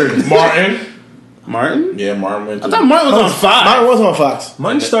 Word. Martin? Yeah, Martin went to. I thought Martin was on 5. Mine was on Fox.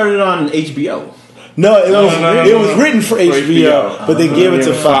 Mine started on HBO. No, it was no, it was no. written for HBO, but they gave it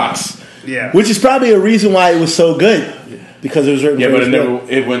to Fox, Yeah. which is probably a reason why it was so good because it was written. Yeah, for but HBO.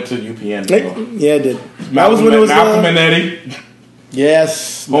 it went to UPN. Yeah, it did. That was when it was. Malcolm and Eddie.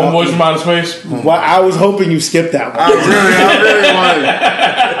 Yes. Homeboys from Outer Space. Well, I was hoping you skipped that one. I really wanted.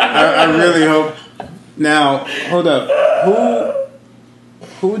 I really hope. Now, hold up.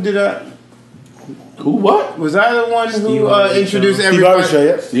 Who did I? Who? What? Was I the one Steve who Harvey introduced Steve Harvey everybody? Show,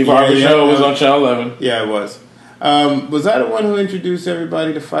 yeah. Steve Harvey yeah, show yeah. was on Channel 11. Yeah, it was. Was I the one who introduced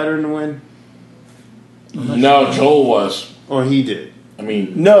everybody to Fighter in the Wind? No, Joel was. Or he did? I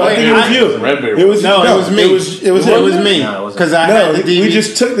mean, No, I think it was you. Redbeard. It was No, it was me. It was It was him. me. No, it wasn't. Because I No, had the DVD. we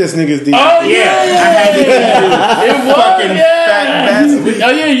just took this nigga's DVD. Oh Yeah, yeah, I had the it was. fucking Yeah. fat bastard. Oh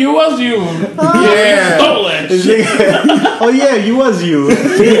yeah, you was you. Yeah. Stole that shit. Oh yeah, you was you.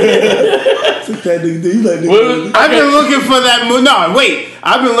 That nigga, you like Well, I've been looking for that movie. No, wait.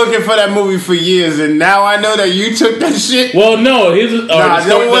 I've been looking for that movie for years, and now I know that you took that shit. Well, no, here's the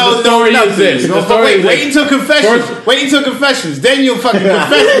story is this. The story is Wait this. until confessions. First- Wait until confessions. Then you'll fucking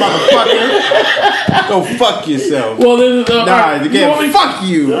confess, motherfucker. Go fuck yourself. Well, this is Nah, you again, want me- fuck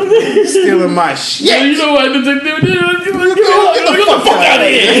you. Stealing my Yeah, shit. you know what? Get the fuck out of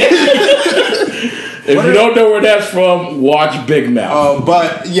here. If you don't know where that's from, watch Big Mouth.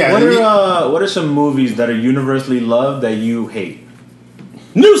 But yeah, What are some movies that are universally loved that you hate?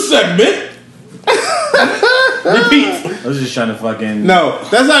 New segment. Repeat. I was just trying to fucking. No,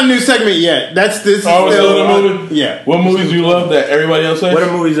 that's not a new segment yet. This is Oh, it's still still a movie? Yeah. What movies do you love that everybody else says? What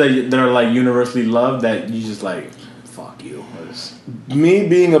are movies that are like universally loved that you just like? Fuck you. Me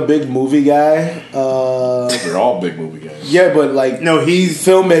being a big movie guy. They're all big movie guys. Yeah, but like No, he's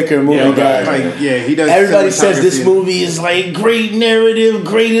filmmaker movie guy. like he does. Everybody says this cinematography. movie is like great narrative,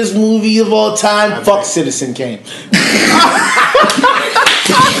 greatest movie of all time. Fuck Citizen Kane.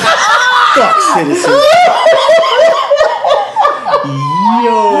 Fuck Citizen.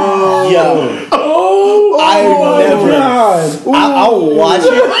 Yo. I'll watch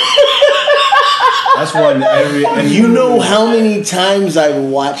it. That's one every. And You know how many times I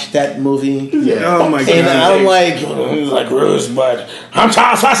watched that movie? Yeah. Oh my god! And I'm like Rosebud. I'm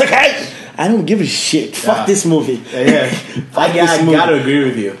Charles Foster. I don't give a shit. Fuck this movie. Yeah, I gotta agree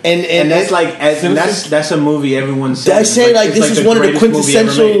with you. And that's like that's a movie everyone says. I say like it's this is the one of the greatest movie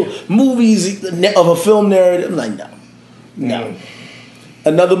ever quintessential made. movies of a film narrative. I'm like, no.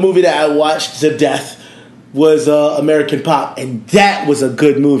 Another movie that I watched to death was American Pop, and that was a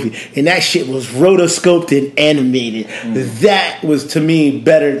good movie. And that shit was rotoscoped and animated. That was to me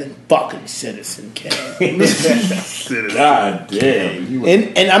better than fucking Citizen Kane. God damn.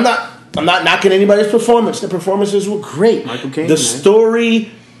 And I'm not knocking anybody's performance. The performances were great. Michael Caine, the man.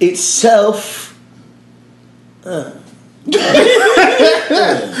 story itself.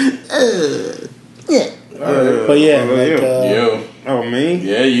 Yeah. But yeah, like, Yo. Oh me?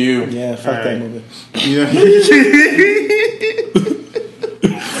 Yeah, you. yeah, fuck that Alright. movie.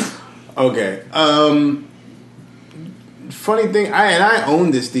 Okay. Funny thing, I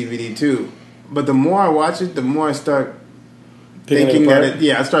own this DVD too, but the more I watch it, the more I start Picking it thinking apart?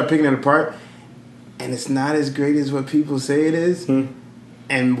 that I start picking it apart, and it's not as great as what people say it is.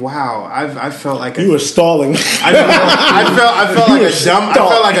 And wow, I felt like You were stalling. I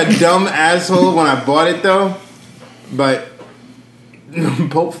felt like a dumb asshole when I bought it though, but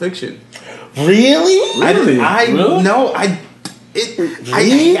Pulp Fiction. Really? Really? No, I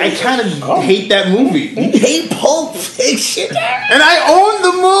kind of hate that movie. You hate Pulp Fiction? And I own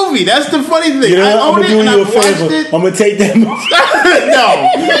the movie. That's the funny thing. You know I what? I'm own gonna it do and you I a watched favor. it. I'm gonna take that movie.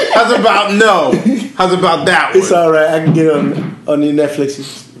 No. How's about that one? It's alright. I can get it on your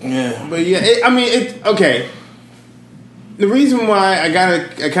Netflix. Yeah. But yeah, it's okay. The reason why I kind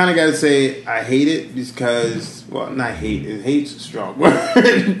of gotta say I hate it is because, well, not hate. Hate's a strong word.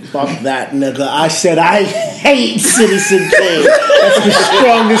 Fuck that, nigga. I said I hate Citizen Kane. That's the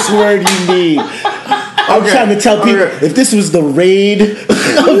strongest word you need. I'm Okay. trying to tell people Okay. if this was the raid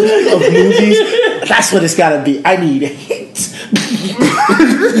of movies, that's what it's gotta be. I need hate.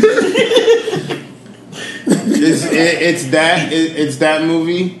 It's that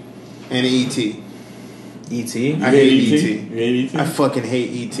movie and E.T. E.T. I hate E.T. You hate E.T.? I fucking hate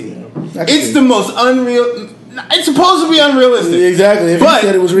E.T. I It's see. the most unreal. It's supposed to be unrealistic. Exactly. If But you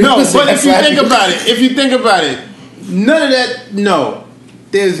said it was no, realistic, but if that's you why- think about it, none of that. No,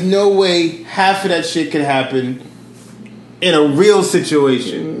 there's no way half of that shit could happen in a real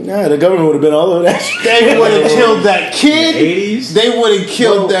situation. Nah, the government would have been all over that shit. They would have killed that kid. 80s? They would have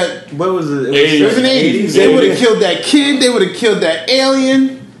killed that. What was it? It was in the 80s. 80s? They would have killed that kid. They would have killed that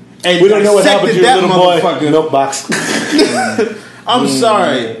alien. And We don't know what happened to dissected your that little boy. motherfucker. Milk box. I'm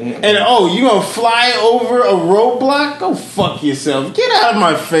sorry. And oh, you gonna fly over a roadblock? Go fuck yourself. Get out of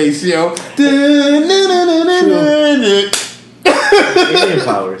my face, yo. Alien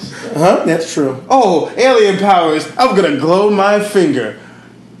powers. Huh? That's true. Oh, alien powers. I'm gonna glow my finger.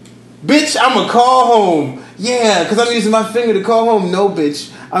 Bitch, I'ma call home. Yeah, because I'm using my finger to call home. No,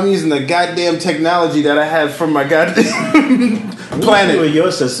 bitch. I'm using the goddamn technology that I have from my goddamn What planet.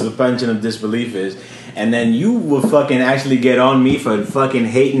 your suspension of disbelief is, and then you will fucking actually get on me for fucking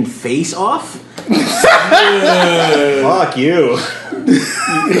hating Face Off? Fuck you.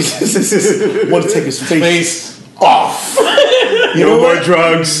 Want to take his face Off. You know what?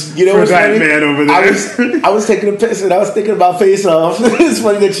 drugs. You know what's that funny? man over there. I was taking a piss and I was thinking about Face Off. It's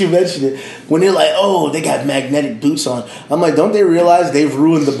funny that you mentioned it. When they're like, oh, they got magnetic boots on. I'm like, don't they realize they've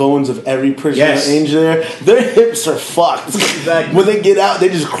ruined the bones of every prisoner Yes. in there? Their hips are fucked. Exactly. When they get out, they're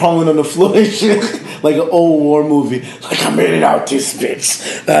just crawling on the floor and shit. Like an old war movie. Like, I made it out this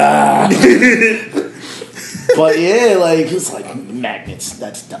bitch. Ah. But yeah, like, it's like magnets.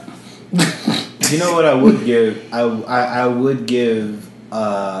 That's dumb. You know what I would give? I would give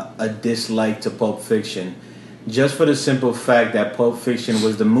a dislike to Pulp Fiction, just for the simple fact that Pulp Fiction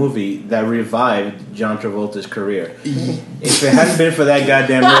was the movie that revived John Travolta's career. If it hadn't been for that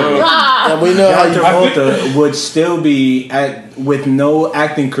goddamn movie, And we know how John you Travolta would still be at with no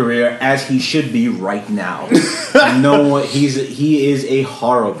acting career as he should be right now. He is a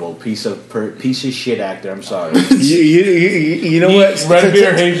horrible piece of shit actor. I'm sorry. You know what?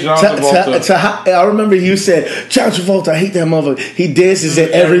 Redbeard hates John Travolta. I remember you said, John Travolta, I hate that motherfucker. He dances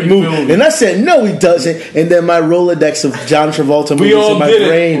in every movie. And I said, no, he doesn't. And then my Rolodex of John Travolta movies in my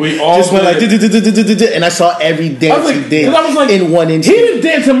brain just went like, and I saw every dance he did in one instant. He didn't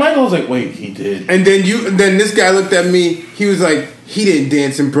dance in Michael. I was like, wait, he did. And then this guy looked at me. He was like, he didn't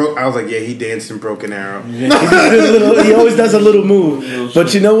dance in I was like, yeah, he danced in Broken Arrow. He always does a little move.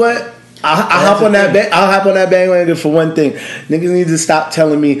 But you know what? I'll hop on that bandwagon for one thing. Niggas need to stop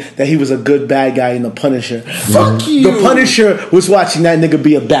telling me that he was a good bad guy in The Punisher. Fuck you. The Punisher was watching that nigga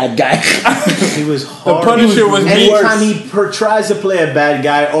be a bad guy. He was horrible. The Punisher was anytime he tries to play a bad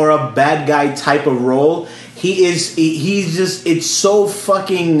guy or a bad guy type of role, he's just, it's so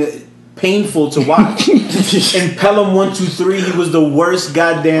fucking painful to watch. In Pelham 1, 2, 3, he was the worst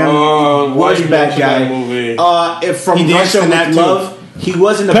goddamn worst bad guy. From Russia with Love. He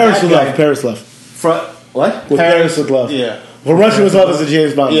wasn't a bad guy. Paris Love. What? With Paris with Love. Yeah. Well, Russia with Love is a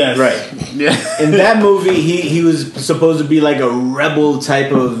James Bond. Yes. Right. Yeah. In that movie, he was supposed to be like a rebel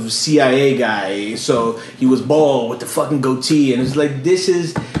type of CIA guy. So he was bald with the fucking goatee, and it's like,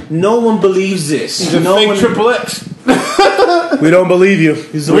 no one believes this. He's a fake Triple X. We don't believe you.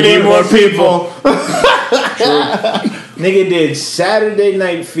 We need more people. Nigga did Saturday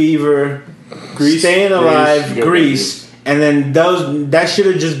Night Fever, Staying Alive, Grease. And then that should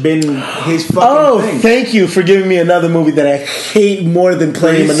have just been his fucking thing. Thank you for giving me another movie that I hate more than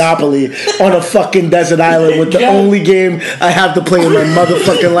playing Monopoly on a fucking desert island with the only game I have to play in my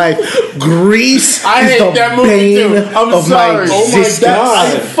motherfucking life. Grease I is hate the that movie bane too. I'm of sorry. my existence.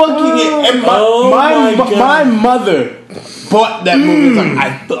 I fucking hate and my mother bought that movie.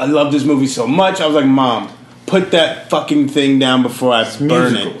 I love this movie so much. I was like, Mom, put that fucking thing down before I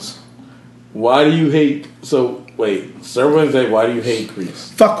burn it. Why do you hate... Wait, Sir Wednesday, why do you hate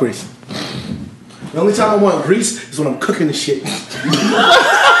Grease? Fuck Grease. The only time I want Grease is when I'm cooking the shit.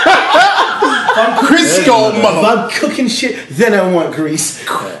 Crisco, If I'm cooking shit, then I want Grease.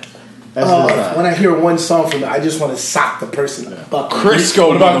 When I hear one song from it, I just want to sock the person up. Crisco.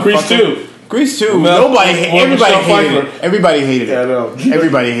 What about Grease 2? Grease 2. Everybody hated it. Yeah, I know.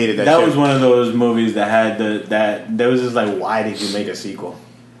 Everybody hated that. That was one of those movies that had that there was just like, why did you make a sequel?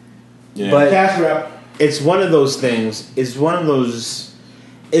 Yeah. But Cash rap. it's one of those things. It's just one of those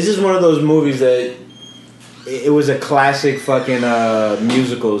movies that it was a classic fucking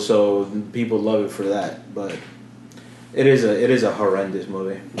musical, so people love it for that. But it is a horrendous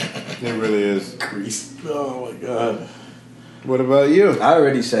movie. It really is. Grease. Oh my god. What about you? I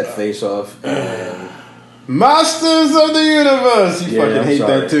already said Face Off. And Masters of the Universe. You fucking hate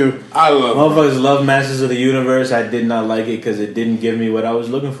that too. I love motherfuckers love Masters of the Universe. I did not like it because it didn't give me what I was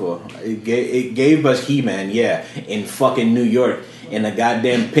looking for. It gave us He-Man, in fucking New York, in a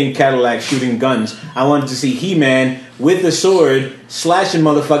goddamn pink Cadillac shooting guns. I wanted to see He-Man with a sword slashing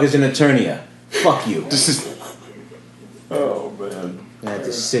motherfuckers in Eternia. Fuck you. Oh man. I had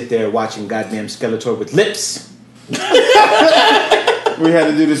to sit there watching goddamn Skeletor with lips. We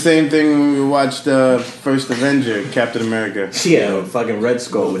had to do the same thing when we watched First Avenger, Captain America. Yeah, fucking Red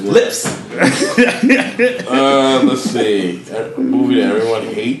Skull with lips. Let's see. A movie that everyone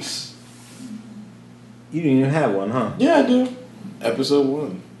hates. You didn't even have one, huh? Yeah, I do. Episode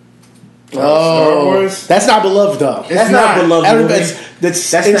 1. Star Wars. That's not beloved though. That's not beloved.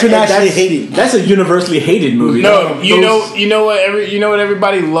 That's internationally hated. That's a universally hated movie. No, you know what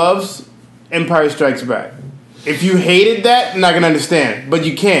everybody loves? Empire Strikes Back. If you hated that, I'm not gonna understand, but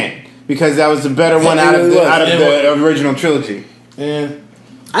you can't because that was the better one out of the original trilogy. Yeah,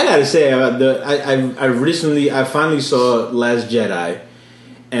 I gotta say, I finally saw Last Jedi,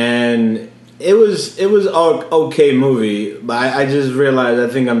 and it was an okay movie, but I just realized I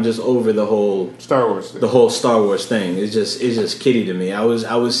think I'm just over the whole Star Wars thing. It's just kiddie to me. I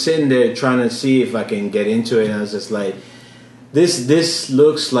was sitting there trying to see if I can get into it, and I was just like, This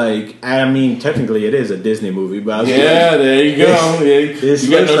looks like, I mean, technically it is a Disney movie, but I was there you go. This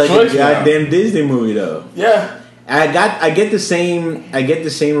looks like a goddamn Disney movie, though. Yeah, I get the same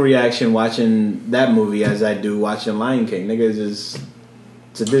reaction watching that movie as I do watching Lion King. Niggas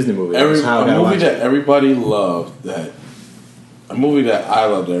it's a Disney movie. a movie that everybody loved, a movie that I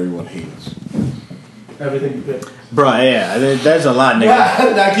love that everyone hates. Everything you pick. Bro, yeah, there's a lot,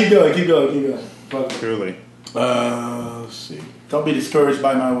 nigga. Nah, keep going. Fuck. Truly. Let's see. Don't be discouraged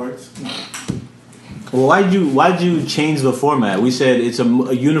by my words. Well, why'd you change the format? We said it's a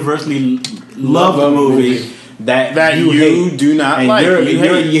universally loved movie that you hate, do not and like.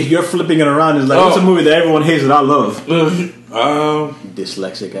 You're flipping it around. It's like, what's a movie that everyone hates that I love?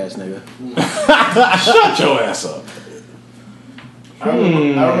 Dyslexic ass nigga. Shut your ass up. I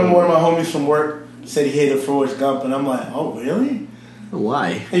remember one of my homies from work said he hated Forrest Gump, and I'm like, oh, really?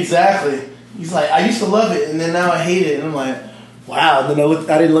 Why? Exactly. He's like, I used to love it, and then now I hate it. And I'm like, wow. Then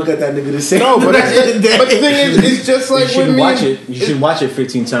I didn't look at that nigga the same. No, but the thing is, it's just like You with should me. watch it. You should watch it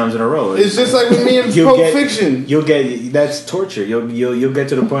 15 times in a row. It's just like with me and Pulp Fiction. You'll get that's torture. You'll get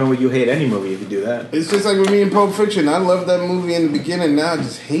to the point where you hate any movie if you do that. It's just like with me and Pulp Fiction. I loved that movie in the beginning. Now I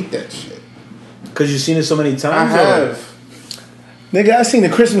just hate that shit. Because you've seen it so many times. I have. Nigga, I've seen The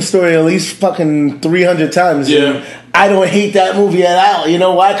Christmas Story at least fucking 300 times. Yeah. I don't hate that movie at all. You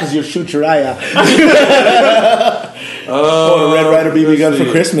know why? Because you'll shoot your eye out. Or the Red Ryder BB gun for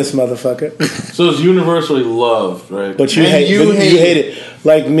Christmas, motherfucker. So it's universally loved, right? But you And hate it.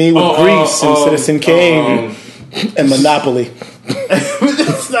 Like me with Grease and Citizen Kane and Monopoly.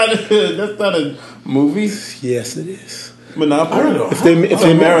 that's not a movie. Yes, it is. Monopoly. I don't know. If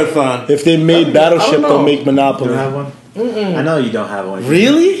they marathon. If they made Battleship, they'll make You Monopoly. don't have one? I know you don't have one.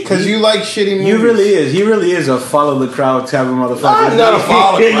 Really? Because you like shitty movies. You really is. He really is a follow the crowd type of motherfucker. I'm not a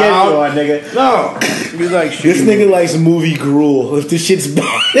follow the Yeah, crowd. you are, nigga. No. You like shitty This nigga likes movie gruel. If the shit's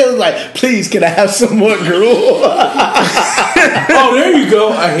bad, it was like, please, can I have some more gruel? Oh, there you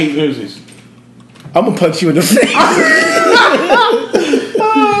go. I hate Newsies. I'm gonna punch you in the face.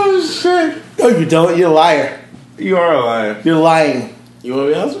 Oh, shit. No, you don't. You're a liar. You are a liar. You're lying. You want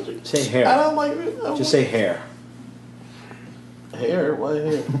to be honest with you? Say hair. I don't like it. Just say hair. Hair. Why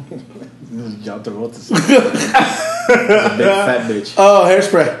hair? John Travolta. Big fat bitch. Oh,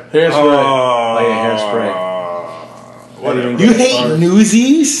 hairspray. Hairspray. Oh, yeah, hairspray. Whatever. You hate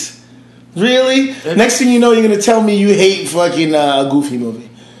Newsies? Really? Next thing you know, you're gonna tell me you hate fucking Goofy movie.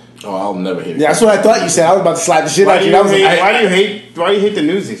 Oh, I'll never hate it. Yeah, that's what I thought you said. I was about to slap the shit out of you. That was Why do you hate the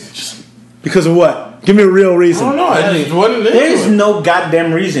Newsies? because of what? Give me a real reason. I don't know. I just wasn't into There's it. no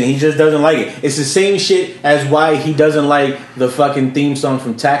goddamn reason. He just doesn't like it. It's the same shit as why he doesn't like the fucking theme song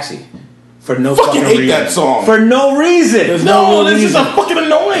from Taxi. For no fucking hate reason. that song. For no reason. No, this is a fucking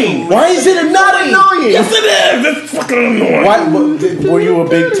annoying. Why is it not annoying? Yes, it is. It's fucking annoying. Why, were you a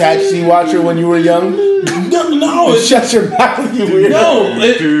big Taxi watcher when you were young? No, it's Shut your mouth, you weirdo. no.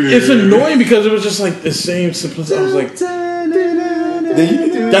 It's annoying because it was just like the same simplicity. I was like,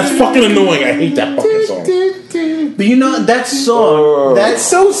 that's fucking annoying. I hate that fucking song. But you know that song. That's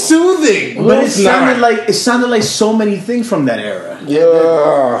so soothing. But it sounded like so many things from that era.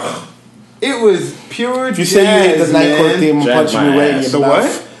 Yeah. It was pure If you say you hate the Night Court theme, I'm Jack punching you my right in ass. your The mouth.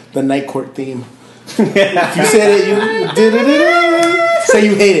 what? The Night Court theme. If you said it, you say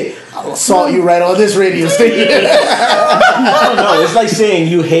you hate it. I'll assault you right on this radio station. I don't know. It's like saying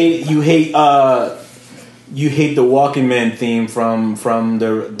you hate the Walking Man theme from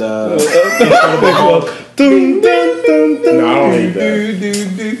the Dun, dun, dun, dun. No, I don't hate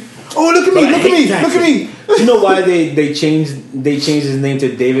that. Oh, look at me! Look at me! Do you know why they changed his name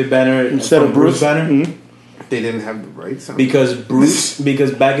to David Banner Instead from of Bruce? Banner? They didn't have the rights.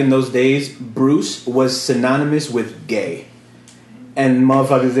 Because back in those days, Bruce was synonymous with gay, and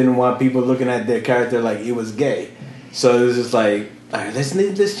motherfuckers didn't want people looking at their character like it was gay. So it was just like, all right, let's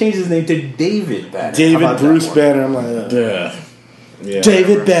change his name to David Banner. How David about that Bruce one? Banner. I'm like, Yeah.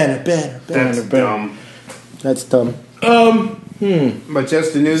 David Banner. That's dumb. That's dumb. But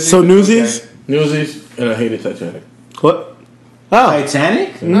just the Newsies. So Newsies? Newsies, and I hated Titanic. What? Oh.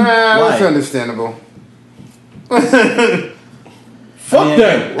 Titanic? Nah, that's Why? understandable. Fuck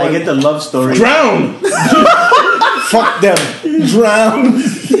them. I get the love story. Drown. Fuck them. Drown.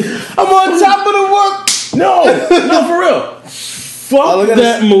 I'm on top of the world. No, for real. Fuck look at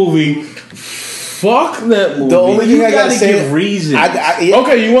that movie. Fuck that movie. The only thing You I gotta gotta say, give reasons.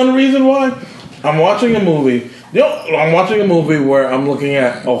 Okay, you want a reason why? I'm watching a movie. I'm watching a movie where I'm looking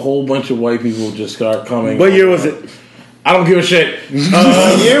at a whole bunch of white people just start coming. What year was it? I don't give a shit.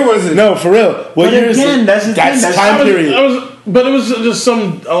 What year was it? No, for real. What But year is again, it? that's the thing, that's- time period. But it was just a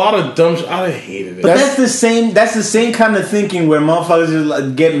lot of dumb shit. I hated it. But that's the same kind of thinking where motherfuckers just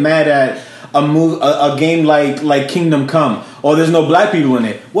like get mad at a game like Kingdom Come. Oh, there's no black people in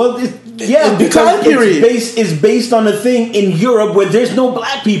it. Well, the because time period. it's based on a thing in Europe where there's no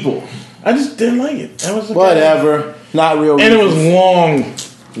black people. I just didn't like it. That was Whatever. Not real. And it was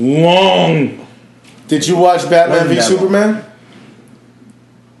reasons. long. Did you watch Batman v Wasn't that Superman?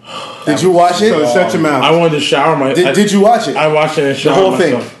 Did you watch it? So shut your mouth. I wanted to shower Did you watch it? I watched it and showered whole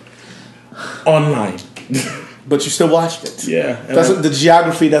thing? myself. Online. But you still watched it. Yeah. The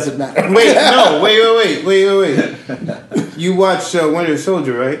geography doesn't matter. Wait. You watched Winter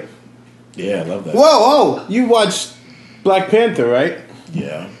Soldier, right? Yeah, I love that. Whoa! You watched Black Panther, right?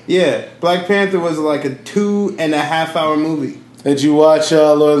 Yeah. Yeah, Black Panther was like a 2.5-hour movie. Did you watch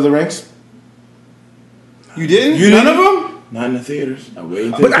Lord of the Rings? You didn't? You None didn't? of them? Not in the theaters. I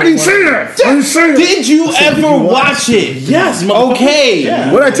waited. But I didn't say that. I didn't say that. Did you ever watch it? Yes, motherfucker. Okay.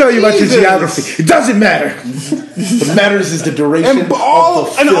 Yeah. What I tell you about your Jesus. geography? It doesn't matter. What matters is the duration And all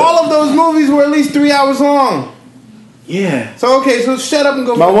of the film. of those movies were at least 3 hours long. Yeah. So okay, so shut up and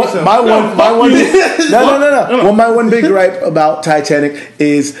go. My fuck one, yourself. my one. No. Well, my one big gripe about Titanic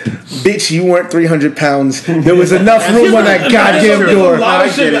is, bitch, you weren't 300 pounds. There was enough room on that goddamn There's door. a lot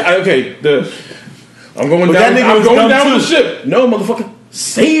of shit. Okay, I'm going But down. that nigga I'm was going dumb down with the too. ship. No, motherfucker,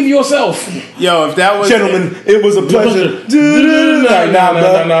 save yourself. Yo, if that was Gentlemen, it was a pleasure.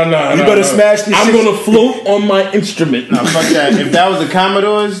 No. You better smash this I'm shit. gonna float on my instrument. No, fuck that. If that was the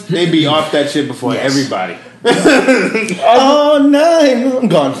Commodores, they'd be off that shit before everybody. Oh, no. I'm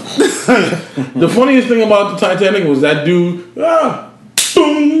gone. The funniest thing about the Titanic was that dude. Boom.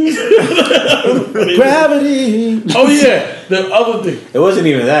 Gravity. Oh yeah, the other thing. It wasn't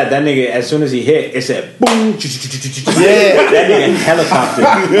even that. That nigga, as soon as he hit, it said boom. Yeah. That nigga helicopter.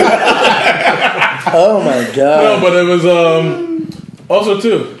 Oh, my God. No, but it was also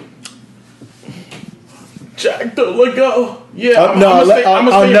too. Jack, don't let go. Yeah, I'll never let go. I'm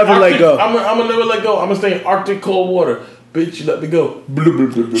gonna never let go. I'm gonna stay in Arctic cold water. Bitch, you let me go. He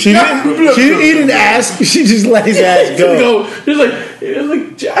didn't ask. She just let his ass go. It was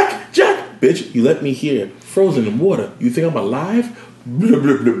like Jack, bitch, you let me here, frozen in water. You think I'm alive?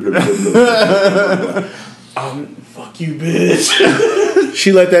 Fuck you, bitch.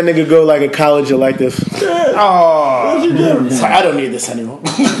 She let that nigga go like a college elective. Oh, I don't need this anymore.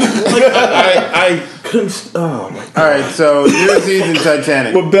 I couldn't. Oh my god. all right. So your season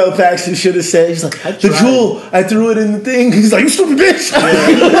Titanic. What Bill Paxton should have said. He's like, the jewel, I threw it in the thing. He's like, you stupid bitch.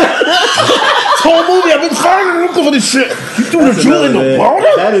 This whole movie, I've been fighting looking for this shit. You threw the jewel in the water?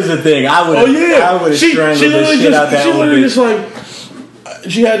 That is the thing. I would. Oh yeah. I would have strangled the literally shit out that She old literally bitch. just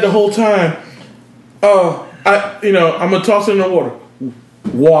like. She had the whole time. I'm gonna toss it in the water.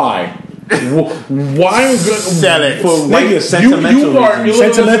 Why? Why am Sell it. For Nigga, sentimental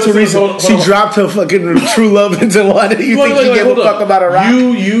reasons. Sentimental reason. Hold She on. dropped her fucking true love into water. You think she gave a fuck about a rock?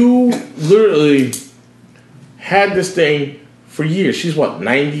 You literally had this thing for years. She's what,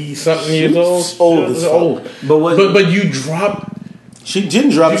 90 something years old? old as fuck. old. But you dropped. She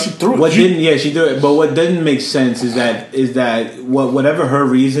didn't drop it. She threw it. What didn't? Yeah, she did it. But what didn't make sense is that whatever her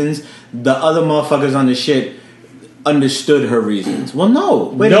reasons, the other motherfuckers on the shit understood her reasons. Well,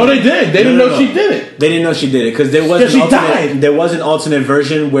 no, They did. They didn't know she did it. They didn't know she did it because there was Yeah, she died. There was an alternate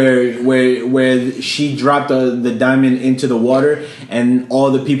version where she dropped the diamond into the water and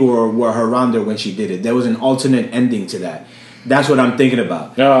all the people were around her when she did it. There was an alternate ending to that. That's what I'm thinking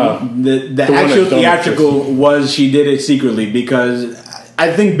about. The one actual that don't theatrical was she did it secretly because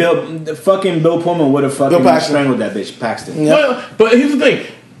I think Bill Pullman would have fucking strangled that bitch Paxton. Well, but here's the thing.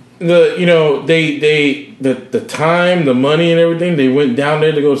 The time, the money, and everything. They went down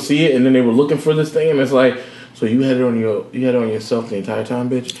there to go see it, and then they were looking for this thing, and it's like, so you had it on yourself the entire time,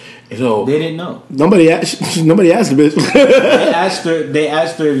 bitch. And so They didn't know. Nobody asked the bitch. They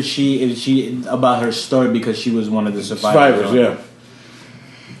asked her if she about her story because she was one of the survivors. yeah.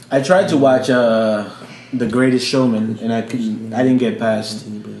 I tried to watch The Greatest Showman, and I didn't get past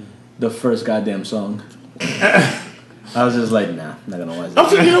the first goddamn song. I was just like, nah, I'm not gonna watch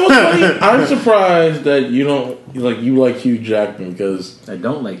that. You know what's funny? I'm surprised that you don't you like Hugh Jackman because I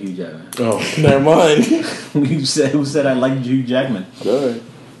don't like Hugh Jackman. oh, never mind. Who said I liked Hugh Jackman? Good.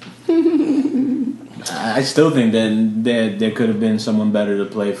 I still think that there could have been someone better to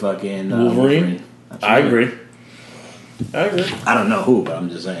play fucking Wolverine. I agree. I don't know who, but I'm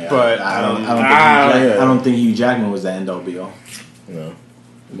just saying. But, I don't think Hugh Jackman was the end all be all. No,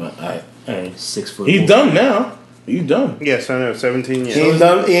 but I 6 foot. he's done now. He's done. Yes, I know. 17 years. He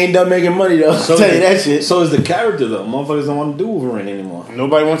ain't done making money though. I'll tell you that shit. So is the character though. Motherfuckers don't want to do Wolverine anymore.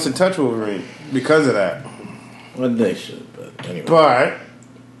 Nobody wants to touch Wolverine because of that. Well, they should, but anyway. But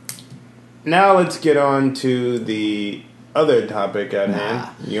now let's get on to the other topic at hand.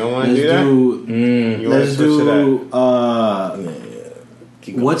 You don't want to do that? You want to Let's switch to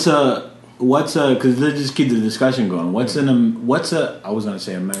that? What's a because let's just keep the discussion going. I was gonna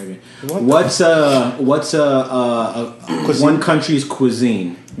say American. What's a one country's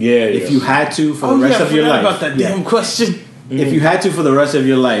cuisine? Yeah. If you had to for the rest of your life. About that damn question. If you had to for the rest of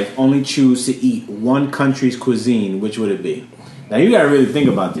your life, only choose to eat one country's cuisine, which would it be? Now you gotta really think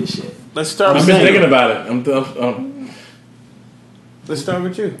about this shit. Let's start. I've with been you. thinking about it. Let's start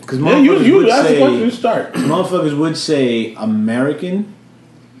with you. Because You asked the question to start. motherfuckers would say American,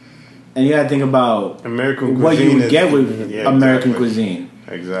 and you gotta think about American cuisine what you would is- get with yeah, American exactly. cuisine.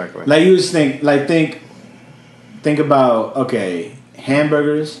 Exactly. Like you just think about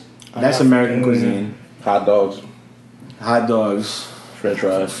hamburgers. That's American cuisine. Hot dogs, Hot dogs. French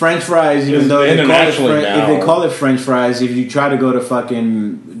fries. French fries, even It's though they call it internationally now. if they call it French fries, if you try to go to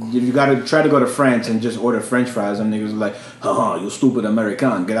if you gotta try to go to France and just order French fries, them niggas are like, haha, you stupid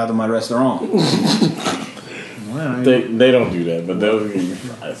American, get out of my restaurant. They don't do that, but they'll give you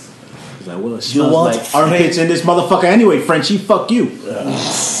fries. It's like, well, it smells like armpits in this motherfucker anyway, Frenchie, fuck you.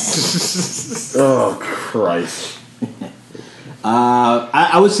 Oh Christ!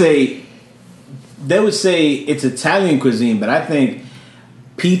 I would say they would say it's Italian cuisine, but I think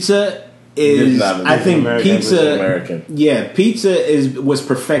pizza is. I think pizza. American. Yeah, pizza was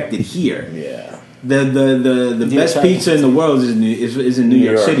perfected here. Yeah. The best pizza in the world is in New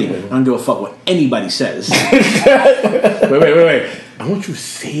York City. I don't give a fuck what anybody says. Wait! I want you to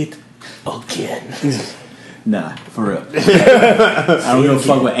say it again. Nah, for real. I don't give a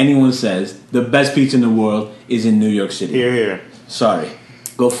fuck what anyone says. The best pizza in the world is in New York City. Here. Sorry.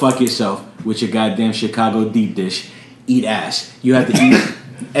 Go fuck yourself with your goddamn Chicago deep dish. Eat ass. You have to eat.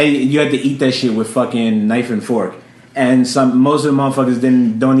 Hey, you have to eat that shit with fucking knife and fork. And most of the motherfuckers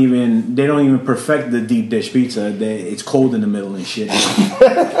don't even perfect the deep dish pizza. It's cold in the middle and shit.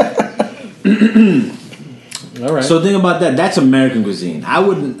 All right. So think about that. That's American cuisine. I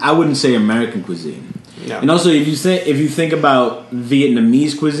wouldn't say American cuisine. No. And also, if you think about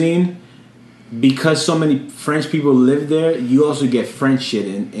Vietnamese cuisine, because so many French people live there, you also get French shit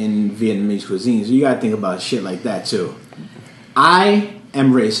in Vietnamese cuisine. So you gotta think about shit like that too. I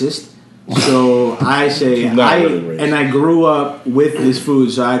am racist, so I say She's not really racist. and I grew up with this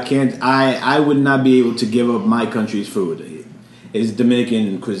food, so I would not be able to give up my country's food. It's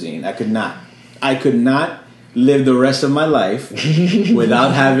Dominican cuisine. I could not live the rest of my life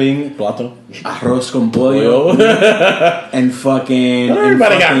without having Plato. arroz con pollo and fucking,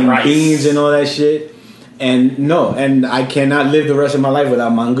 Everybody got rice. beans and all that shit. And I cannot live the rest of my life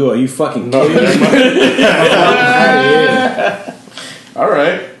without mango. Are you fucking kidding me? All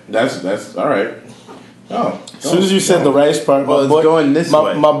right. That's all right. Oh. As soon as you said the rice part, Well, it's going this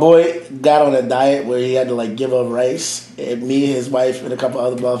way. my boy got on a diet where he had to like give up rice. And me, his wife, and a couple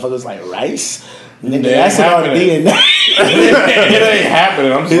other motherfuckers like rice. Nigga, that's in our DNA. It ain't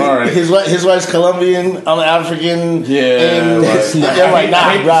happening. I'm sorry. His wife's Colombian. I'm African. Yeah, and they're like, I nah,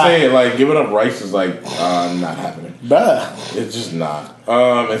 hate to bruh. say it, like giving up rice is like not happening. Bruh. It's just not.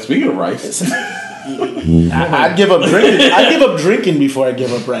 And speaking of rice, I'd give up drinking. I'd give up drinking before I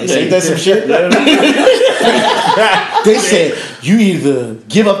give up rice. Ain't that some shit? They said you either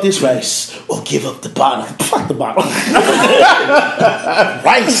give up this rice or give up the bottom. Fuck the bottom.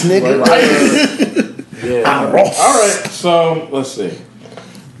 Rice, nigga. Rice. yeah. All right. So let's see.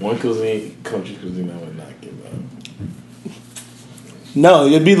 One country cuisine I would not give up. No,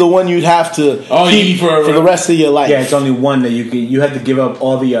 it'd be the one you'd have to eat for the rest of your life. Yeah, it's only one that you have to give up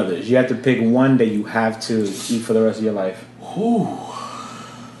all the others. You have to pick one that you have to eat for the rest of your life.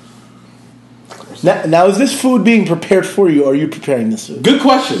 Now, is this food being prepared for you, or are you preparing this food? Good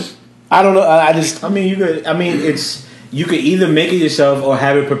question. I don't know. I just. You could either make it yourself or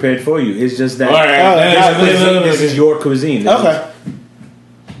have it prepared for you. It's just that All right. this is your cuisine. Okay.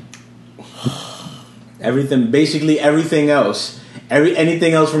 Basically everything else.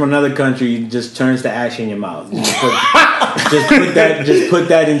 Anything else from another country just turns to ash in your mouth. Just put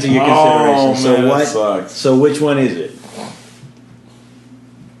that into your consideration. So man, what? that sucks. So which one is it?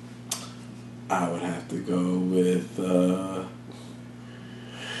 I would have to go with.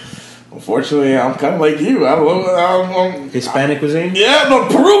 Unfortunately, I'm kind of like you. I don't know. Hispanic cuisine? Yeah, no,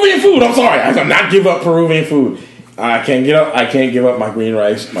 Peruvian food. I'm sorry, I cannot give up Peruvian food. I can't give up my green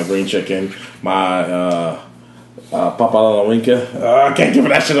rice, my green chicken, my papa la winka. I can't give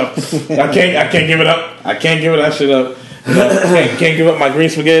that shit up. I can't give it up. I can't give that shit up. Can't give up my green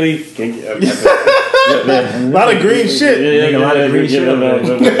spaghetti. A lot of green shit. A lot of green shit.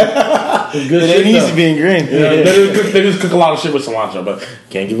 It ain't easy being green. They just cook a lot of shit with cilantro, but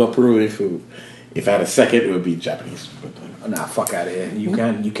can't give up Peruvian food. If I had a second, it would be Japanese. Nah, fuck out of here. You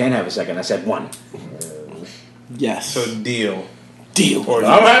can't have a second. I said one. Yes. So deal.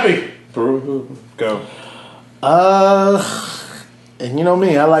 I'm happy. Peru. Go. And you know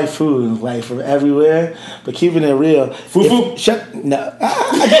me, I like food, like from everywhere. But keeping it real, Fufu? No,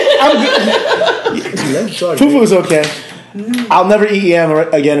 Fufu's okay. I'll never eat yam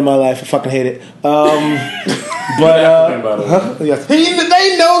again in my life. I fucking hate it. Yes.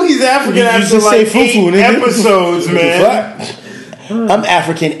 They know he's African You after just say like fufu, 8 nigga. episodes, man. I'm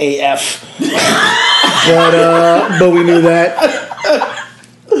African AF. But we knew that.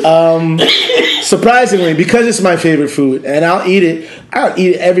 Surprisingly, because it's my favorite food, and I'll eat it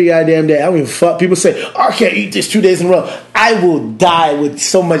every goddamn day. I don't even fuck. People say, "Oh, I can't eat this 2 days in a row." I will die with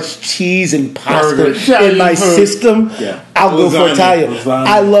so much cheese and pasta in my system. Yeah. I'll go for Italian.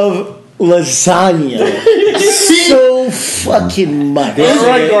 I love lasagna so fucking much.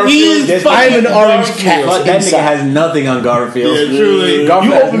 I'm an orange cat. That nigga has nothing on Garfield. Yeah, truly. You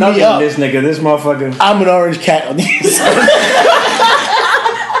open me up. This nigga, this motherfucker. I'm an orange cat on these.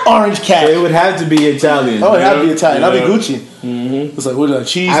 Orange cat. It would have to be Italian. Oh, it have to be Italian. I'll be Gucci. Mm-hmm. It's like, what is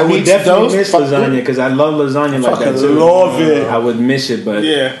cheese? I would definitely miss lasagna because I love lasagna like that too. Love it. I would miss it, but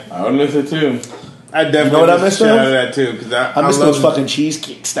I would miss it too. I definitely miss the shit out of that too because I miss those fucking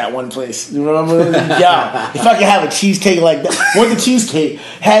cheesecakes. That one place, you remember? Yeah, if I could have a cheesecake like that, went to cheesecake,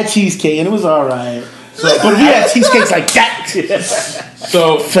 had cheesecake, and it was all right. But we had cheesecakes like that.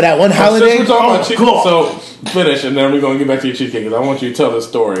 So for that one holiday, we're talking about cheesecake, so finish, and then we're gonna get back to your cheesecake because I want you to tell the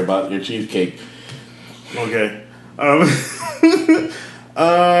story about your cheesecake. Okay. Well,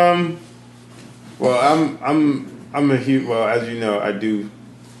 I'm a huge. Well, as you know, I do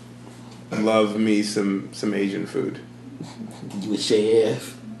love me some Asian food. You a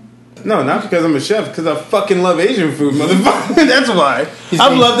chef? No, not because I'm a chef. Because I fucking love Asian food, motherfucker. That's why.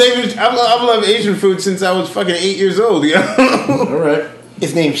 I've loved Asian food since I was fucking 8 years old. Yeah. All right.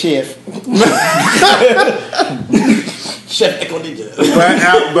 His name's Chef. Chef Echo Ninja.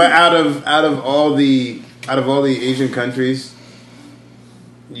 But out of all the Asian countries,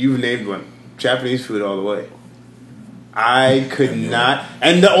 you've named one. Japanese food all the way. I could not,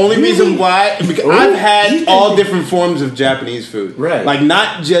 and the only reason why, because I've had all different forms of Japanese food, right? Like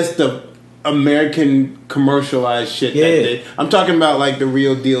not just the American commercialized shit. Yeah. I'm talking about like the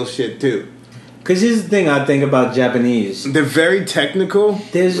real deal shit too. Because here's the thing I think about Japanese: they're very technical.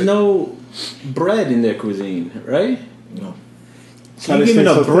 There's no bread in their cuisine, right? No. So you giving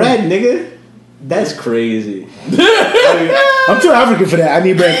up bread, nigga? That's crazy. I'm too African for that. I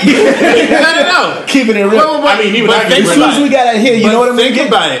need bread. No. Keeping it real. Well, I mean, as soon as we got out here, you know what I'm Think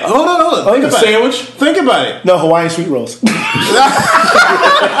about it. Hold on. Think about sandwich. Think about it. No, Hawaiian sweet rolls. Yo,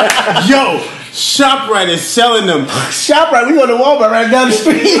 ShopRite is selling them. ShopRite, we go to Walmart right down the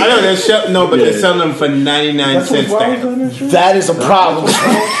street. I know they're they're selling them for 99 cents. That is a problem.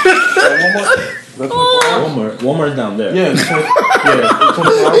 Walmart's down there. Yeah.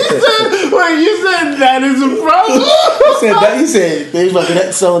 Wait, you said that is a problem? He said they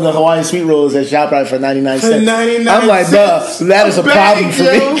fucking selling the Hawaiian sweet rolls at ShopRite for 99 cents. 99 I'm like, cents. that is a problem for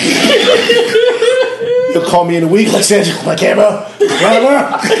me. You'll call me in a week, like said, my camera.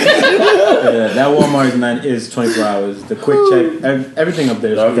 That Walmart is 24 hours. The quick check, everything up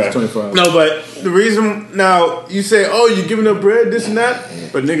there is 24 hours. No, but the reason now you say, "Oh, you're giving up bread, this and that,"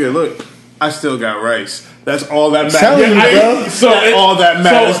 but nigga, look, I still got rice. That's all that matters. That's all that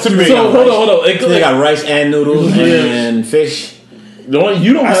matters to me. So hold on. They got rice and noodles and fish.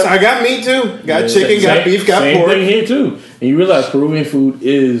 You don't have. I got meat too. Got chicken. Got beef. Got same pork. Thing here too. And you realize Peruvian food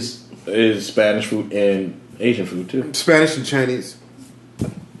is Spanish food and Asian food too. Spanish and Chinese.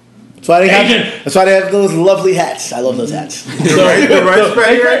 That's why they have those lovely hats. I love those hats. The rice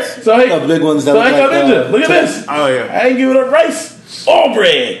hats. So hey, the big ones that look at this. Oh yeah. I ain't giving up rice or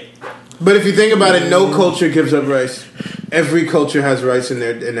bread. But if you think about it, no culture gives up rice. Every culture has rice in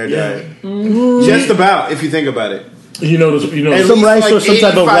their diet. Mm-hmm. Just about, if you think about it. You know, some rice or some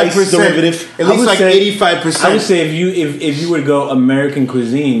type of rice derivative. At least like 85%. I would say if you were to go American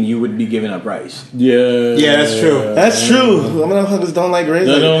cuisine, you would be giving up rice. Yeah, that's true. That's true. Motherfuckers don't like rice.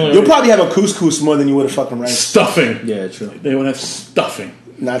 You'll probably have a couscous more than you would a fucking rice. Stuffing. Yeah, true. They would have stuffing.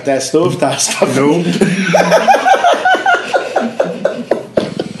 Not that stovetop stuffing.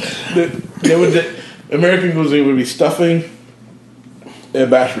 Nope. The American cuisine would be stuffing and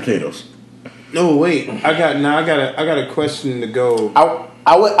mashed potatoes. No, wait. I got a question to go.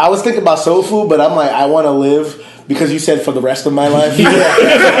 I was thinking about soul food, but I'm like, I want to live because you said for the rest of my life. And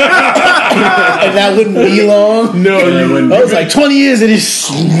that wouldn't be long. No, you wouldn't. I was like 20 years of this.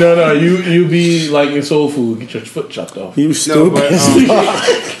 No, you be like in soul food, get your foot chopped off. You stupid.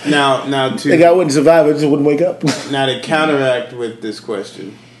 Now I think I wouldn't survive. I just wouldn't wake up. Now to counteract with this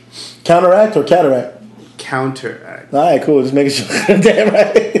question. Counteract or cataract? Counteract. All right, cool. Just making sure. Damn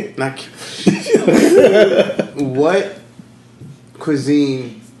right. Not. What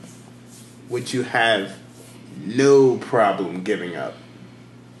cuisine would you have no problem giving up?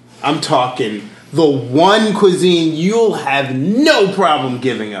 I'm talking the one cuisine you'll have no problem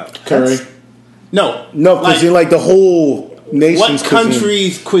giving up. Curry. No, because you like the whole nation's What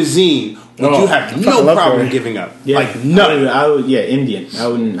country's cuisine would you have no problem curry. giving up? Yeah. Like none. I would. Yeah, Indian. I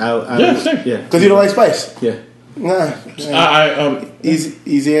wouldn't. Yeah. Because you don't like spice. Yeah. Nah.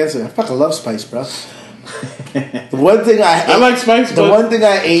 Easy answer. I fucking love spice, bro. The one thing I like spice. The one thing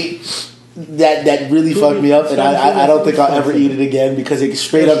I ate that really fucked me up, and I don't think I'll ever eat it again because it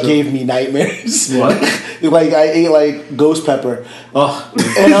straight up gave me nightmares. What? Like I ate like ghost pepper. Oh,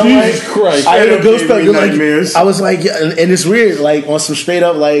 and I'm Jesus Christ! I ate a ghost pepper. Nightmares. I was like, yeah, and it's weird. Like on some straight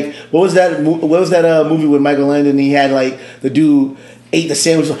up, like what was that movie with Michael Landon? He had like the dude ate the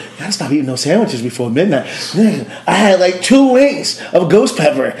sandwich. Like, I gotta stop eating those sandwiches before midnight. I had like 2 wings of ghost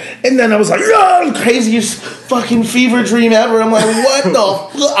pepper, and then I was like, oh, craziest fucking fever dream ever. I'm like, what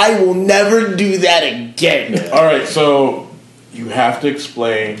the? I will never do that again. All right, so you have to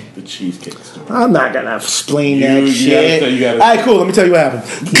explain the cheesecake story. I'm not gonna explain that shit. All right, cool. Let me tell you what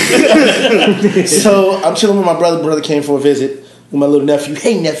happened. So I'm chilling with my brother. Brother came for a visit with my little nephew.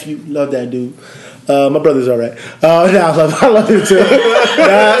 Hey, nephew, love that dude. My brother's all right. I love him too.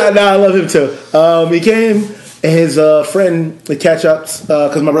 I love him too. He came and his friend, the catch ups,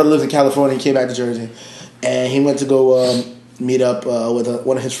 because my brother lives in California. He came back to Jersey, and he went to go meet up with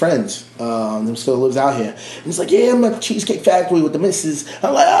one of his friends who still lives out here. And he's like, yeah, I'm at the Cheesecake Factory with the missus.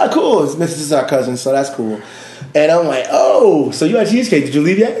 I'm like, cool. His missus is our cousin, so that's cool. And I'm like, oh, so you had cheesecake? Did you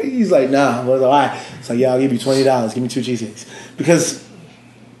leave yet? He's like, nah. I was like, all right. It's like, yeah, I'll give you $20. Give me 2 cheesecakes. Because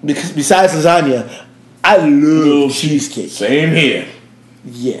besides lasagna, I love cheesecake. Same here.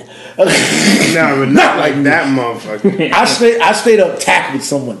 Yeah. No, but not like that motherfucker. I straight up tackled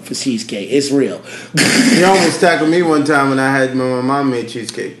someone for cheesecake. It's real. He almost tackled me one time when my mom made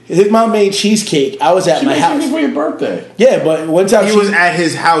cheesecake. His mom made cheesecake. I was at my house for your birthday. Yeah, but one time he was at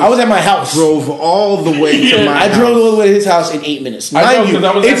his house. I was at my house. Drove all the way to my house. I drove all the way to his house in 8 minutes. I know because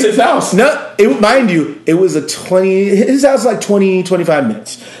I was at his house. No, mind you, it was his house was like 20, 25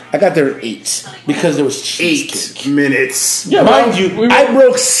 minutes. I got there at 8 because there was cheesecake. 8 minutes. Yeah, mind you, I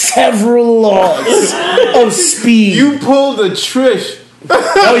broke several laws of speed. You pulled a Trish.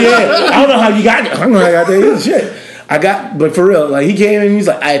 Oh yeah, I don't know how you got there. I don't know how I got there. Shit, but for real, like he came and he's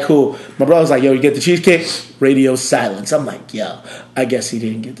like, "Alright, cool." My brother was like, "Yo, you get the cheesecake?" Radio silence. I'm like, "Yo, I guess he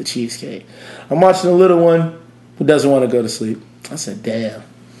didn't get the cheesecake." I'm watching a little one who doesn't want to go to sleep. I said, "Damn.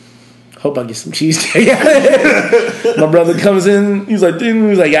 Hope I get some cheesecake." My brother comes in. He's like,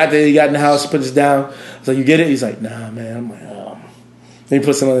 got there. He got in the house. Puts it down. I was like, "You get it?" He's like, "Nah, man." I'm like, "Oh." Then he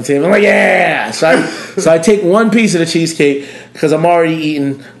puts it on the table. I'm like, "Yeah." So I take one piece of the cheesecake because I'm already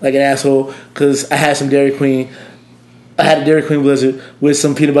eating like an asshole because I had some Dairy Queen. I had a Dairy Queen Blizzard with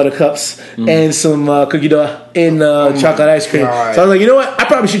some peanut butter cups and some cookie dough and chocolate ice cream. God. So I was like, you know what? I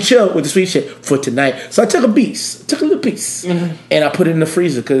probably should chill with the sweet shit for tonight. So I took a little piece, and I put it in the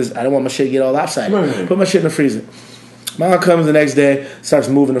freezer because I didn't want my shit to get all lopsided. Right. Put my shit in the freezer. Mom comes the next day, starts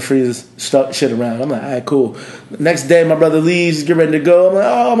moving the freezer shit around. I'm like, all right, cool. The next day, my brother leaves, get ready to go. I'm like,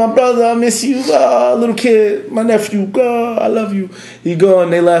 oh, my brother, I miss you. Oh, little kid, my nephew, God, I love you. He gone,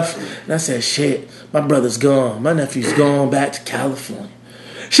 they left. And I said, shit, my brother's gone. My nephew's gone back to California.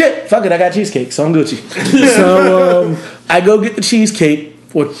 Shit, fuck it, I got cheesecake, so I'm Gucci. So I go get the cheesecake,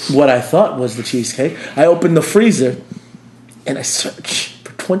 or what I thought was the cheesecake. I open the freezer, and I search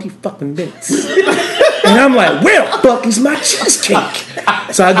for 20 fucking minutes. And I'm like, where the fuck is my cheesecake?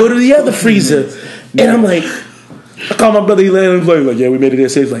 So I go to the other freezer, and I'm like, I call my brother, he landed and played, like, yeah, we made it there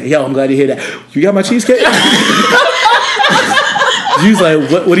safe. He's like, yo, I'm glad you hear that. You got my cheesecake? He's like,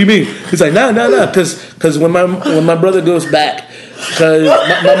 what do you mean? He's like, no, because when my brother goes back, because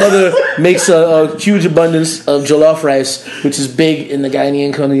my mother makes a huge abundance of jollof rice, which is big in the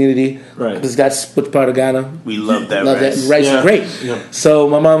Ghanaian community. Right. Because that's which part of Ghana. We love that rice. That rice is great. Yeah. So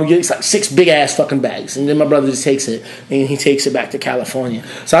my mom gets like 6 big ass fucking bags, and then my brother just takes it and he takes it back to California.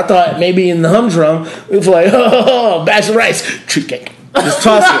 So I thought maybe in the humdrum it was like, oh, batch of rice, cheesecake. Just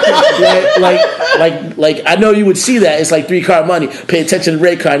toss it. like I know you would see that. It's like 3-card money. Pay attention to the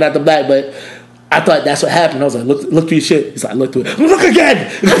red card, not the black, but I thought that's what happened. I was like, look through your shit. He's like, look through it. Look again!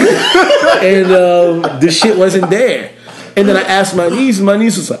 And this shit wasn't there. And then I asked my niece, and my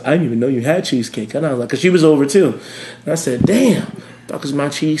niece was like, I didn't even know you had cheesecake. And I was like, because she was over too. And I said, damn, that was my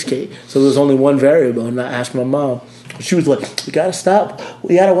cheesecake. So there was only one variable, and I asked my mom. She was like, you gotta stop.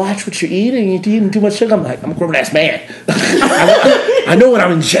 You gotta watch what you're eating. You're eating too much sugar. I'm like, I'm a grown ass man. I know what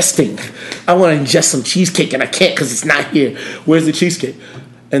I'm ingesting. I want to ingest some cheesecake, and I can't because it's not here. Where's the cheesecake?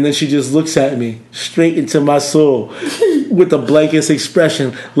 And then she just looks at me straight into my soul with the blankest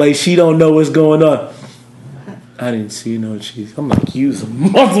expression, like she don't know what's going on. I didn't see no cheese. I'm like, you's a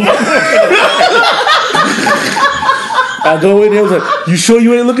motherfucker. I go in there, I was like, you sure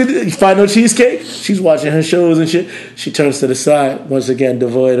you ain't looking at it? You find no cheesecake? She's watching her shows and shit. She turns to the side, once again,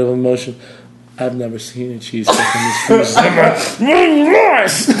 devoid of emotion. I've never seen a cheesecake in this food.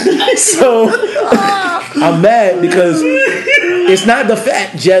 So I'm mad because it's not the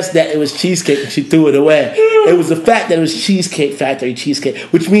fact just that it was cheesecake and she threw it away. It was the fact that it was Cheesecake Factory cheesecake,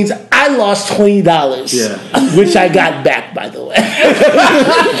 which means I lost $20. Yeah. Which I got back, by the way.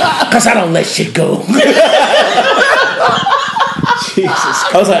 Because I don't let shit go. Jesus.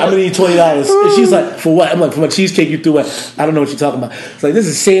 I was like, I'm gonna need $20. And she's like, for what? I'm like, for my cheesecake you threw away. I don't know what you're talking about. It's like, this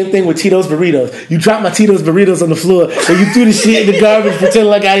is the same thing with Tito's burritos. You dropped my Tito's burritos on the floor and you threw the shit in the garbage pretending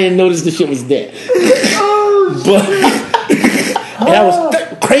like I didn't notice the shit was there. But and I was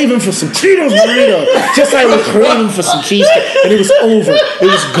craving for some Tito's burrito, just like I was craving for some cheesecake, and it was over. It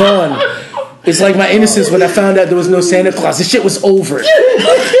was gone. It's like my innocence when I found out there was no Santa Claus. The shit was over.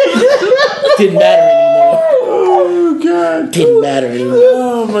 Didn't matter anymore. Oh God! Didn't matter anymore.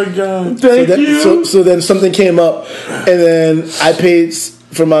 Oh my God! Thank you. So then something came up, and then I paid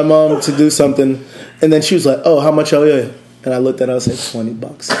for my mom to do something, and then she was like, "Oh, how much are you?" And I looked at her, I said, $20.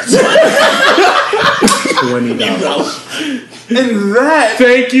 $20. And that.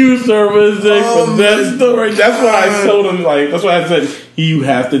 Thank you, Sir Wednesday, for that story. That's why I told him, like, that's why I said you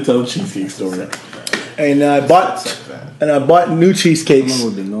have to tell cheesecake story. And I bought new cheesecakes. How long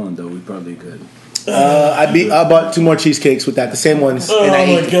we've been going though? We probably could. I bought 2 more cheesecakes with that, the same ones. Oh and I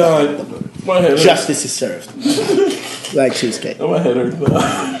ate my God! My head hurts. Justice is served. Like cheesecake. My head hurts.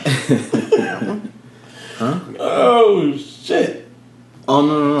 Huh? Oh shit! Oh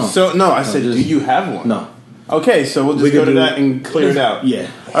no. So no, I said, do you have one? No. Okay, so we'll just go to that and clear it out. Yeah.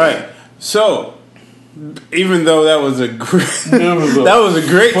 All right. So, even though that was a great story,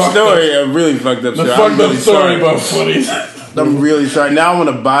 a really fucked up story. Fucked up story about funny. I'm really sorry. Now I want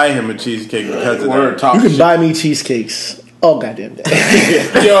to buy him a cheesecake because of that. You can buy me cheesecakes. Oh goddamn day.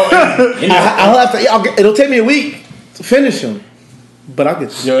 Yo, I'll have to. It'll take me a week to finish them, but I'll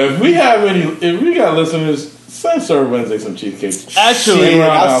get. Yo, if we got listeners, send Sir Wednesday some cheesecakes. Actually,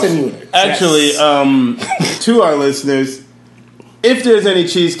 I'll send you it. Actually, to our listeners, if there's any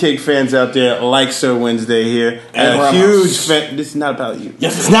cheesecake fans out there like Sir Wednesday here, and a huge fan, this is not about you.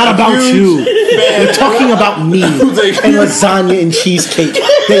 Yes, It's not about you. They're talking about me and like, lasagna and cheesecake.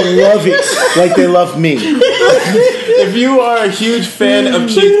 They love it like they love me. If you are a huge fan of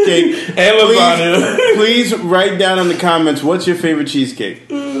cheesecake and lasagna, please write down in the comments what's your favorite cheesecake,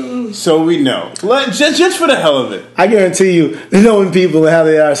 so we know. Just for the hell of it. I guarantee you, knowing people and how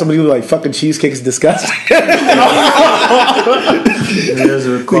they are, somebody who's like fucking cheesecake is disgusting. There's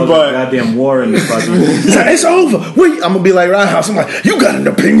a goddamn war in the fucking. It's over. Wait, I'm gonna be like Roundhouse. I'm like, you got an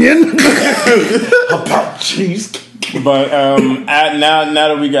opinion about cheesecake? But now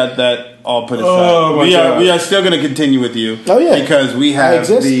that we got that all put aside, we are still going to continue with you. Oh yeah, because we have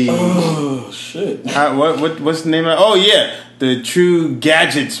the shit. What's the name of? Oh yeah, the True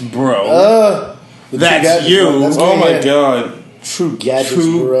Gadgets Bro. That's you. Bro. That's my God, True Gadgets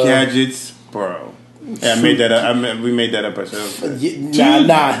True Bro. Gadgets Bro. Yeah, I made that up. We made that up ourselves. Nah. You made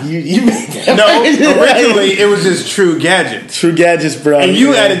that No, originally it was just True Gadgets. True Gadgets, bro. And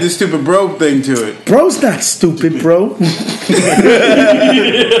you added the stupid bro thing to it. Bro's not stupid, bro.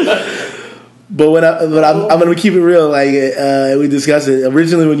 But I'm gonna keep it real. Like we discussed it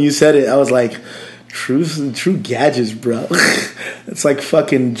originally when you said it, I was like, True Gadgets, bro. It's like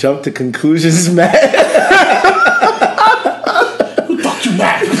fucking jump to conclusions, man. who thought you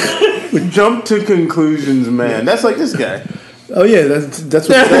mad? Jump to conclusions, man. That's like this guy. Oh yeah, that's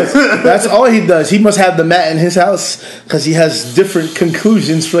what he does. That's all he does. He must have the mat in his house because he has different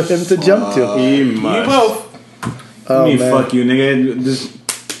conclusions for him to jump to. He must. both. Oh man, fuck you, nigga.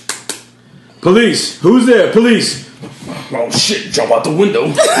 Police, who's there? Police. Oh shit! Jump out the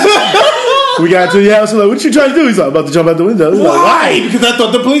window. we got to your house. I'm like, what you trying to do? He's like, about to jump out the window. He's like, Why? Because I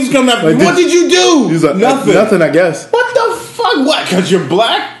thought the police come after me. Like, What did you do? He's like, nothing. Nothing, I guess. What the fuck? What? Because you're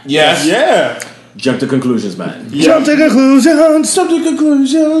black? Yes. Yeah. Jump to conclusions, man. Jump to conclusions.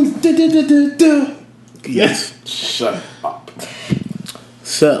 Jump to conclusions. Yes. Shut up.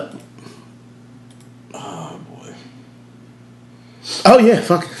 So. Oh boy. Oh yeah,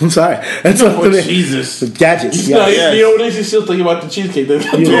 fuck. I'm sorry. That's what Jesus. Gadgets. No, Yeah. you know what? He's still thinking about the cheesecake. Yeah,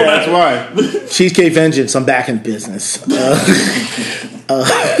 that's why. Cheesecake Vengeance. I'm back in business. Oh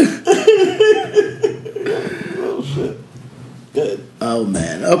shit. Good. Oh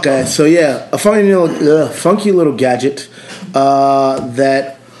man. Okay. So yeah, a funky little gadget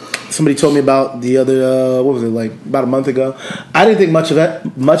that somebody told me about the other. What was it, like about a month ago? I didn't think much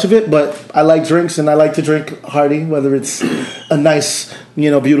of it, but I like drinks and I like to drink hearty, whether it's a nice,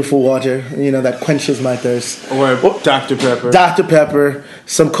 beautiful water, that quenches my thirst, Or Dr. Pepper. Dr. Pepper,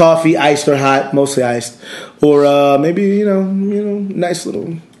 some coffee, iced or hot, mostly iced, or maybe nice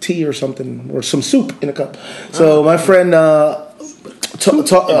little tea or something, or some soup in a cup. So my friend.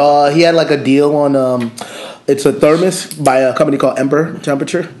 He had like a deal on It's a thermos by a company called Ember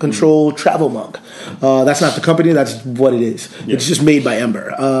Temperature Control Travel Mug. That's not the company, that's what it is. Yeah. It's just made by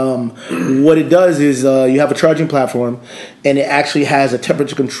Ember. What it does is you have a charging platform, and it actually has a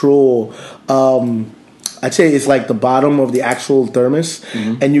temperature control. I'd say it's like the bottom of the actual thermos,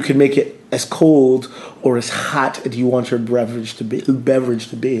 and you can make it as cold or as hot as you want your beverage to be.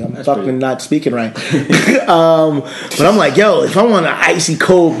 I'm fucking not speaking right. But I'm like, yo, if I want an icy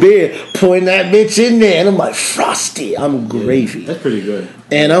cold beer, pouring that bitch in there, and I'm like, frosty, I'm gravy. That's pretty good.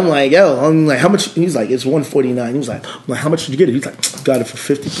 And I'm like, how much? He's like, it's $149. He was like, how much did you get it? He's like, got it for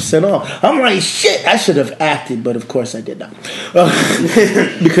 50% off. I'm like, shit, I should have acted, but of course I did not.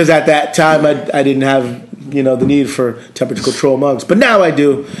 Because at that time, I didn't have, the need for temperature control mugs. But now I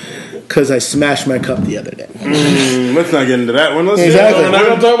do, because I smashed my cup the other day. Let's not get into that one. Exactly. We're not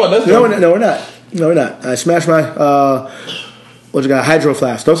going to talk about that. No, we're not. I smashed my... Hydro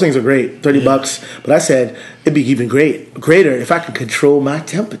Flask. Those things are great, $30. But I said it'd be even greater if I could control my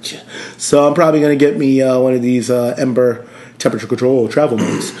temperature. So I'm probably gonna get me one of these Ember temperature control travel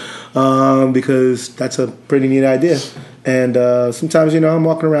mugs because that's a pretty neat idea. And sometimes I'm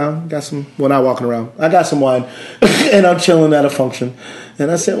walking around, not walking around. I got some wine, and I'm chilling at a function,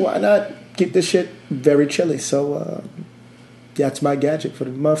 and I said, why not keep this shit very chilly? So that's my gadget for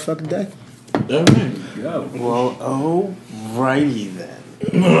the motherfucking day. Well, alrighty then.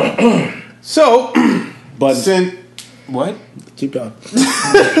 So, what? Keep going.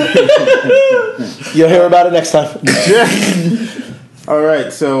 You'll hear about it next time. All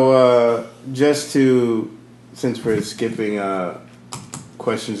right. So, since we're skipping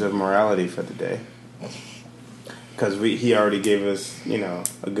questions of morality for the day, because he already gave us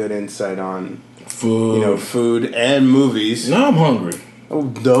a good insight on food and movies. Now I'm hungry. Oh,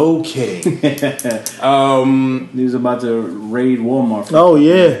 no kidding. He was about to raid Walmart for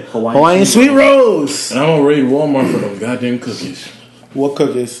Hawaiian sweet rolls. And I'm gonna raid Walmart for those goddamn cookies. What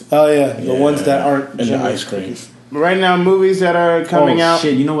cookies? Oh yeah, the ones that aren't and the ice cream. Cookies. Right now, movies that are coming out.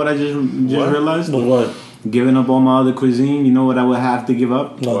 Shit, you know what I just realized? What? Giving up all my other cuisine. You know what I would have to give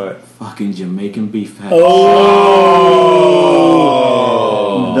up? What? Fucking Jamaican beef patties. Oh.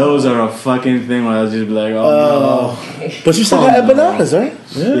 Those are a fucking thing where I was just be like, no. But you still got bananas, right?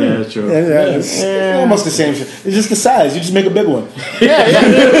 Yeah, true. It's almost the same shit. It's just the size. You just make a big one. Yeah.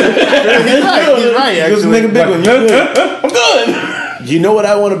 He's right. Just make a big one. I'm good. You know what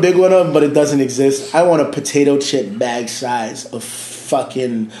I want a big one of, but it doesn't exist? I want a potato chip bag size of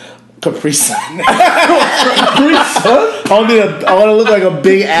fucking Capri Sun. I want to look like a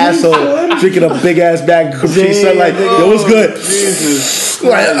big asshole drinking a big ass bag of Capri Sun. Like, yo, what's good? Jesus.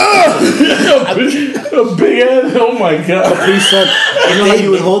 Like, a big ass. Oh my god. Capri Sun. You know how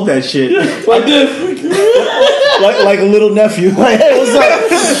you would hold that shit? Like this. like a little nephew. Like, hey, what's up?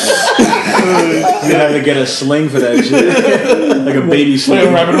 You have to get a sling for that shit. Like a baby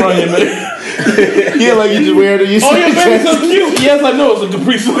sling. Wrap it around your neck. Yeah, like you just wear it. Oh, your baby's so cute. Yes, I know it's a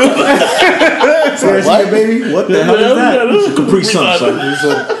Capri Sun. What, baby? What the hell is that? It's a Capri Sun,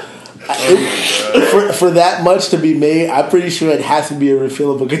 son. For that much to be made, I'm pretty sure it has to be a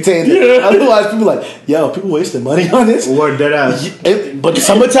refillable container. Yeah. Otherwise, people are like, yo, people wasting money on this. Or dead ass. But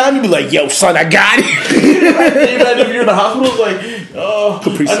summertime, you be like, yo, son, I got it. Even if you're in the hospital, it's like,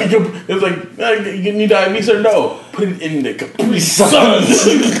 Capri Sun. It's like, you need diabetes or no? Put it in the Capri Sun.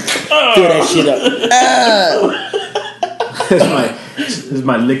 Fill that shit up. This is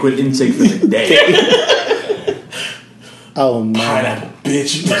my liquid intake for the day. Oh man, Pineapple,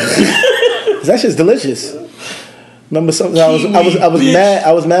 bitch. that shit's delicious. Remember something? I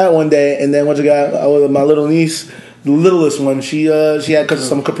was mad one day, and then my little niece, the littlest one, she had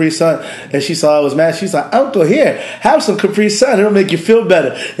some Capri Sun, and she saw I was mad. She's like, "Uncle, here, have some Capri Sun. It'll make you feel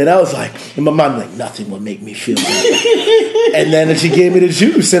better." And I was like, and my mom like, "Nothing will make me feel better." And then she gave me the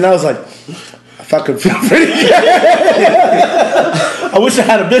juice, and I was like, I fucking feel pretty good. I wish I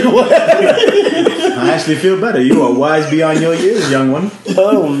had a bigger one. I actually feel better. You are wise beyond your years, young one.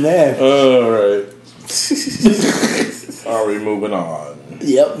 Oh man. All right. Are we moving on?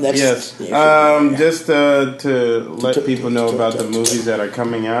 Yep. Next. Yes. Just to let people know about the movies that are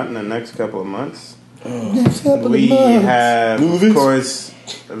coming out in the next couple of months. We have, of course,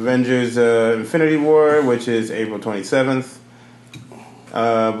 Avengers: Infinity War, which is April 27th.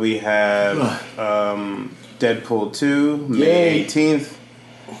 We have Deadpool 2, May 18th.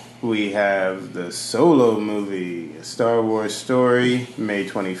 We have the Solo movie, A Star Wars Story, May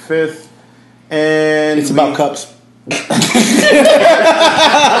 25th. And it's about cups. If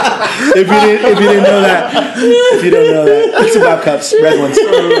you didn't know that, it's about cups, red ones,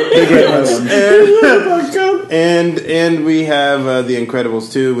 big red ones. And we have The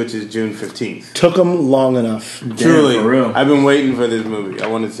Incredibles 2, which is June 15th. Took them long enough. Truly, for real. I've been waiting for this movie. I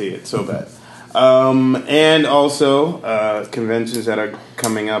want to see it so bad. And also conventions that are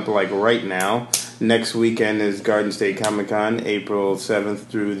coming up like right now. Next weekend is Garden State Comic Con, April 7th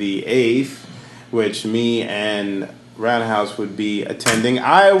through the 8th, which me and Roundhouse would be attending.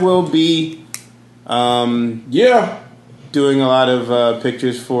 I will be doing a lot of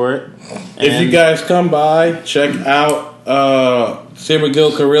pictures for it. If you guys come by, check out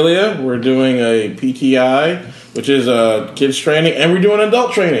Sabergill Corellia. We're doing a PTI, which is kids training, and we're doing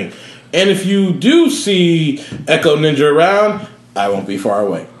adult training. And if you do see Echo Ninja around, I won't be far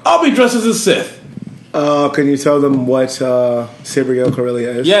away. I'll be dressed as a Sith. Can you tell them what Sabergill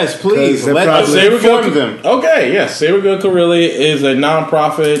Corellia is? Yes, please. Let's inform them. Okay, yes. Sabergill Corellia is a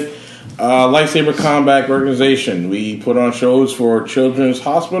non-profit lightsaber combat organization. We put on shows for children's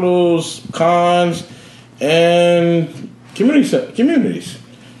hospitals, cons, and communities.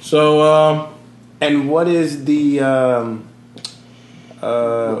 So, and what is the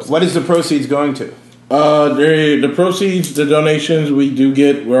proceeds going to? The proceeds, the donations we do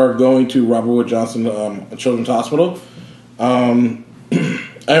get, are going to Robert Wood Johnson Children's Hospital.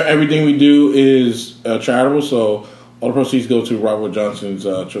 Everything we do is charitable, so all the proceeds go to Robert Wood Johnson's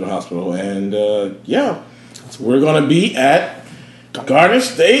Children's Hospital. And we're going to be at Garden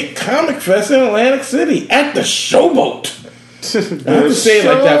State Comic Fest in Atlantic City at the Showboat. I have to say it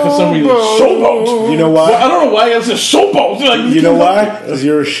like that for some reason. Showboat. You know why? Well, I don't know why it's a showboat. Like, you know why? Because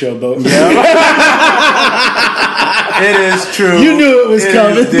you're a showboat. It is true. You knew it was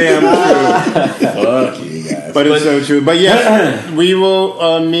coming. Is damn true. Fuck you guys. But it's so true. But yes, we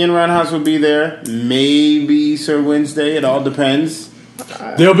will. Me and Roundhouse will be there. Maybe Sir Wednesday. It all depends.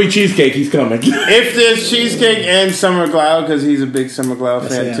 There'll be cheesecake. He's coming. If there's cheesecake and Summer Glau, because he's a big Summer Glau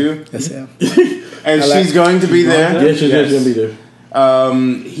fan too. Yes, I am. And she's going to be there. Yes, she's going to be there.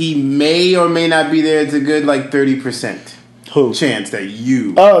 He may or may not be there. It's a good 30% Who? chance that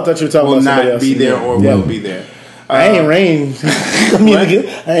you Oh, I thought you were talking will about somebody not else. be there or will be there. I ain't Rain. I'm either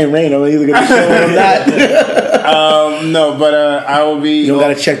going to show or I'm not. No, but I will be. You don't got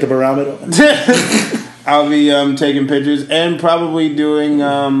to check the barometer. I'll be taking pictures and probably doing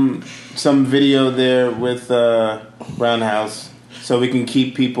some video there with Roundhouse, so we can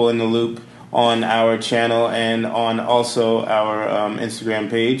keep people in the loop on our channel and on also our Instagram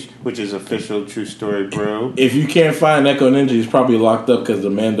page, which is official True Story Bro. If you can't find Echo Ninja, he's probably locked up because the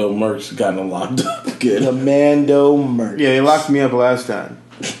Mando Mercs got him locked up. The Mando Mercs. Yeah, they locked me up last time.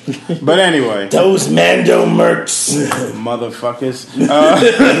 But anyway, Those Mando Mercs. motherfuckers.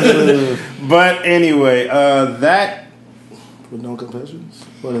 But anyway, that. With no confessions?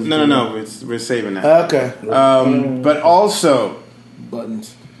 No. We're saving that. Okay. But also,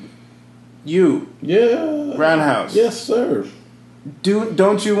 Buttons. you, Yeah. Roundhouse. Yes, sir.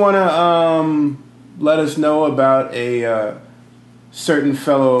 Don't you want to let us know about a certain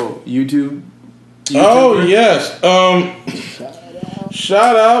fellow YouTuber? Oh, yes.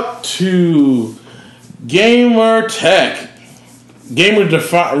 Shout out to Gamer Tech. Gamer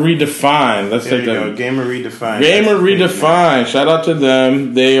Redefined. Let's There take you that. go. Gamer Redefined. Gamer That's the name. Redefined. Shout out to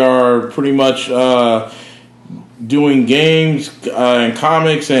them. They are pretty much doing games and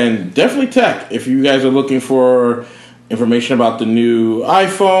comics and definitely tech. If you guys are looking for information about the new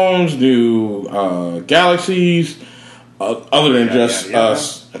iPhones, new Galaxies, other than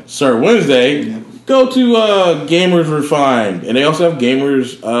Sir Wednesday, go to Gamers Refined, and they also have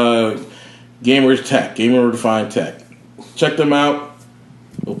Gamers Tech, Gamer Refined Tech. Check them out.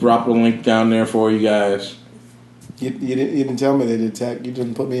 We'll drop a link down there for you guys. You didn't tell me they did tech. You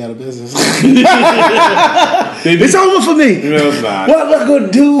didn't put me out of business. It's It's over for me. No, it's not. What am I going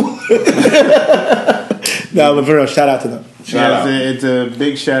to do? No, but for real, shout out to them. Shout out. It's a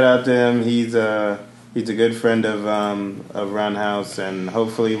big shout out to him. He's a good friend of Roundhouse, and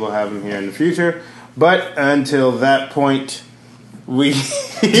hopefully we'll have him here in the future. But until that point, we.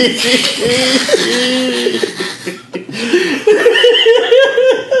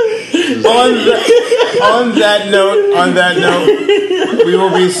 On that note, we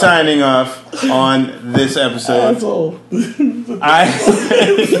will be signing off on this episode. Asshole. I.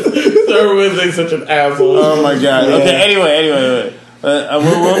 Sir Wednesday's such an asshole. Oh my god. Okay. Anyway.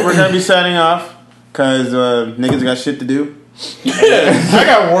 We're gonna be signing off because niggas got shit to do. I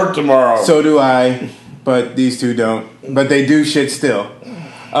got work tomorrow. So do I, but these two don't. But they do shit still.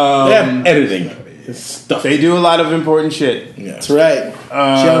 Yeah, editing. Stuff. They do a lot of important shit. Yeah. That's right.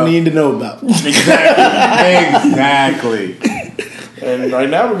 She don't need to know about. Exactly. And right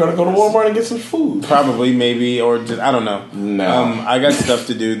now we're gonna go to Walmart and get some food. Probably, maybe, or just, I don't know. No. I got stuff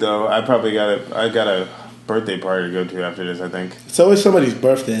to do though. I got a birthday party to go to after this, I think. It's always somebody's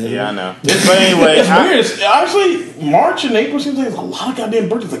birthday. Yeah, I know. But anyway, It's weird. Honestly, March and April seems like there's a lot of goddamn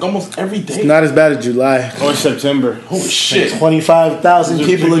birthdays, like almost every day. Not as bad as July. or September. Holy shit. 25,000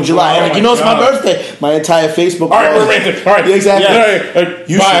 people in July. Oh Like, my you know, it's my God. birthday. My entire Facebook. All right, we're making. All right, Yeah, exactly. Yeah, all right,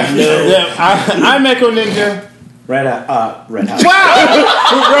 You bye. should know. Yeah, I'm Echo Ninja. Red House. Red House.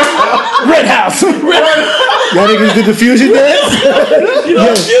 Y'all niggas did the fusion dance? You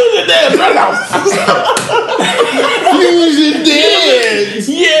know, fusion dance, Red House. Fusion dance.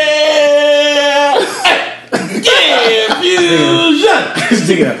 Yeah. Yeah, fusion.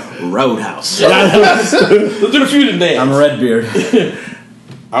 Speaking of Roadhouse. Let's do the fusion dance. I'm Redbeard.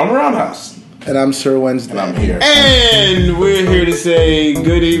 I'm Roundhouse. And I'm Sir Wednesday. And I'm here. And we're here to say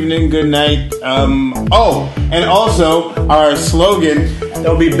good evening, good night. And also our slogan.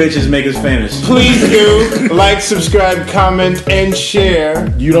 Don't be bitches, make us famous. Please do like, subscribe, comment, and share.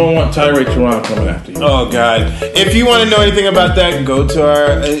 You don't want Tyree Toronto coming after you. Oh God! If you want to know anything about that, go to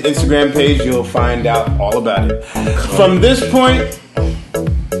our Instagram page. You'll find out all about it. From this point,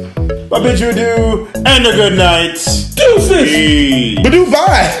 I bid you adieu and a good night. Deuces. Peace. Badoo,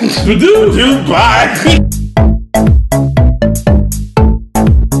 bye. Badoo. Bye.